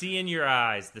 "I see in your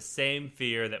eyes the same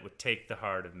fear that would take the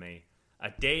heart of me. A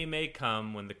day may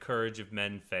come when the courage of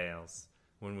men fails,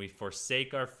 when we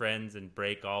forsake our friends and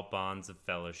break all bonds of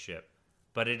fellowship.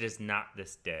 But it is not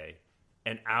this day,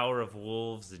 an hour of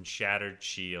wolves and shattered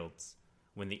shields,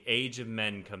 when the age of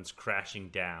men comes crashing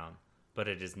down. But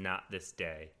it is not this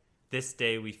day. This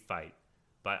day we fight.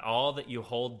 By all that you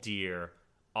hold dear,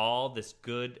 all this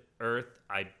good earth,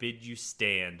 I bid you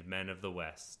stand, men of the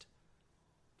West."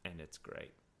 And it's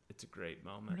great. It's a great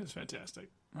moment. It is fantastic.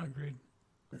 I agreed.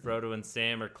 Frodo and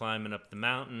Sam are climbing up the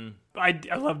mountain. I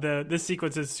love this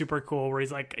sequence is super cool where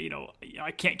he's like,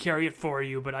 I can't carry it for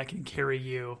you, but I can carry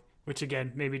you. Which,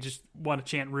 again, maybe just want to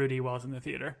chant Rudy while it's in the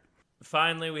theater.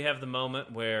 Finally, we have the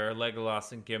moment where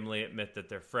Legolas and Gimli admit that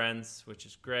they're friends, which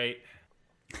is great.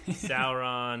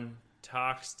 Sauron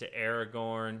talks to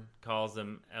Aragorn, calls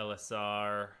him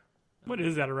LSR. What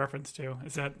is that a reference to?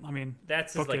 Is that,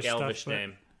 that's his bookish Elvish stuff,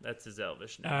 name. That's his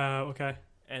Elvish name. Okay.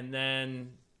 And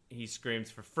then he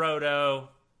screams for Frodo,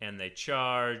 and they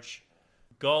charge.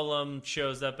 Gollum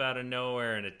shows up out of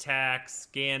nowhere and attacks.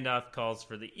 Gandalf calls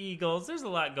for the eagles. There's a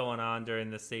lot going on during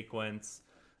this sequence.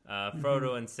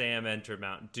 Frodo and Sam enter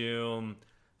Mount Doom.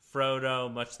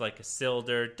 Frodo, much like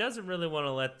Isildur, doesn't really want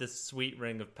to let this sweet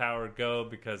ring of power go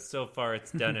because so far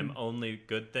it's done him only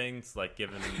good things, like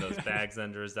giving him those bags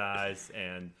under his eyes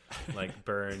and like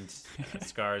burned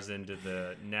scars into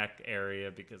the neck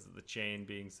area because of the chain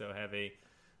being so heavy.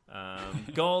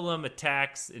 Gollum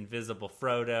attacks invisible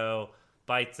Frodo,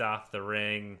 bites off the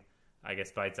ring,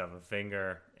 bites off a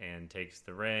finger and takes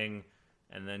the ring.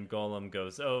 And then Gollum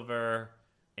goes over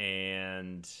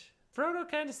and Frodo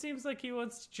kind of seems like he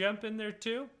wants to jump in there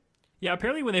too. Yeah,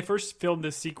 apparently when they first filmed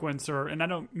this sequence, and I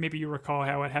don't, maybe you recall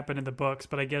how it happened in the books,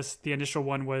 but I guess the initial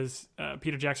one was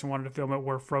Peter Jackson wanted to film it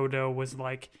where Frodo was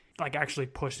like actually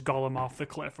pushed Gollum off the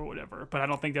cliff or whatever. But I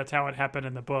don't think that's how it happened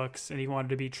in the books, and he wanted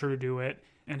to be true to it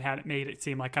and had it made it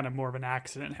seem like kind of more of an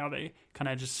accident, how they kind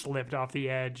of just slipped off the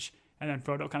edge and then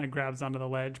Frodo kind of grabs onto the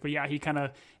ledge. But yeah, he kind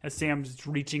of, as Sam's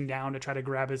reaching down to try to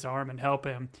grab his arm and help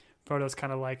him, Frodo's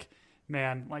kind of like,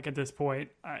 man, like at this point,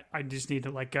 I just need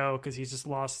to let go because he's just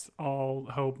lost all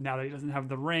hope now that he doesn't have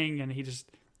the ring and he just,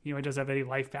 he doesn't have any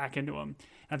life back into him.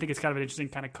 And I think it's kind of an interesting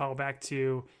kind of callback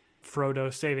to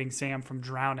Frodo saving Sam from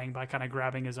drowning by kind of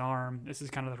grabbing his arm. This is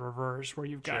kind of the reverse where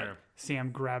you've got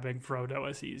Sam grabbing Frodo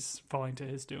as he's falling to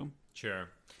his doom. Sure.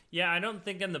 Yeah, I don't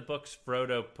think in the books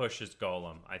Frodo pushes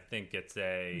Gollum. I think it's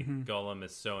Gollum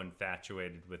is so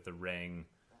infatuated with the ring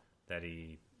that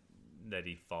he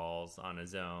falls on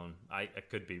his own. I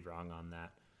could be wrong on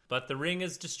that. But the ring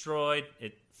is destroyed.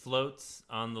 It floats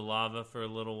on the lava for a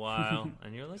little while.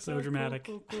 And you're like, so dramatic.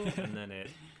 Cool. And then it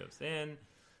goes in.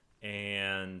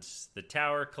 And the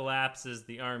tower collapses.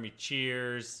 The army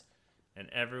cheers. And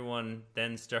everyone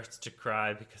then starts to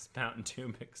cry because Mountain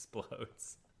Doom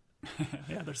explodes.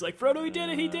 Yeah, there's like, Frodo, he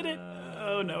did it.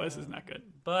 Oh no, this is not good.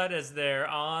 But as they're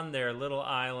on their little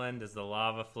island, as the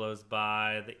lava flows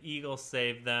by, the eagles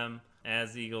save them,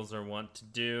 as eagles are wont to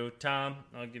do. Tom,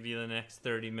 I'll give you the next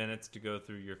 30 minutes to go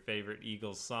through your favorite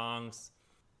Eagles songs.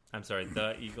 I'm sorry,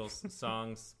 the Eagles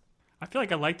songs. I feel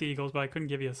like I like the Eagles, but I couldn't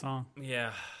give you a song.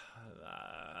 Yeah,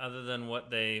 other than what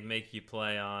they make you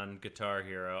play on Guitar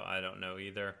Hero, I don't know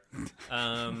either.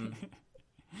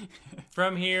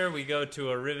 From here, we go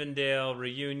to a Rivendell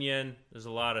reunion. There's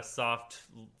a lot of soft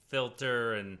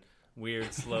filter and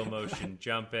weird slow motion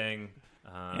jumping.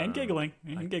 And giggling.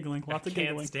 Lots of giggling. I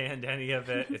can't stand any of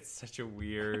it. It's such a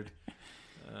weird...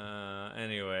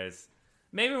 anyways.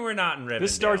 Maybe we're not in Rivendell.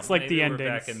 This starts like Maybe the we're endings.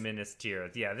 back in Minas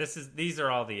Tirith. Yeah, these are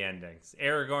all the endings.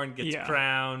 Aragorn gets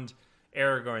crowned.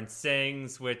 Aragorn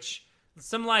sings, which...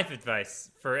 Some life advice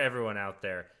for everyone out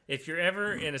there. If you're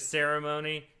ever in a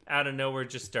ceremony, out of nowhere,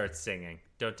 just start singing.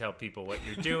 Don't tell people what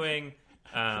you're doing.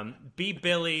 Be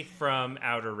Billy from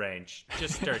Outer Range.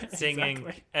 Just start singing.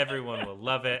 Exactly. Everyone will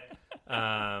love it.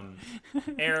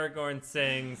 Aragorn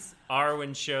sings.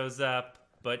 Arwen shows up,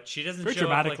 but she doesn't Very show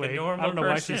up like a dramatically. normal I don't know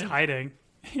person. why she's hiding.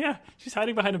 Yeah, she's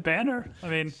hiding behind a banner. I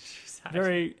mean,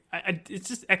 it's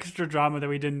just extra drama that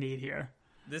we didn't need here.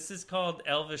 This is called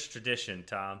Elvish tradition,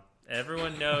 Tom.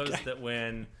 Everyone knows that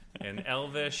when an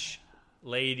Elvish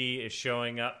lady is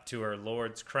showing up to her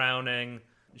lord's crowning,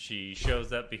 she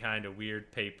shows up behind a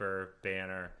weird paper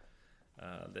banner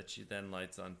that she then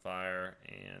lights on fire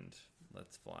and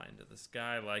lets fly into the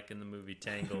sky, like in the movie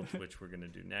Tangled, which we're going to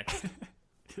do next.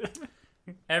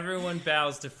 Everyone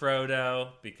bows to Frodo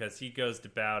because he goes to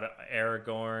bow to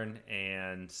Aragorn.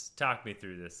 And talk me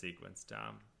through this sequence,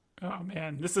 Tom. Oh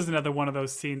man, this is another one of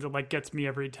those scenes that like gets me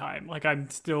every time. Like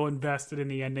I'm still invested in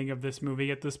the ending of this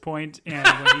movie at this point. And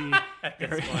when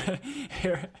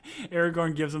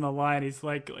Aragorn gives him the line, he's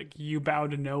like you bow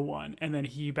to no one, and then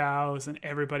he bows and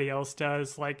everybody else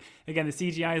does. Like again, the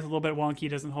CGI is a little bit wonky,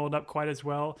 doesn't hold up quite as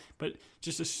well, but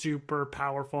just a super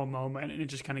powerful moment, and it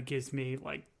just kind of gives me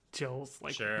like chills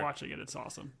watching it. It's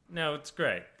awesome. No, it's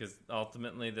great because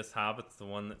ultimately this Hobbit's the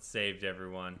one that saved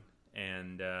everyone.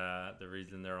 And the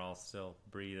reason they're all still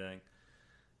breathing.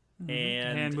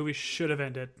 And movie should have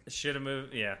ended. Should have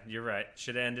moved. Yeah, you're right.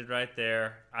 Should have ended right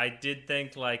there. I did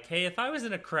think like, hey, if I was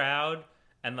in a crowd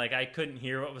and like I couldn't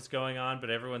hear what was going on, but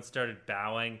everyone started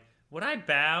bowing, would I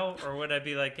bow or would I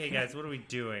be like, hey guys, what are we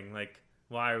doing? Like,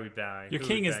 why are we bowing? Your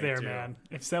king is there, man.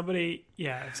 If somebody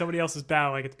else is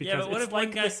bowing, it's because it's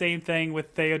like the same thing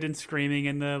with Theoden screaming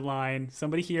in the line.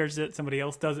 Somebody hears it, somebody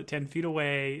else does it 10 feet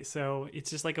away, so it's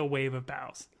just like a wave of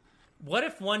bows. What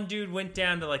if one dude went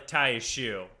down to like tie his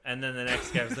shoe, and then the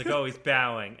next guy was like, oh, he's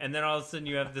bowing, and then all of a sudden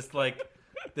you have this like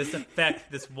this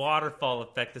effect, this waterfall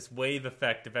effect, this wave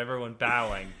effect of everyone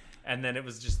bowing, and then it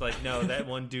was just like, no, that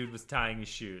one dude was tying his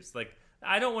shoes, like.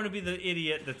 I don't want to be the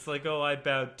idiot that's like, oh, I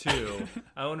bowed too.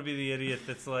 I want to be the idiot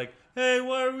that's like, hey,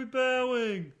 why are we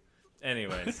bowing?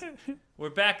 Anyways, we're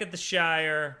back at the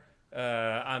Shire.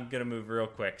 I'm going to move real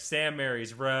quick. Sam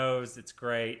marries Rose. It's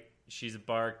great. She's a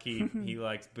barkeep. He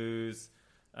likes booze.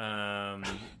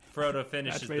 Frodo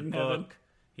finishes the book. Heaven.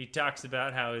 He talks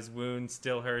about how his wound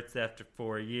still hurts after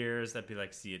 4 years. I'd be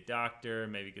like, see a doctor,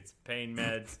 maybe get some pain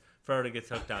meds. Frodo gets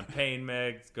hooked on pain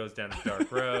meds, goes down a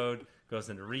dark road. Goes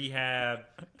into rehab,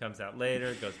 comes out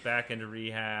later, goes back into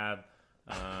rehab.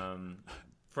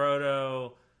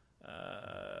 Frodo,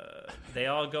 they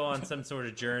all go on some sort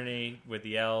of journey with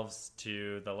the elves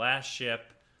to the last ship.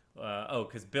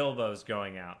 Because Bilbo's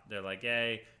going out. They're like,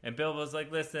 hey. And Bilbo's like,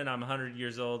 listen, I'm 100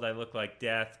 years old. I look like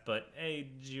death. But, hey,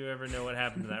 did you ever know what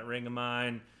happened to that ring of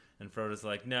mine? And Frodo's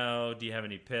like, no. Do you have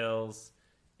any pills?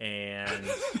 And...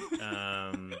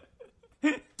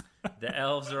 the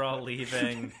elves are all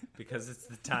leaving because it's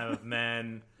the time of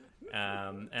men.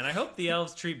 And I hope the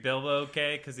elves treat Bilbo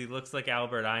okay because he looks like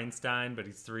Albert Einstein, but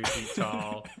he's 3 feet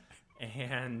tall.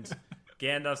 And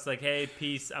Gandalf's like, hey,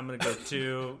 peace, I'm going to go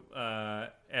too.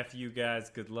 F you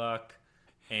guys, good luck.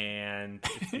 And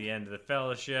it's the end of the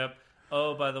fellowship.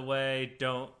 Oh, by the way,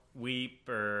 don't weep,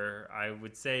 or I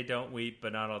would say don't weep,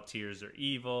 but not all tears are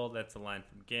evil. That's a line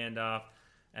from Gandalf.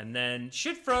 And then,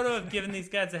 should Frodo have given these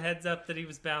guys a heads up that he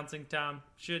was bouncing, Tom?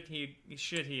 Should he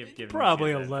have given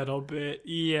Probably a little bit.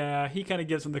 Yeah, he kind of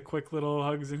gives them the quick little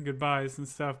hugs and goodbyes and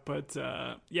stuff. But,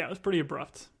 yeah, it was pretty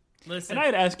abrupt. Listen. And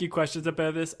I'd ask you questions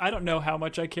about this. I don't know how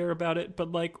much I care about it,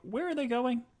 but, like, where are they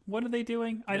going? What are they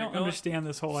doing? I don't understand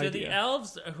this whole idea. So the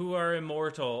elves who are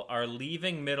immortal are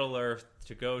leaving Middle-earth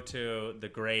to go to the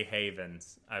Grey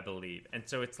Havens, I believe. And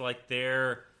so it's like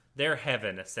they're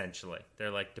heaven, essentially.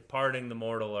 They're like departing the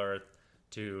mortal earth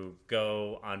to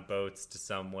go on boats to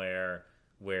somewhere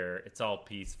where it's all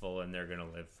peaceful and they're going to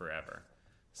live forever.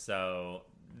 So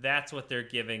that's what they're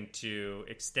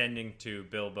extending to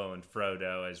Bilbo and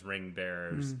Frodo as ring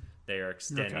bearers. They are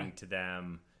extending to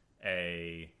them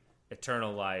a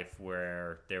eternal life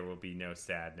where there will be no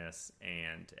sadness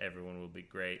and everyone will be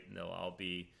great and they'll all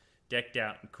be decked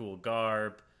out in cool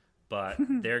garb. But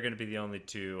they're going to be the only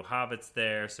two hobbits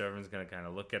there, so everyone's going to kind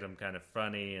of look at them kind of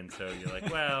funny. And so you're like,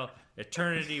 well,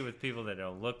 eternity with people that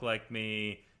don't look like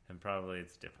me, and probably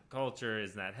it's a different culture.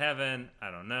 Isn't that heaven? I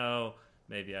don't know.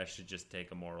 Maybe I should just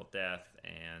take a mortal death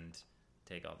and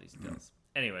take all these pills.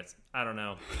 Anyways, I don't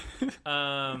know.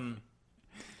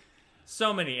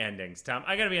 So many endings, Tom.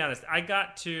 I got to be honest. I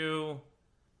got to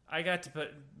put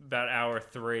about hour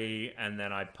 3, and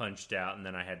then I punched out, and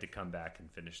then I had to come back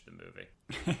and finish the movie.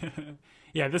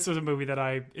 Yeah, this was a movie that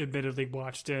I admittedly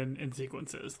watched in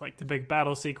sequences, like the big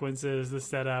battle sequences, the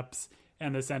setups,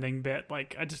 and this ending bit.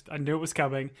 Like I knew it was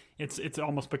coming. It's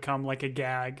almost become like a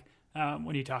gag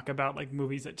When you talk about like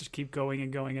movies that just keep going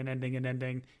and going and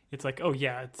ending, it's like, oh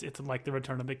yeah, it's like The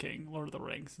Return of the King, Lord of the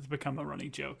Rings. It's become a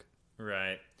running joke.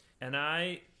 Right. And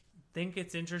I think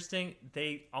it's interesting.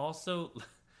 They also,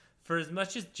 for as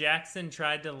much as Jackson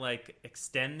tried to like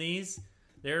extend these,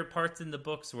 there are parts in the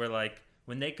books where like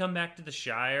when they come back to the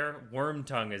Shire,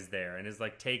 Wormtongue is there and is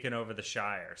like taken over the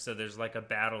Shire. So there's like a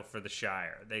battle for the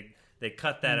Shire. They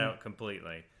cut that out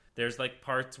completely. There's like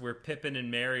parts where Pippin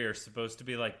and Merry are supposed to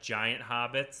be like giant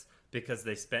hobbits because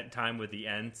they spent time with the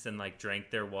Ents and like drank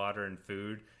their water and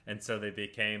food, and so they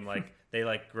became like they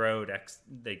grew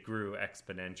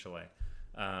exponentially.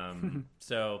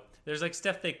 So there's like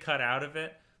stuff they cut out of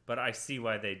it, but I see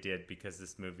why they did, because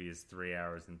this movie is 3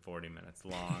 hours and 40 minutes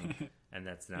long, and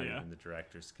that's not even the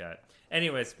director's cut.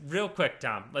 Anyways, real quick,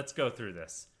 Tom, let's go through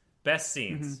this. Best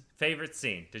scenes, favorite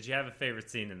scene. Did you have a favorite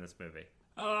scene in this movie?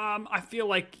 I feel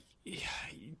like,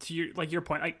 to your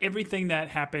point, like everything that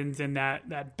happens in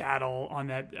that battle on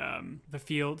that the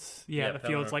fields, the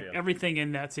fields, like everything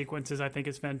in that sequence I think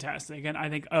is fantastic, and I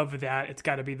think of that it's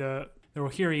got to be the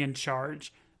Rohirrim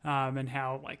charge, and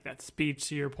how like that speech,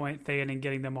 to your point, Theoden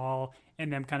getting them all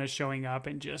and them kind of showing up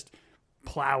and just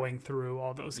plowing through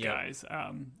all those guys.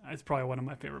 It's probably one of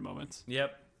my favorite moments.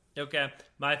 Yep. Okay,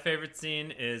 my favorite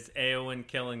scene is Éowyn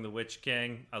killing the Witch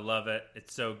King. I love it.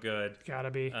 It's so good.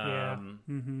 Gotta be. Yeah.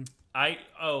 I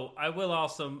will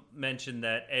also mention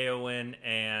that Éowyn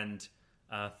and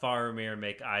Faramir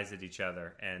make eyes at each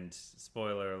other, and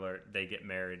spoiler alert, they get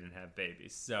married and have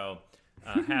babies. So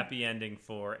happy ending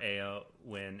for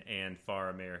Éowyn and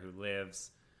Faramir, who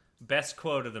lives. Best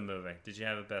quote of the movie. Did you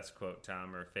have a best quote,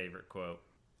 Tom, or a favorite quote?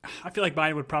 I feel like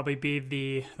mine would probably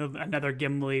be another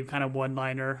Gimli kind of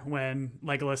one-liner when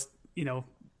Legolas,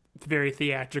 very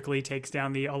theatrically takes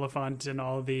down the elephant and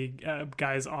all the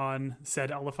guys on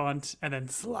said elephant, and then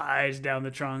slides down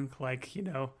the trunk like,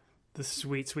 the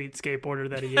sweet skateboarder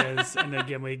that he is. And then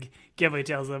Gimli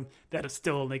tells him that it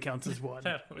still only counts as one,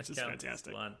 which is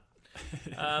fantastic.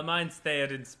 Mine's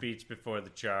Theoden's speech before the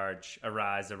charge.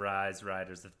 Arise, arise,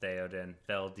 riders of Theoden.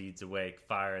 Fell deeds awake,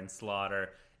 fire and slaughter.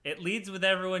 It leads with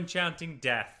everyone chanting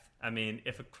death. I mean,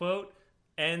 if a quote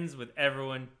ends with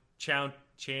everyone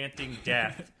chanting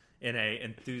death in a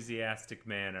enthusiastic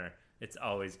manner, it's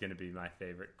always going to be my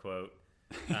favorite quote.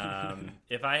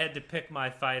 If I had to pick my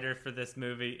fighter for this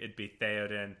movie, it'd be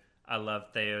Theoden. I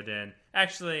love Theoden.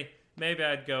 Actually, maybe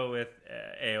I'd go with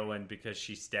Éowyn, because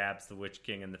she stabs the Witch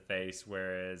King in the face,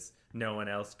 whereas no one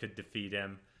else could defeat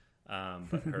him.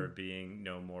 But her being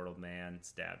no mortal man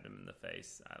stabbed him in the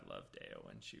face. I loved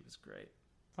Éowyn. She was great.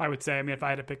 I would say, if I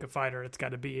had to pick a fighter, it's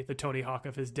got to be the Tony Hawk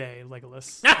of his day,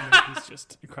 Legolas. He's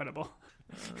just incredible.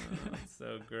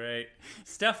 So great.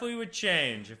 Stuff we would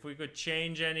change. If we could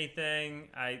change anything,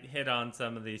 I hit on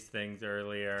some of these things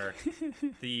earlier.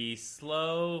 The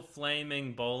slow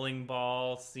flaming bowling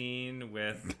ball scene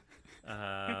with,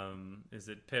 is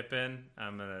it Pippin?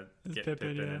 I'm going to get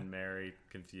Pippin and Merry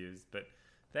confused, but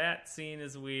that scene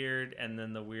is weird, and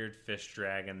then the weird fish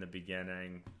drag in the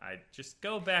beginning. I just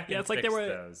go back and fix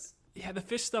those. Yeah, the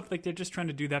fish stuff, like they're just trying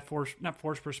to do that not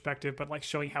forced perspective, but like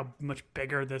showing how much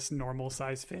bigger this normal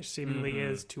size fish seemingly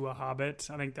is to a hobbit.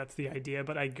 I think that's the idea,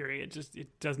 but I agree.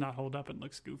 It does not hold up and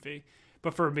looks goofy.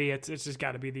 But for me, it's just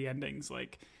got to be the endings.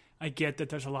 Like, I get that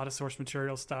there's a lot of source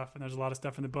material stuff, and there's a lot of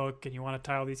stuff in the book, and you want to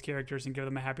tie all these characters and give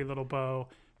them a happy little bow.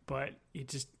 But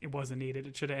it wasn't needed.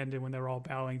 It should have ended when they were all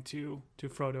bowing to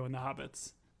Frodo and the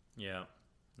hobbits. Yeah,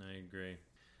 I agree.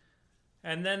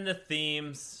 And then the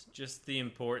themes, just the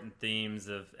important themes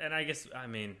of, and I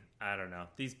don't know.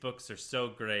 These books are so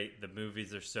great. The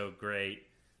movies are so great.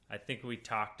 I think we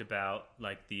talked about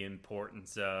like the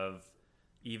importance of,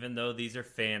 even though these are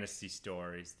fantasy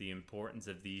stories, the importance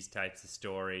of these types of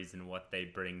stories and what they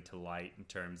bring to light in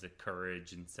terms of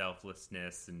courage and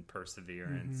selflessness and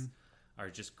perseverance. Are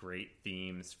just great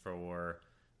themes for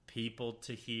people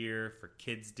to hear, for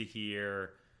kids to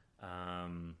hear.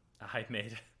 I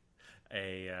made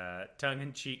a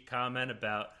tongue-in-cheek comment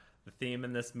about the theme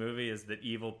in this movie is that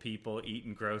evil people eat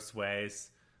in gross ways.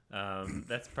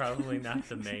 That's probably not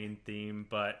the main theme,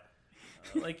 but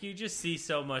like you just see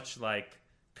so much like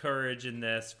courage in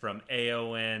this, from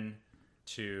Éowyn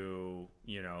to,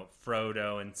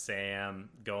 Frodo and Sam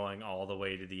going all the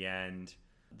way to the end.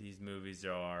 These movies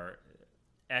are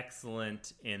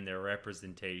excellent in their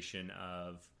representation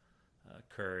of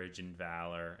courage and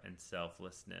valor and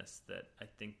selflessness, that I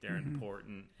think they're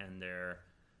important, and they're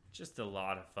just a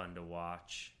lot of fun to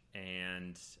watch.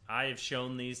 And I have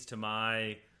shown these to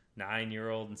my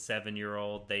 9-year-old and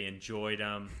 7-year-old. They enjoyed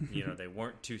them. They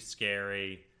weren't too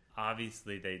scary.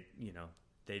 Obviously,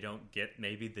 they don't get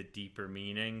maybe the deeper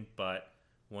meaning, but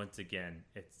once again,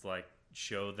 it's like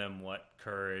show them what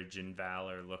courage and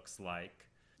valor looks like.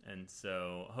 And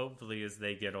so hopefully as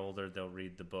they get older, they'll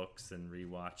read the books and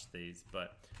rewatch these.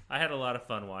 But I had a lot of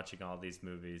fun watching all these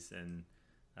movies. And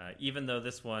even though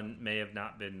this one may have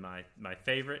not been my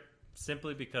favorite,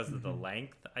 simply because of the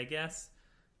length, I guess,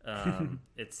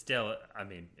 it's still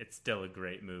a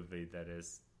great movie that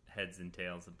is heads and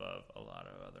tails above a lot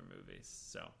of other movies.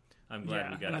 So I'm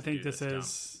glad we got and to I think do this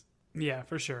is... Yeah,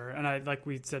 for sure. And I, like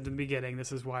we said in the beginning,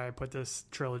 this is why I put this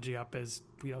trilogy up as,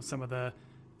 some of the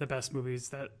best movies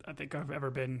that I think have ever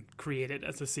been created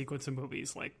as a sequence of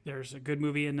movies. Like, there's a good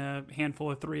movie in a handful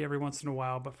of three every once in a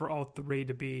while, but for all three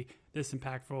to be this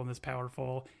impactful and this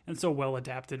powerful and so well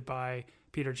adapted by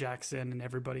Peter Jackson and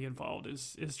everybody involved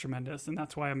is tremendous. And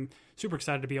that's why I'm super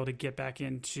excited to be able to get back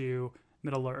into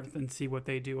Middle-earth and see what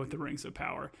they do with the Rings of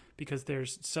Power, because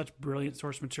there's such brilliant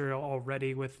source material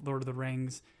already with Lord of the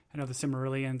Rings. I know the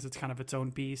Silmarillions, it's kind of its own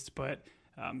beast, but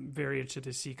very interested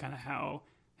to see kind of how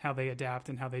they adapt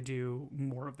and how they do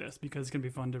more of this, because it's going to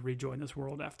be fun to rejoin this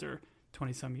world after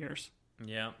 20-some years.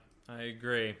 Yeah, I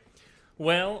agree.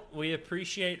 Well, we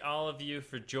appreciate all of you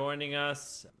for joining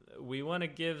us. We want to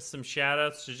give some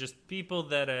shout-outs to just people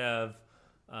that have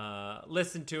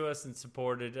listened to us and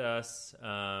supported us.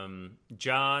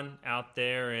 John out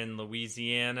there in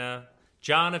Louisiana.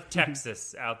 John of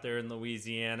Texas out there in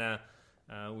Louisiana.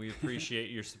 We appreciate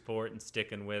your support and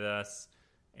sticking with us.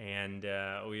 And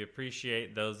we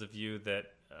appreciate those of you that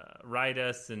write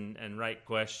us and write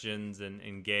questions and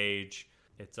engage.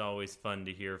 It's always fun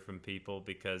to hear from people,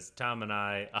 because Tom and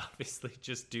I obviously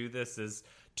just do this as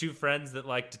two friends that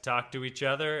like to talk to each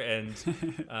other and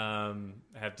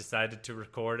have decided to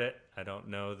record it. I don't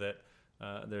know that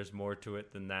there's more to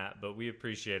it than that, but we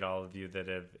appreciate all of you that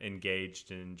have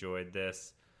engaged and enjoyed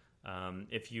this.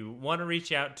 If you want to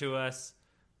reach out to us,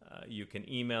 you can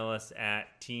email us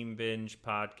at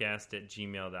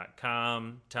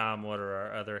teambingepodcast@gmail.com. Tom, what are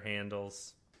our other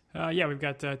handles? We've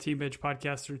got Team Binge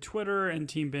Podcast through Twitter and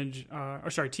Team Binge on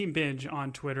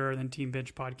Twitter, and then Team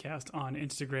Binge Podcast on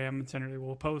Instagram. And generally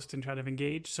we'll post and try to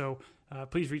engage. So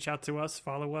please reach out to us,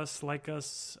 follow us, like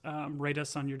us, rate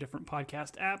us on your different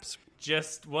podcast apps.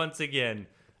 Just once again,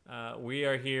 we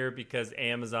are here because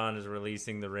Amazon is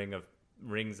releasing the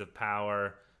Rings of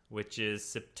Power, which is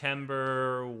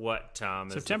September, what, Tom?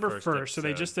 September 1st. So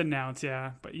they just announced,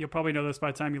 but you'll probably know this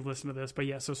by the time you listen to this. But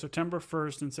so September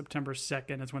 1st and September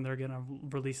 2nd is when they're going to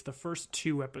release the first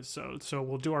 2 episodes. So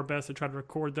we'll do our best to try to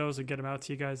record those and get them out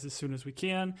to you guys as soon as we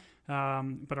can.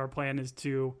 But our plan is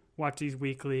to watch these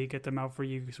weekly, get them out for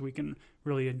you so we can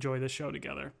really enjoy the show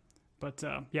together. But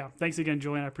thanks again,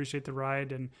 Julian. I appreciate the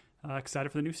ride and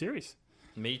excited for the new series.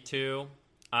 Me too.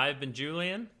 I've been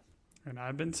Julian. And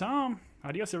I've been Tom.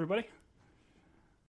 Adios, everybody.